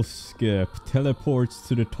 Kill skip teleports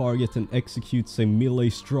to the target and executes a melee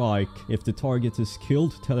strike. If the target is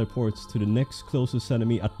killed, teleports to the next closest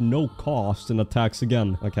enemy at no cost and attacks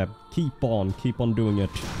again. Okay, keep on doing it.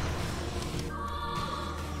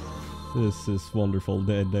 This is wonderful.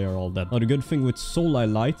 They are all dead. Now, the good thing with Solar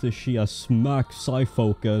Light is she has max Psi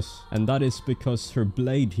Focus, and that is because her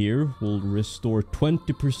blade here will restore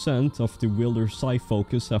 20% of the wielder's Psi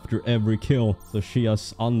Focus after every kill. So she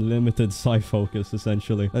has unlimited Psi Focus,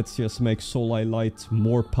 essentially. Let's just make Solar Light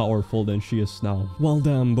more powerful than she is now. Well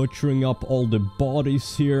then, butchering up all the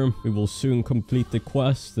bodies here. We will soon complete the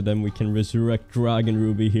quest, and then we can resurrect Dragon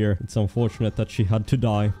Ruby here. It's unfortunate that she had to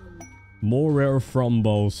die. More rare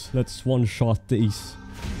Frumbos. Let's one-shot these.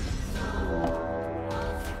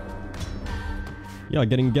 Yeah,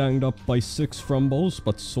 getting ganged up by 6 Frumbos,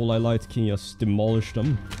 but Solar Light can just demolish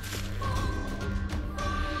them.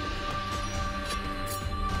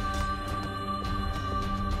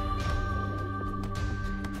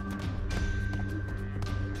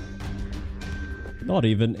 Not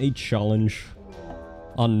even a challenge.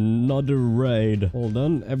 Another raid. Hold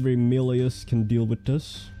on, every Melius can deal with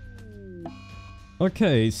this.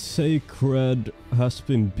 Okay, Sacred has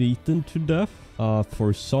been beaten to death.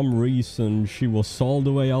 For some reason, she was all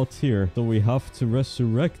the way out here. So we have to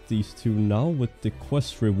resurrect these two now with the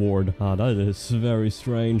quest reward. That is very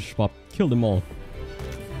strange, but kill them all.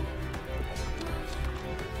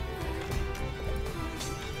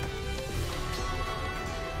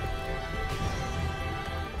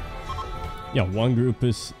 Yeah, one group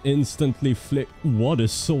is instantly What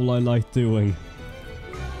is Solar Light doing?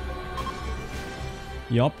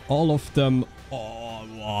 Yup, all of them.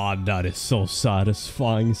 Oh, that is so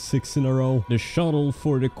satisfying. 6 in a row. The shuttle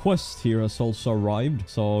for the quest here has also arrived.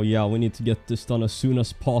 So yeah, we need to get this done as soon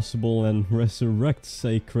as possible and resurrect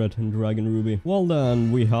Sacred and Dragon Ruby. Well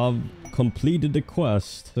then, we have completed the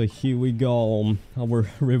quest. So here we go. Our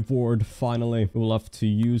reward finally. We'll have to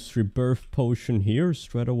use Rebirth Potion here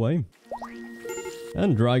straight away.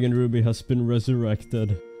 And Dragon Ruby has been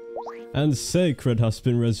resurrected. And Sacred has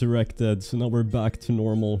been resurrected, so now we're back to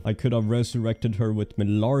normal. I could have resurrected her with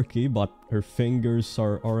Malarkey, but her fingers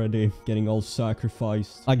are already getting all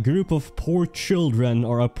sacrificed. A group of poor children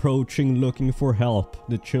are approaching looking for help.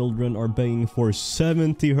 The children are begging for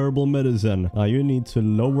 70 herbal medicine. Now you need to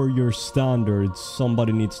lower your standards.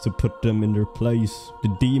 Somebody needs to put them in their place.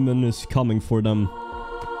 The demon is coming for them.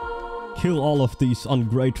 Kill all of these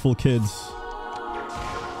ungrateful kids.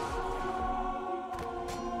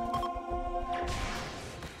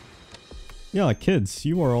 Yeah, kids,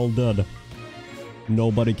 you are all dead.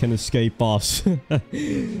 Nobody can escape us.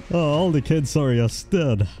 Oh, all the kids are just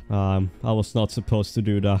dead. I was not supposed to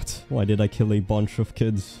do that. Why did I kill a bunch of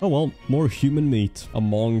kids? Oh well, more human meat.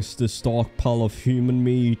 Amongst the stockpile of human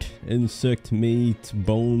meat, insect meat,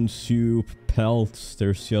 bone soup, pelts,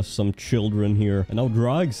 there's just some children here. And now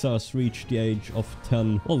Drags has reached the age of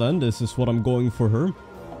 10. Well then, this is what I'm going for her.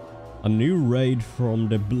 A new raid from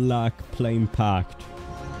the Black Plain Pact.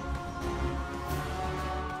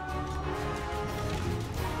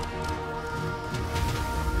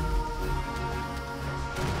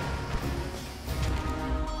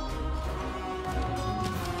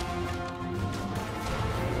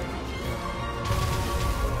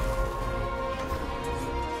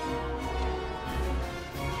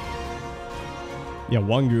 Yeah,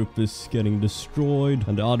 one group is getting destroyed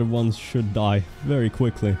and the other ones should die very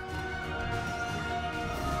quickly.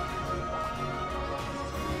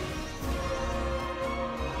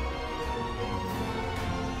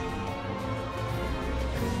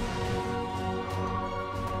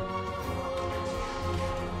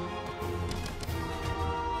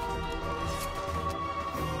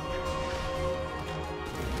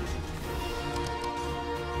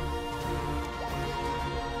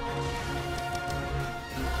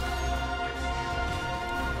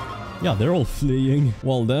 Yeah, they're all fleeing.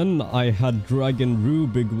 Well then, I had Dragon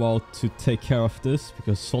Ruby go out to take care of this,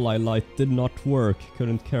 because Solar Light did not work.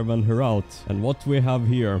 Couldn't caravan her out. And what we have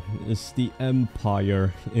here is the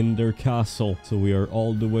Empire in their castle. So we are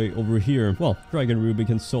all the way over here. Well, Dragon Ruby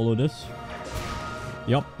can solo this.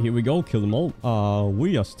 Yup, here we go, kill them all.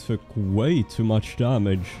 We just took way too much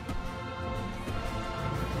damage.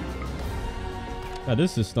 Yeah,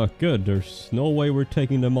 this is not good. There's no way we're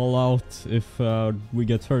taking them all out if we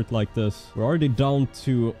get hurt like this. We're already down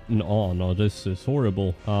to... Oh, no, this is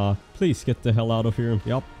horrible. Please get the hell out of here.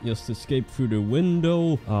 Yup, just escape through the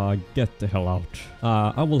window. Get the hell out.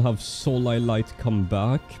 I will have Solar Light come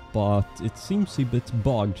back, but it seems a bit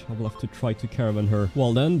bugged. I will have to try to caravan her.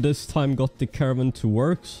 Well then, this time got the caravan to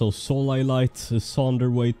work, so Solar Light is on their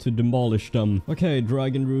way to demolish them. Okay,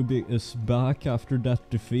 Dragon Ruby is back after that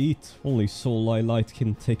defeat. Only Solar Light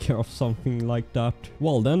can take care of something like that.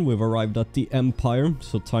 Well then, we've arrived at the Empire,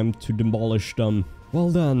 so time to demolish them. Well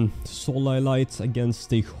then, Solar Light against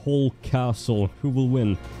the whole castle. Who will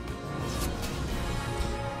win?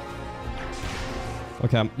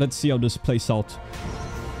 Okay, let's see how this plays out.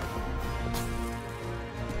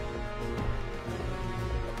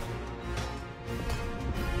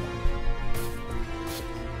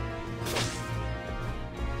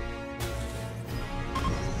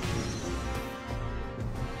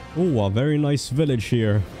 Oh, a very nice village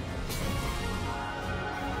here.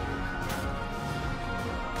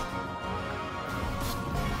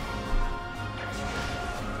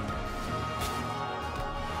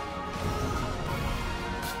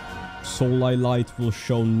 Solar Light will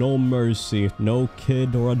show no mercy. No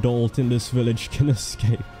kid or adult in this village can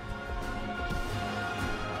escape.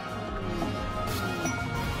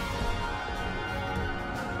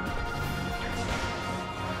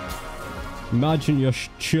 Imagine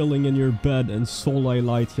just chilling in your bed and Solar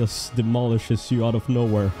Light just demolishes you out of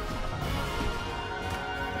nowhere.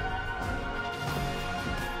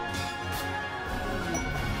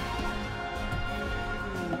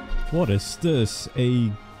 What is this?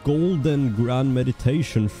 A golden grand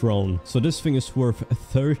meditation throne. So this thing is worth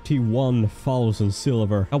 31,000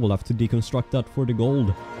 silver. I will have to deconstruct that for the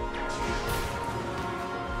gold.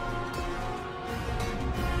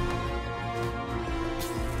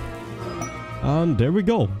 And there we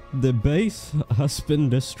go. The base has been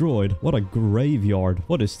destroyed. What a graveyard.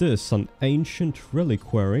 What is this? An ancient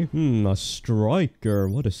reliquary? A striker.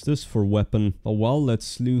 What is this for weapon? Oh well,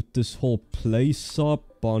 let's loot this whole place up.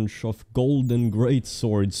 Bunch of golden great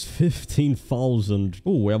swords, 15,000.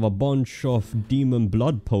 Oh, we have a bunch of demon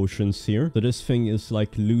blood potions here. So this thing is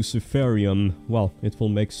like Luciferium. Well, it will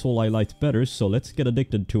make Soul Light better, so let's get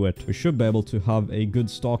addicted to it. We should be able to have a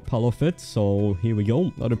good stockpile of it, so here we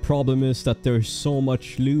go. Now the problem is that there's so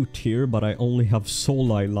much loot here, but I only have Soul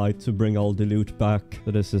Light to bring all the loot back.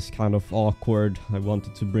 So this is kind of awkward. I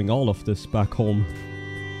wanted to bring all of this back home.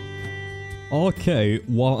 Okay,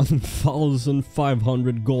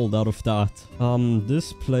 1,500 gold out of that.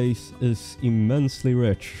 This place is immensely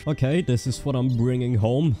rich. Okay, this is what I'm bringing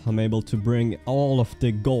home. I'm able to bring all of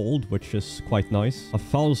the gold, which is quite nice.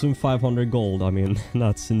 1,500 gold, I mean,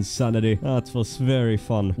 that's insanity. That was very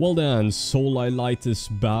fun. Well then, Soul Light is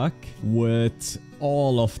back with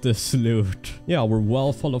all of this loot. Yeah, our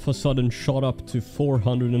wealth all of a sudden shot up to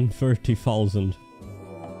 430,000.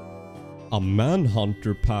 A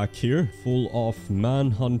manhunter pack here, full of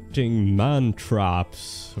man-hunting man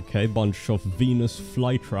traps. Okay, bunch of Venus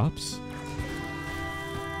fly traps.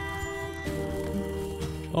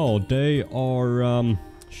 Oh, they are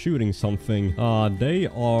shooting something. They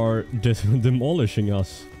are demolishing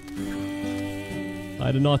us.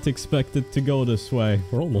 I did not expect it to go this way.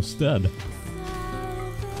 We're almost dead.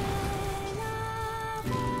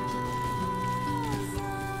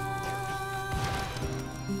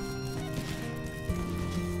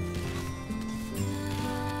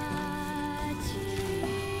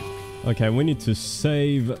 Okay, we need to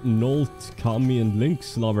save Nolt, Kami, and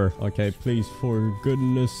Link's lover. Okay, please, for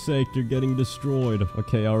goodness sake, you're getting destroyed.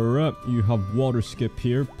 Okay, Aura, you have water skip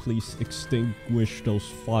here. Please extinguish those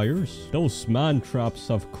fires. Those man traps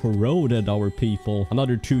have corroded our people.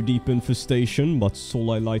 Another 2 deep infestation, but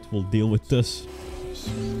Soul Light will deal with this.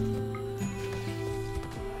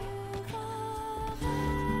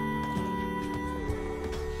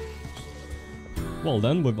 Well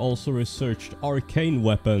then, we've also researched arcane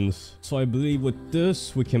weapons. So I believe with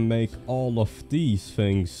this, we can make all of these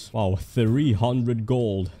things. Wow, 300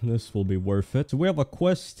 gold. This will be worth it. So we have a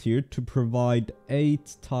quest here to provide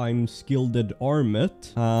 8 times gilded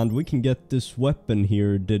armet. And we can get this weapon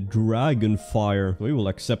here, the dragon fire. We will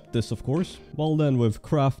accept this, of course. Well then, we've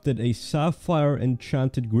crafted a sapphire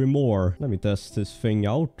enchanted grimoire. Let me test this thing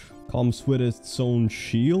out. Comes with its own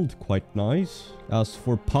shield. Quite nice. As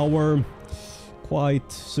for power,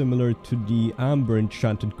 quite similar to the Amber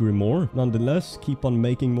Enchanted Grimoire. Nonetheless, keep on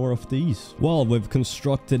making more of these. Well, we've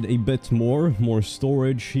constructed a bit more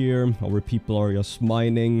storage here. Our people are just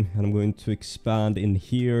mining, and I'm going to expand in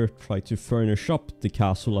here, try to furnish up the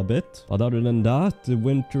castle a bit. But other than that, the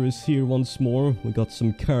winter is here once more. We got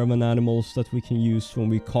some caravan animals that we can use when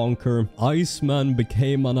we conquer. Iceman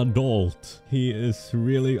became an adult. He is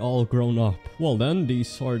really all grown up. Well then,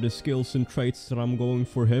 these are the skills and traits that I'm going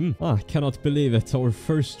for him. I cannot believe it. Our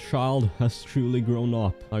first child has truly grown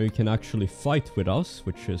up. Now you can actually fight with us,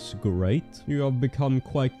 which is great. You have become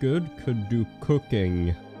quite good, could do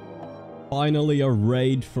cooking. Finally a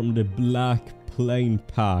raid from the Black Plain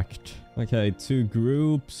Pact. Okay, 2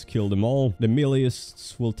 groups, kill them all. The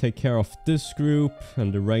meleeists will take care of this group,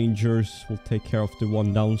 and the rangers will take care of the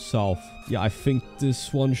one down south. Yeah, I think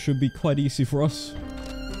this one should be quite easy for us.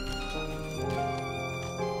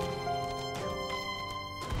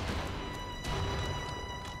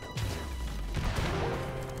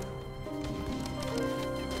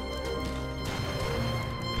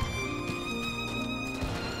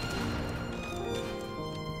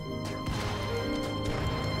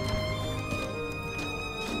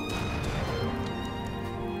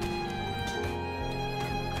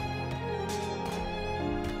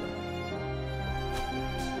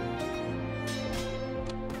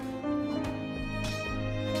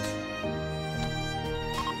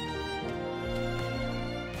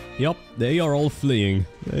 Yep, they are all fleeing.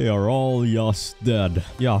 They are all just dead.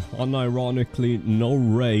 Yeah, unironically, no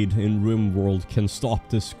raid in Rimworld can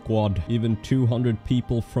stop this squad. Even 200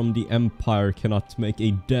 people from the Empire cannot make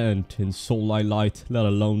a dent in Soul Light, let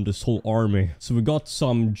alone this whole army. So we got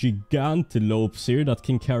some gigantilopes here that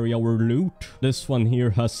can carry our loot. This one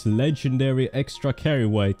here has legendary extra carry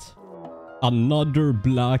weight. Another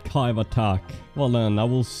Black Hive attack. Well then, I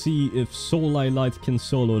will see if Soul Light can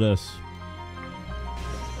solo this.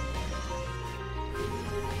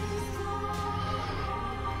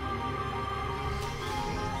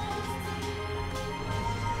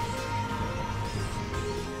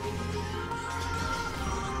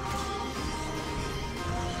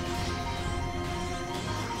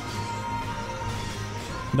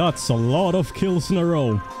 That's a lot of kills in a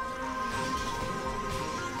row.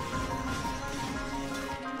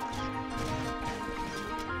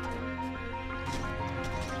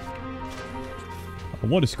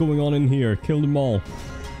 What is going on in here? Kill them all.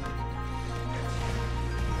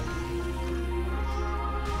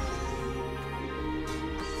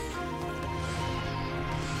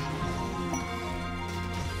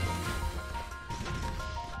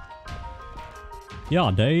 Yeah,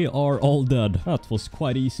 they are all dead. That was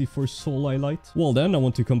quite easy for Soul Light. Well then, I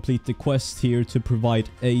want to complete the quest here to provide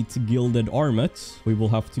 8 gilded armets. We will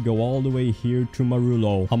have to go all the way here to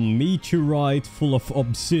Marullo. A meteorite full of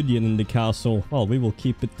obsidian in the castle. Well, we will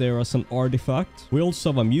keep it there as an artifact. We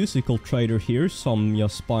also have a musical trader here, so I'm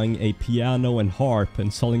just buying a piano and harp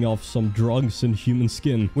and selling off some drugs and human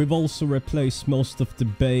skin. We've also replaced most of the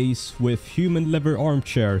base with human leather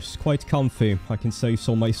armchairs. Quite comfy, I can say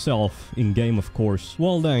so myself, in game of course.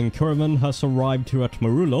 Well then, Curvan has arrived here at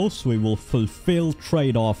Marullo, so we will fulfill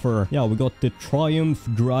trade offer. Yeah, we got the Triumph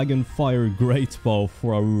Dragonfire Great Bow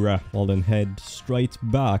for Aurora. Well then, head straight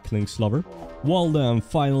back, Link's lover. Well then,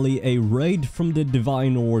 finally a raid from the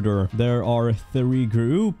Divine Order. There are 3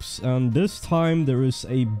 groups, and this time there is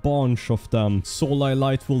a bunch of them. Soul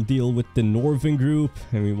Light will deal with the Northern group,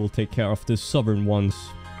 and we will take care of the Southern ones.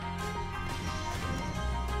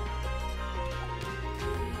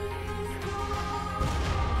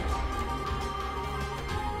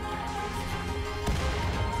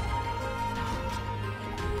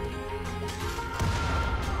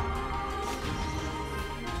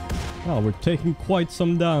 Oh, we're taking quite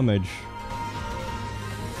some damage.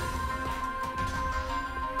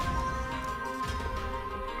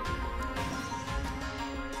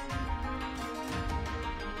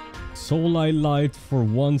 Soul Light for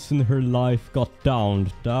once in her life got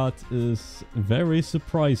downed. That is very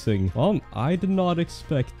surprising. I did not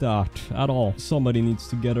expect that at all. Somebody needs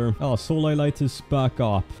to get her. Oh, Soul Light is back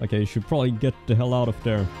up. Okay, you should probably get the hell out of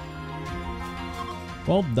there.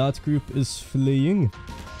 Well, that group is fleeing.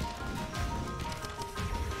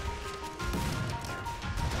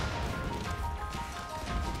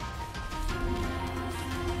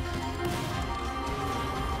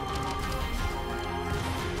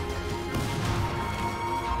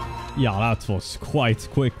 Yeah, that was quite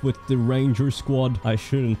quick with the Ranger squad. I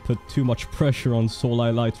shouldn't put too much pressure on Soul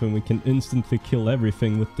Light when we can instantly kill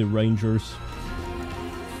everything with the Rangers.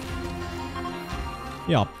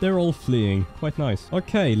 Yeah, they're all fleeing. Quite nice.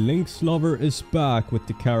 Okay, Link's lover is back with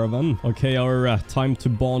the caravan. Okay, our time to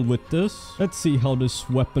bond with this. Let's see how this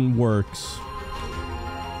weapon works.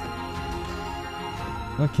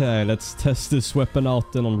 Okay, let's test this weapon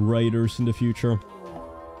out then on raiders in the future.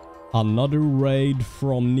 Another raid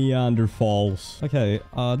from Neanderthals. Okay,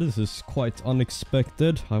 this is quite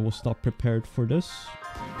unexpected. I was not prepared for this.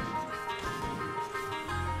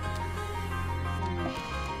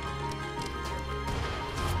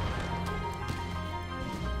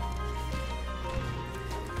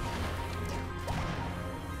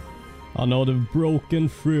 Oh no, they've broken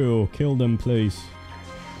through. Kill them, please.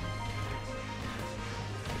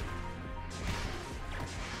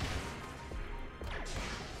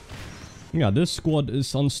 Yeah, this squad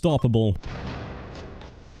is unstoppable.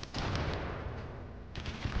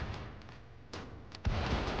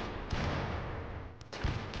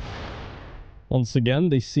 Once again,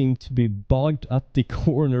 they seem to be bugged at the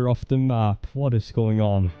corner of the map. What is going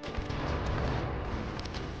on?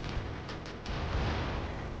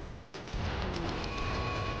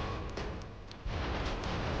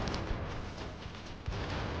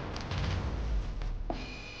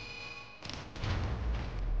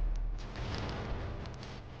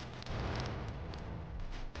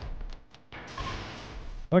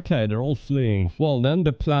 Okay, they're all fleeing. Well then,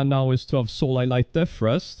 the plan now is to have Soul Light death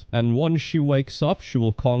rest, and once she wakes up, she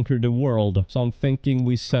will conquer the world. So I'm thinking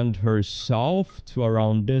we send her south to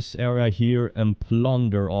around this area here and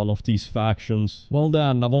plunder all of these factions. Well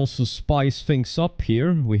then, I've also spiced things up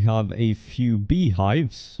here. We have a few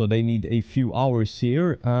beehives, so they need a few hours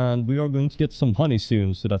here, and we are going to get some honey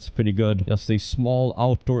soon, so that's pretty good. Just a small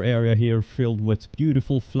outdoor area here filled with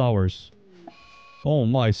beautiful flowers. Oh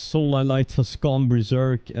my, Soul Light has gone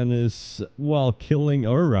berserk and is, well, killing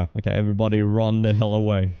Ura. Okay, everybody run the hell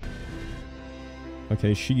away.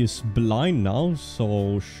 Okay, she is blind now,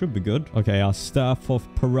 so should be good. Okay, a staff of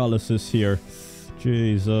paralysis here.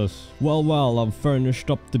 Jesus. Well, I've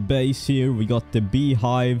furnished up the base here. We got the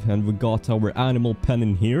beehive and we got our animal pen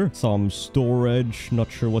in here. Some storage.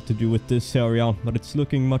 Not sure what to do with this area, but it's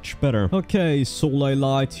looking much better. Okay, Soul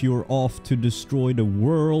Light, you're off to destroy the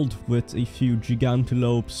world with a few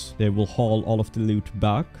gigantelopes. They will haul all of the loot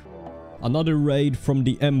back. Another raid from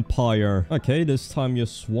the Empire. Okay, this time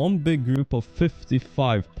just one big group of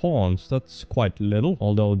 55 pawns. That's quite little.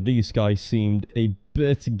 Although these guys seemed a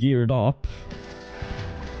bit geared up.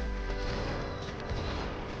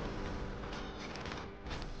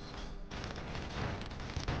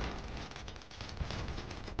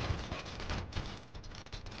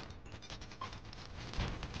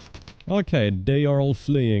 Okay, they are all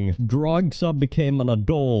fleeing. Dragsa became an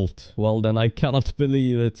adult. Well, then I cannot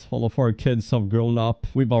believe it. All of our kids have grown up.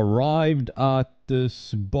 We've arrived at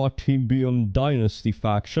this Bartibium Dynasty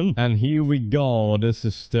faction. And here we go. This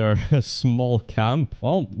is their small camp.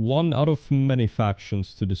 Well, one out of many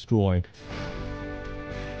factions to destroy.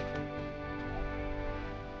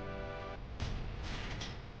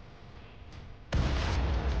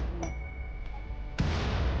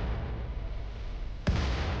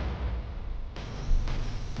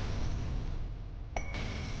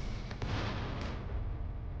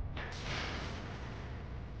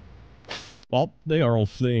 Well, they are all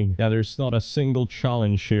fleeing. Yeah, there's not a single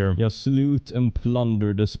challenge here. Just loot and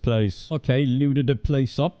plunder this place. Okay, looted the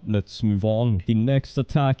place up. Let's move on. The next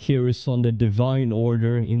attack here is on the Divine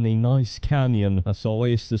Order in a nice canyon. As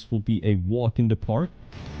always, this will be a walk in the park.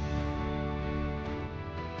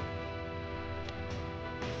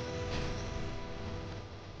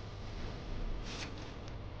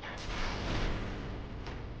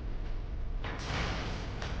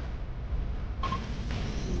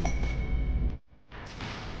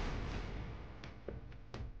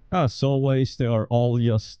 As always, they are all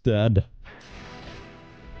just dead.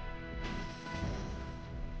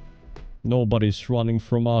 Nobody's running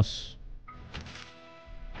from us.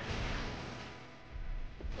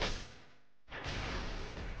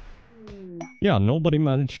 Yeah, nobody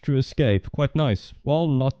managed to escape. Quite nice. Well,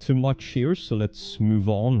 not too much here, so let's move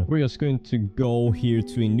on. We're just going to go here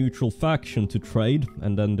to a neutral faction to trade,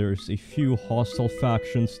 and then there's a few hostile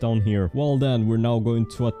factions down here. Well then, we're now going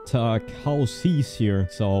to attack House He's here.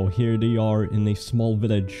 So here they are in a small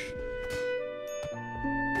village.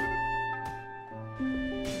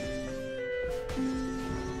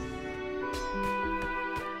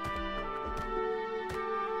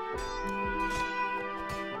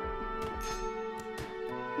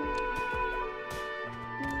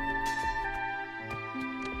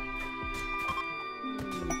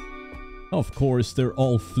 Of course, they're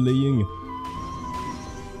all fleeing.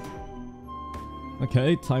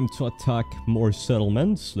 Okay, time to attack more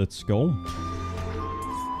settlements. Let's go.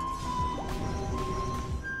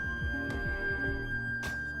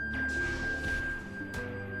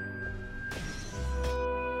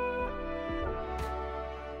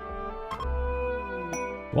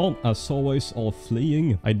 Well, as always, all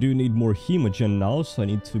fleeing. I do need more hemogen now, so I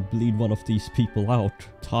need to bleed one of these people out.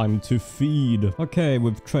 Time to feed. Okay,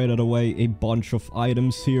 we've traded away a bunch of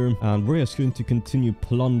items here, and we're just going to continue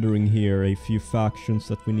plundering here a few factions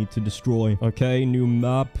that we need to destroy. Okay, new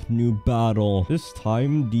map, new battle. This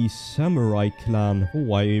time, the Samurai clan.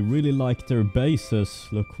 Oh, I really like their bases.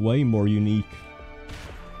 Look way more unique.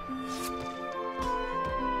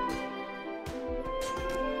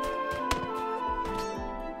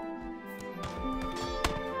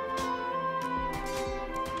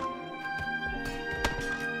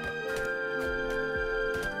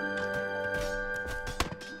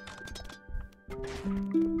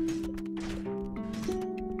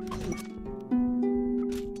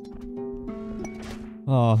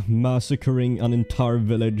 Massacring an entire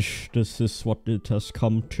village. This is what it has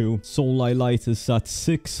come to. Solilight is at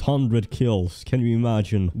 600 kills. Can you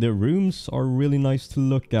imagine? Their rooms are really nice to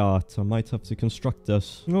look at. I might have to construct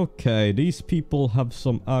this. Okay, these people have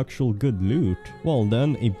some actual good loot. Well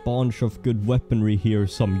then, a bunch of good weaponry here.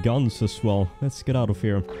 Some guns as well. Let's get out of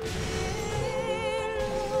here.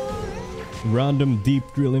 Random deep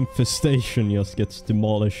drill infestation just gets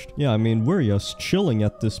demolished. Yeah, I mean, we're just chilling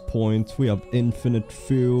at this point. We have infinite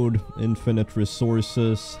food, infinite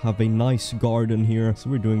resources, have a nice garden here, so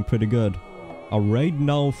we're doing pretty good. A raid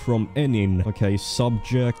now from Enin. Okay,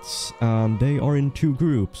 subjects, and they are in 2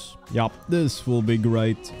 groups. Yup, this will be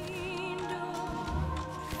great.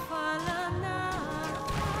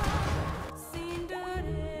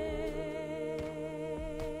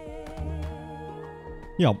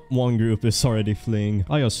 Yeah, one group is already fleeing.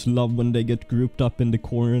 I just love when they get grouped up in the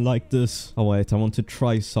corner like this. Oh wait, I want to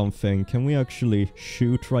try something. Can we actually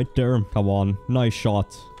shoot right there? Come on, nice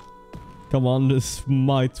shot. Come on, this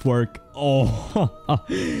might work. Oh,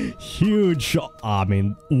 huge. I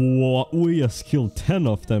mean, what? We just killed 10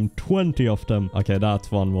 of them, 20 of them. Okay, that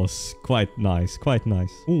one was quite nice, quite nice.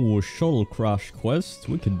 Oh, shuttle crash quest.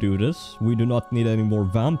 We can do this. We do not need any more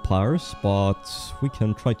vampires, but we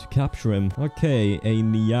can try to capture him. Okay, a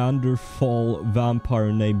Neanderthal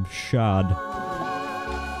vampire named Shad.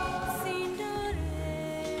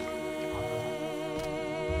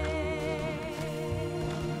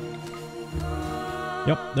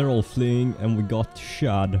 Yep, they're all fleeing and we got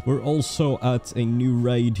Shad. We're also at a new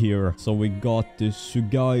raid here. So we got the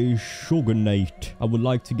Sugai Shogunate. I would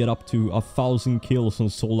like to get up to 1,000 kills on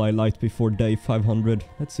Soul Light before day 500.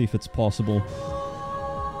 Let's see if it's possible.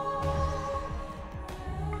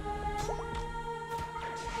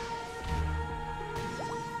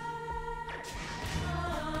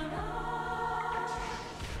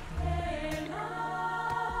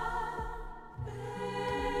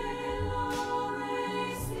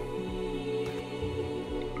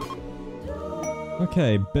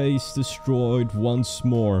 Okay, base destroyed once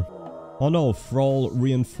more. Oh no, Thrall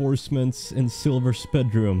reinforcements in Silver's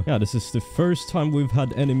bedroom. Yeah, this is the first time we've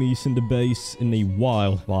had enemies in the base in a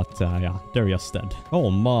while. But yeah, they're just dead. Oh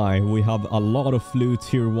my, we have a lot of loot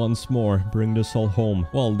here once more. Bring this all home.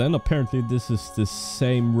 Well, then apparently this is the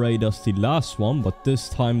same raid as the last one, but this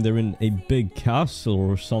time they're in a big castle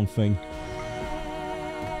or something.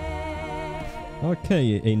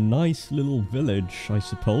 Okay, a nice little village, I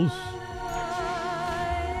suppose.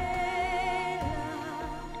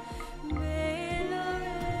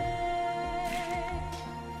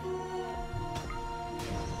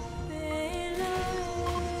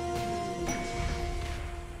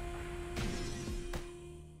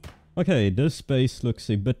 Okay, this base looks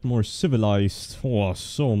a bit more civilized. Oh,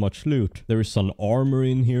 so much loot. There is an armor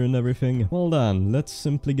in here and everything. Well then, let's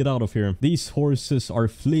simply get out of here. These horses are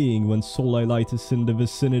fleeing when Soul Light is in the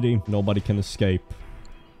vicinity. Nobody can escape.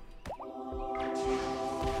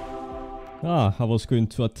 Ah, I was going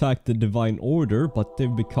to attack the Divine Order, but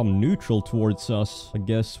they've become neutral towards us. I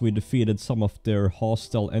guess we defeated some of their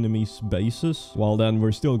hostile enemies' bases. Well then,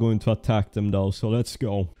 we're still going to attack them though, so let's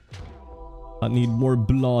go. I need more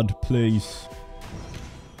blood, please.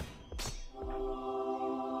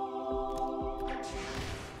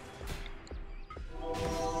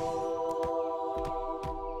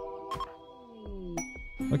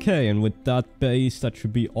 Okay, and with that base, that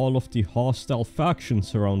should be all of the hostile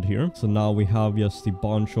factions around here. So now we have just a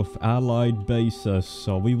bunch of allied bases,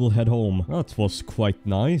 so we will head home. That was quite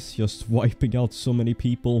nice, just wiping out so many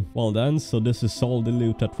people. Well then, so this is all the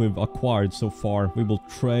loot that we've acquired so far. We will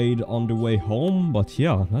trade on the way home, but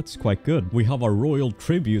yeah, that's quite good. We have a royal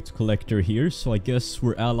tribute collector here, so I guess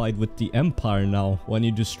we're allied with the Empire now. When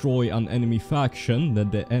you destroy an enemy faction, then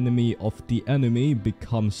the enemy of the enemy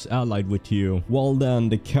becomes allied with you. Well then,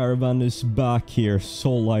 the caravan is back here.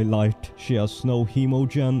 Soul Light. She has no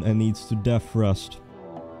hemogen and needs to death rest.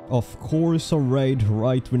 Of course, a raid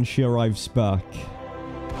right when she arrives back.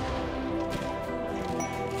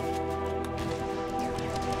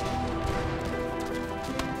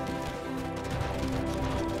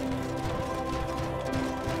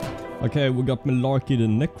 Okay, we got Malarkey the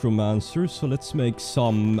Necromancer, so let's make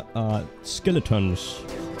some skeletons.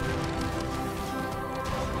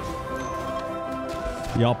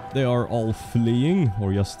 Yup, they are all fleeing,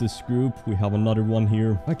 or just this group. We have another one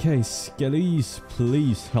here. Okay, skellies,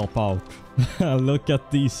 please help out. Look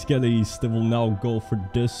at these skellies. They will now go for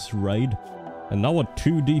this raid. And now a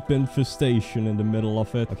 2 deep infestation in the middle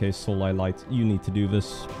of it. Okay, Soul Light, you need to do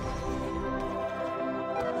this.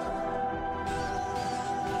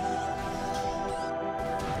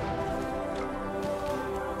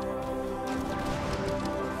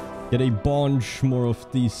 Get a bunch more of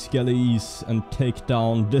these skellies and take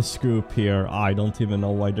down this group here. I don't even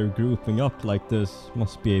know why they're grouping up like this.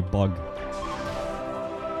 Must be a bug.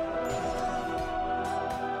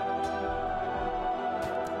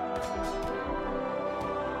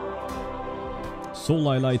 Soul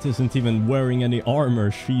Light isn't even wearing any armor.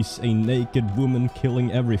 She's a naked woman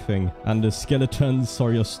killing everything. And the skeletons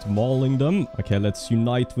are just mauling them. Okay, let's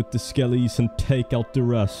unite with the skellies and take out the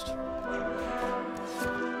rest.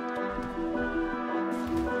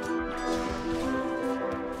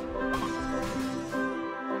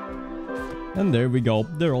 And there we go.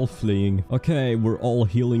 They're all fleeing. Okay, we're all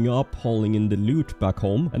healing up, hauling in the loot back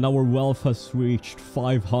home. And our wealth has reached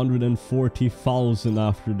 540,000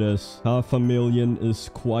 after this. 500,000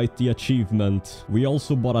 is quite the achievement. We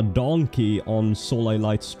also bought a donkey on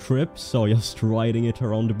Solalite's trip, so just riding it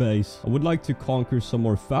around the base. I would like to conquer some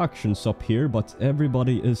more factions up here, but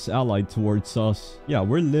everybody is allied towards us. Yeah,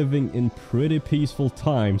 we're living in pretty peaceful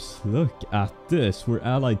times. Look at this. We're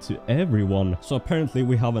allied to everyone. So apparently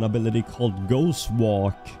we have an ability called Ghost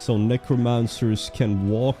Walk. So necromancers can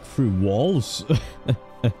walk through walls.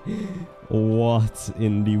 What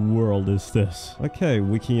in the world is this? Okay,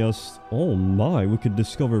 we can just... Oh my, we could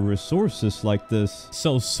discover resources like this.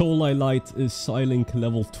 So Solalite is Silink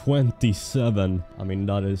level 27. I mean,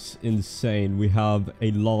 that is insane. We have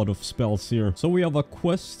a lot of spells here. So we have a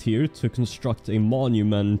quest here to construct a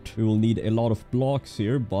monument. We will need a lot of blocks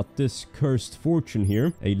here, but this cursed fortune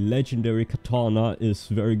here, a legendary katana, is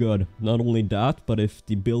very good. Not only that, but if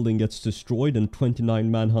the building gets destroyed, then 29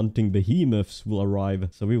 man-hunting behemoths will arrive.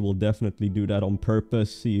 So we will definitely do that on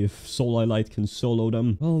purpose, see if Solalite can solo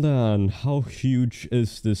them. Well then, how huge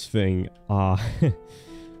is this thing?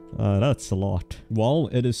 That's a lot. Well,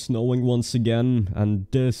 it is snowing once again, and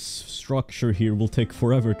this structure here will take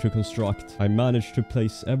forever to construct. I managed to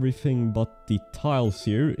place everything but the tiles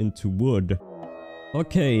here into wood.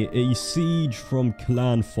 Okay, a siege from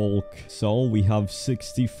clan folk. So we have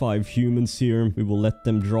 65 humans here. We will let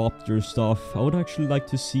them drop their stuff. I would actually like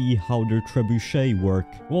to see how their trebuchet work.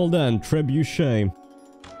 Well then, trebuchet.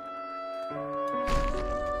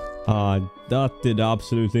 That did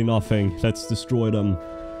absolutely nothing. Let's destroy them.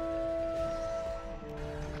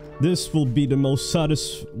 This will be the most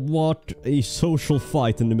What a social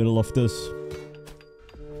fight in the middle of this.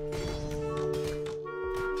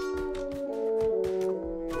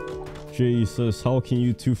 Jesus, how can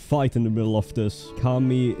you two fight in the middle of this?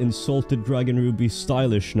 Kami insulted Dragon Ruby's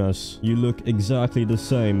stylishness. You look exactly the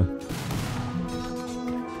same.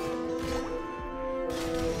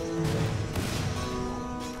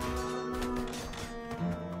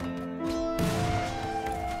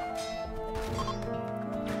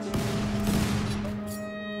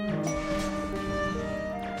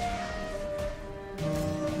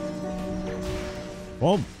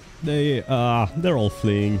 Well, they're all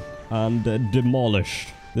fleeing and demolished.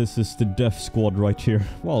 This is the death squad right here.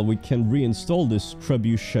 Well, we can reinstall this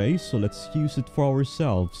trebuchet, so let's use it for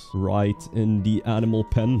ourselves. Right in the animal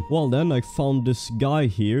pen. Well then, I found this guy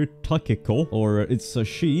here, Takeko. Or it's a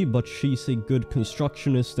she, but she's a good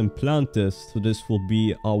constructionist and plantist. So this will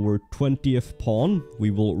be our 20th pawn.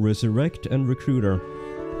 We will resurrect and recruit her.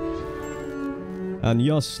 And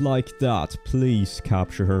just like that, please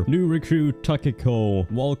capture her. New recruit Takeko.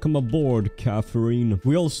 Welcome aboard, Catherine.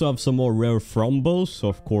 We also have some more rare thrombos, so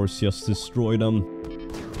of course just destroy them.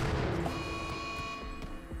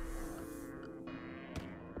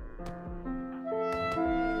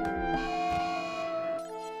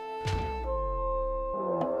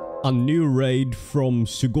 A new raid from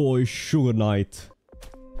Sugoi Sugar Knight.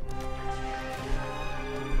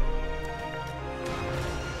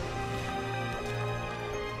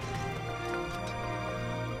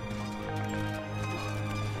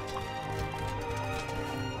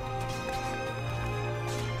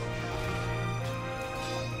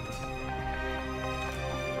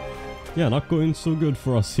 Yeah, not going so good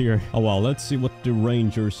for us here. Oh well, let's see what the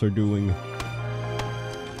rangers are doing.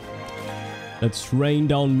 Let's rain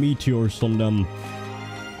down meteors on them.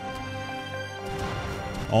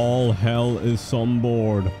 All hell is on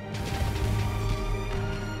board.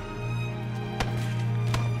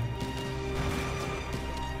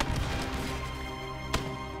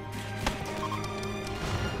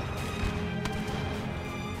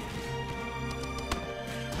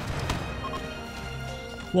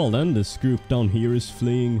 Well then, this group down here is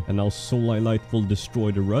fleeing, and now Solalite will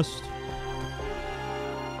destroy the rest.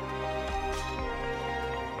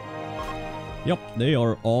 Yep, they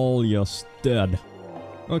are all just dead.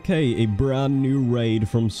 Okay, a brand new raid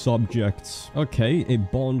from subjects. Okay, a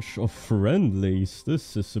bunch of friendlies.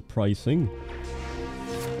 This is surprising.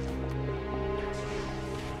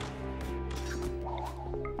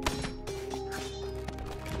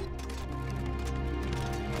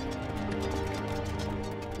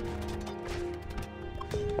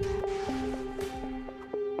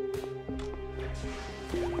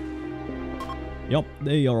 Yup,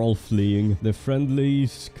 they are all fleeing. The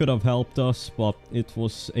friendlies could have helped us, but it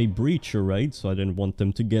was a breacher raid, so I didn't want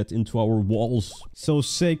them to get into our walls. So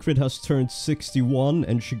Sacred has turned 61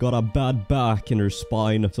 and she got a bad back in her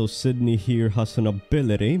spine. So Sydney here has an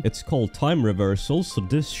ability. It's called time reversal, so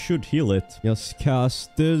this should heal it. Just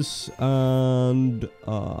cast this and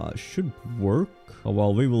should work. Oh,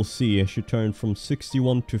 well, we will see. She turned from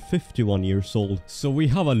 61 to 51 years old. So we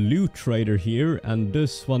have a loot trader here, and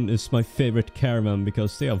this one is my favorite caravan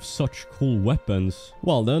because they have such cool weapons.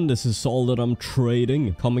 Well then, this is all that I'm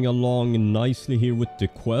trading. Coming along nicely here with the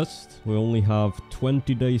quest. We only have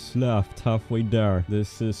 20 days left, halfway there.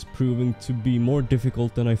 This is proving to be more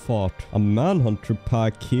difficult than I thought. A manhunter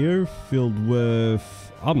pack here filled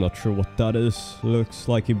with... I'm not sure what that is. Looks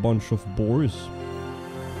like a bunch of boars.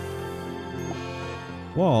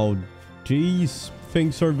 Wow, these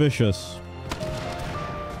things are vicious.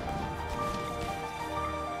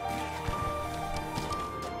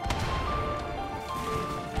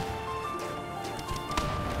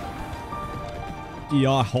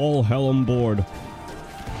 Yeah, all hell on board.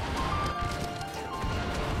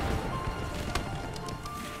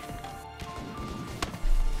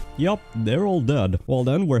 Yup, they're all dead. Well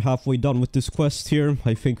then, we're halfway done with this quest here.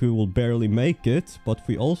 I think we will barely make it, but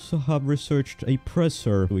we also have researched a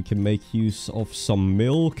presser. We can make use of some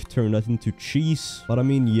milk, turn that into cheese. But I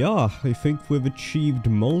mean, yeah, I think we've achieved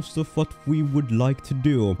most of what we would like to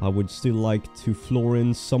do. I would still like to floor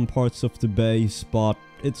in some parts of the base, but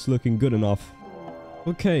it's looking good enough.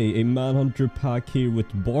 Okay, a manhunter pack here with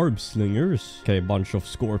barb slingers. Okay, a bunch of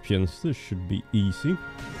scorpions. This should be easy.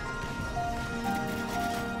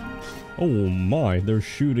 Oh my, they're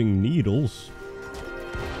shooting needles.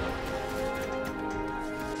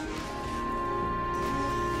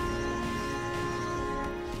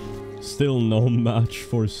 Still no match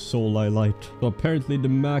for Solar Light. So apparently the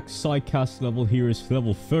max psycast level here is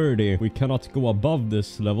level 30. We cannot go above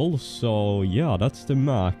this level, so yeah, that's the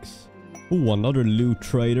max. Oh, another loot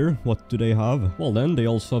trader. What do they have? Well then, they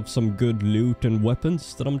also have some good loot and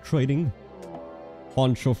weapons that I'm trading.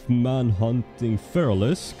 Bunch of man-hunting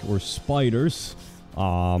feralisk or spiders.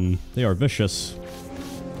 They are vicious.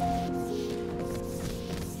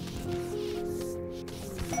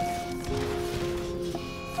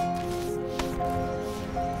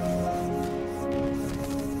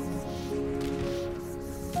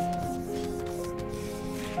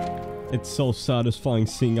 It's so satisfying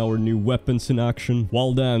seeing our new weapons in action.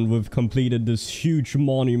 Well then, we've completed this huge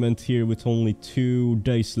monument here with only 2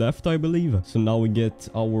 days left, I believe. So now we get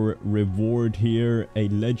our reward here, a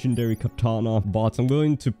legendary katana. But I'm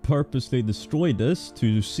going to purposely destroy this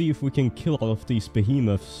to see if we can kill all of these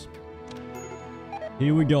behemoths.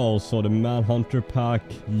 Here we go. So the manhunter pack.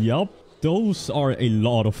 Yup, those are a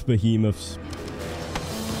lot of behemoths.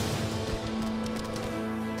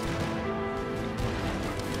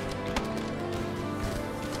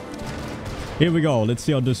 Here we go. Let's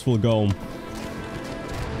see how this will go.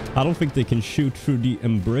 I don't think they can shoot through the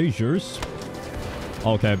embrasures.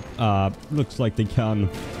 Okay, looks like they can.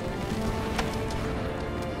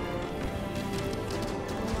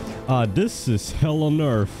 This is hell on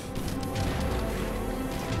earth.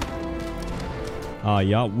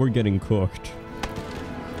 Yeah, we're getting cooked.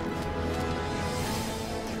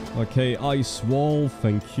 Okay, ice wall,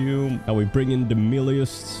 thank you. Now we bring in the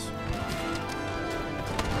meleists.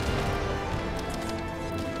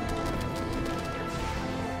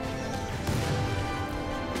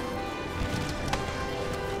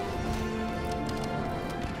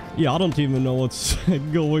 Yeah, I don't even know what's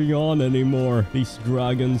going on anymore. These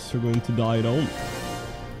dragons are going to die though.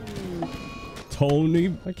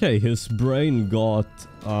 Tony. Okay, his brain got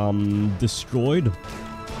destroyed.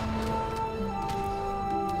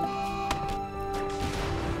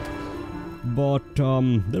 But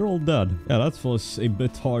they're all dead. Yeah, that was a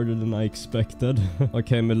bit harder than I expected.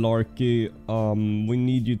 Okay, Malarkey, we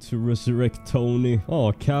need you to resurrect Tony.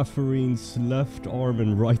 Oh, Catherine's left arm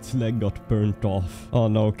and right leg got burnt off. Oh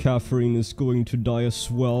no, Catherine is going to die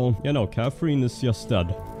as well. Yeah, no, Catherine is just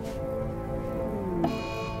dead.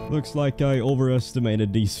 Looks like I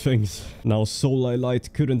overestimated these things. Now, Solar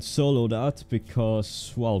Light couldn't solo that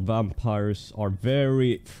because, well, vampires are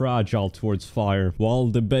very fragile towards fire. While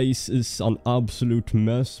the base is an absolute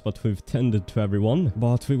mess, but we've tended to everyone.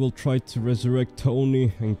 But we will try to resurrect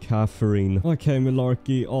Tony and Catherine. Okay,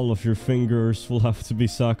 Malarkey, all of your fingers will have to be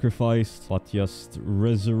sacrificed. But just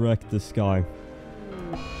resurrect this guy.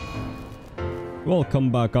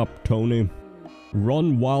 Welcome back up, Tony.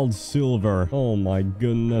 Run Wild Silver. Oh my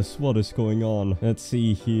goodness, what is going on? Let's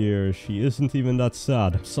see here. She isn't even that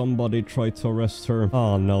sad. Somebody tried to arrest her.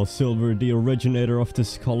 Oh no, Silver, the originator of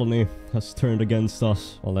this colony, has turned against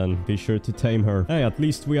us. Well then, be sure to tame her. Hey, at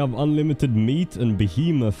least we have unlimited meat and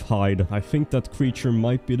behemoth hide. I think that creature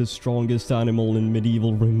might be the strongest animal in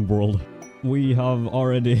medieval Rimworld. We have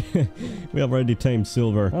already tamed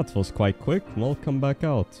Silver. That was quite quick. Welcome back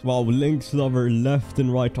out. Wow, Link's lover left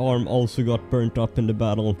and right arm also got burnt up in the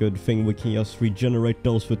battle. Good thing we can just regenerate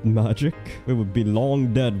those with magic. We would be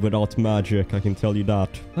long dead without magic, I can tell you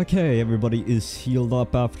that. Okay, everybody is healed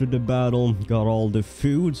up after the battle. Got all the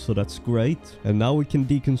food, so that's great. And now we can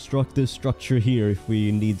deconstruct this structure here if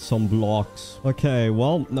we need some blocks. Okay,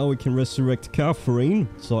 well, now we can resurrect Catherine,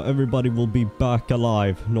 so everybody will be back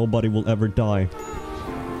alive. Nobody will ever die.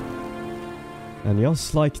 And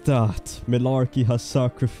just like that, Melarky has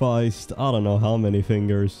sacrificed I don't know how many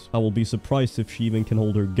fingers. I will be surprised if she even can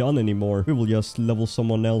hold her gun anymore. We will just level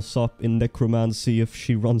someone else up in necromancy if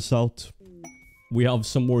she runs out. We have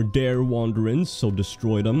some more dare wanderings, so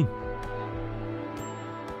destroy them.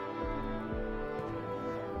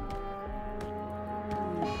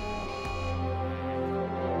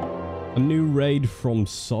 A new raid from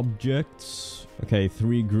subjects. Okay,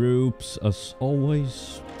 3 groups as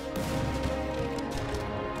always.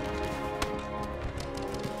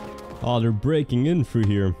 Ah, they're breaking in through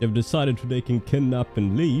here. They've decided they can kidnap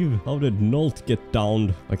and leave. How did Nolt get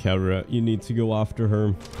downed? Okay, you need to go after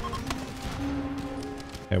her.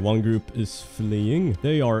 Okay, one group is fleeing.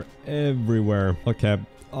 They are everywhere. Okay,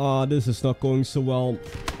 this is not going so well.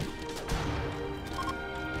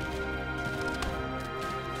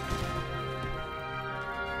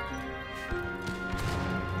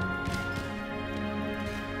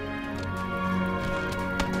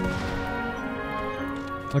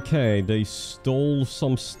 Okay, they stole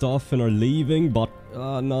some stuff and are leaving, but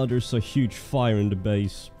now there's a huge fire in the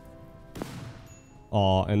base.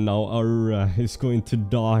 And now Aurora is going to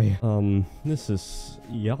die. This is,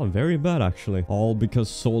 yeah, very bad actually. All because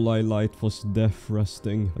Solai Light was death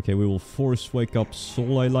resting. Okay, we will force wake up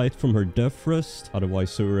Solai Light from her death rest.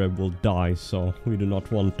 Otherwise Aurora will die, so we do not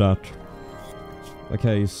want that.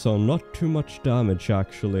 Okay, so not too much damage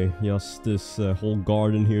actually. Just this whole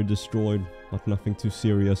garden here destroyed, but nothing too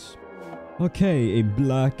serious. Okay, a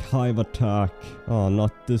black hive attack. Oh,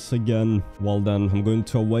 not this again. Well then, I'm going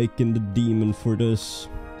to awaken the demon for this.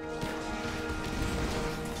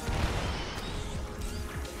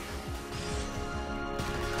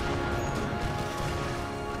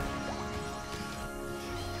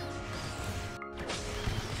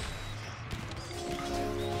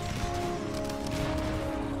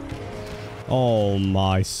 Oh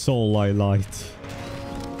my soul, I light.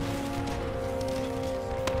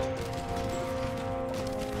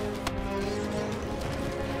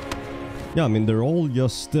 Yeah, I mean, they're all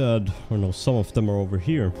just dead. Or no, some of them are over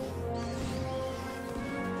here.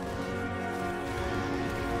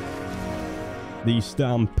 These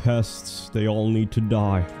damn pests, they all need to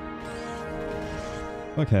die.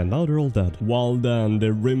 Okay, now they're all dead. Well then, the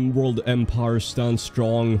Rimworld Empire stands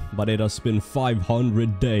strong, but it has been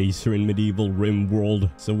 500 days here in medieval Rimworld.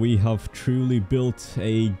 So we have truly built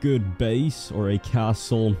a good base, or a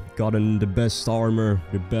castle, gotten the best armor,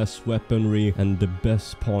 the best weaponry, and the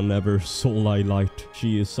best pawn ever, Solai Light.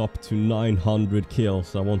 She is up to 900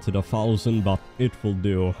 kills. I wanted 1,000, but it will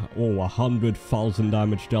do. Oh, 100,000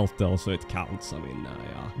 damage dealt though, so it counts. I mean,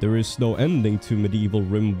 yeah. There is no ending to medieval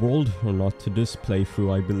Rimworld, or not to this playthrough,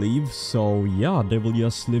 I believe. So yeah, they will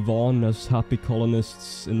just live on as happy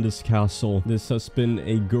colonists in this castle. This has been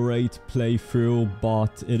a great playthrough,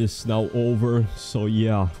 but it is now over. So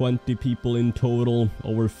yeah, 20 people in total,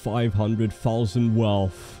 over 500,000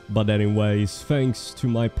 wealth. But anyways, thanks to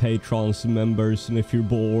my patrons and members, and if you're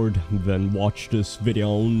bored, then watch this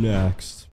video next.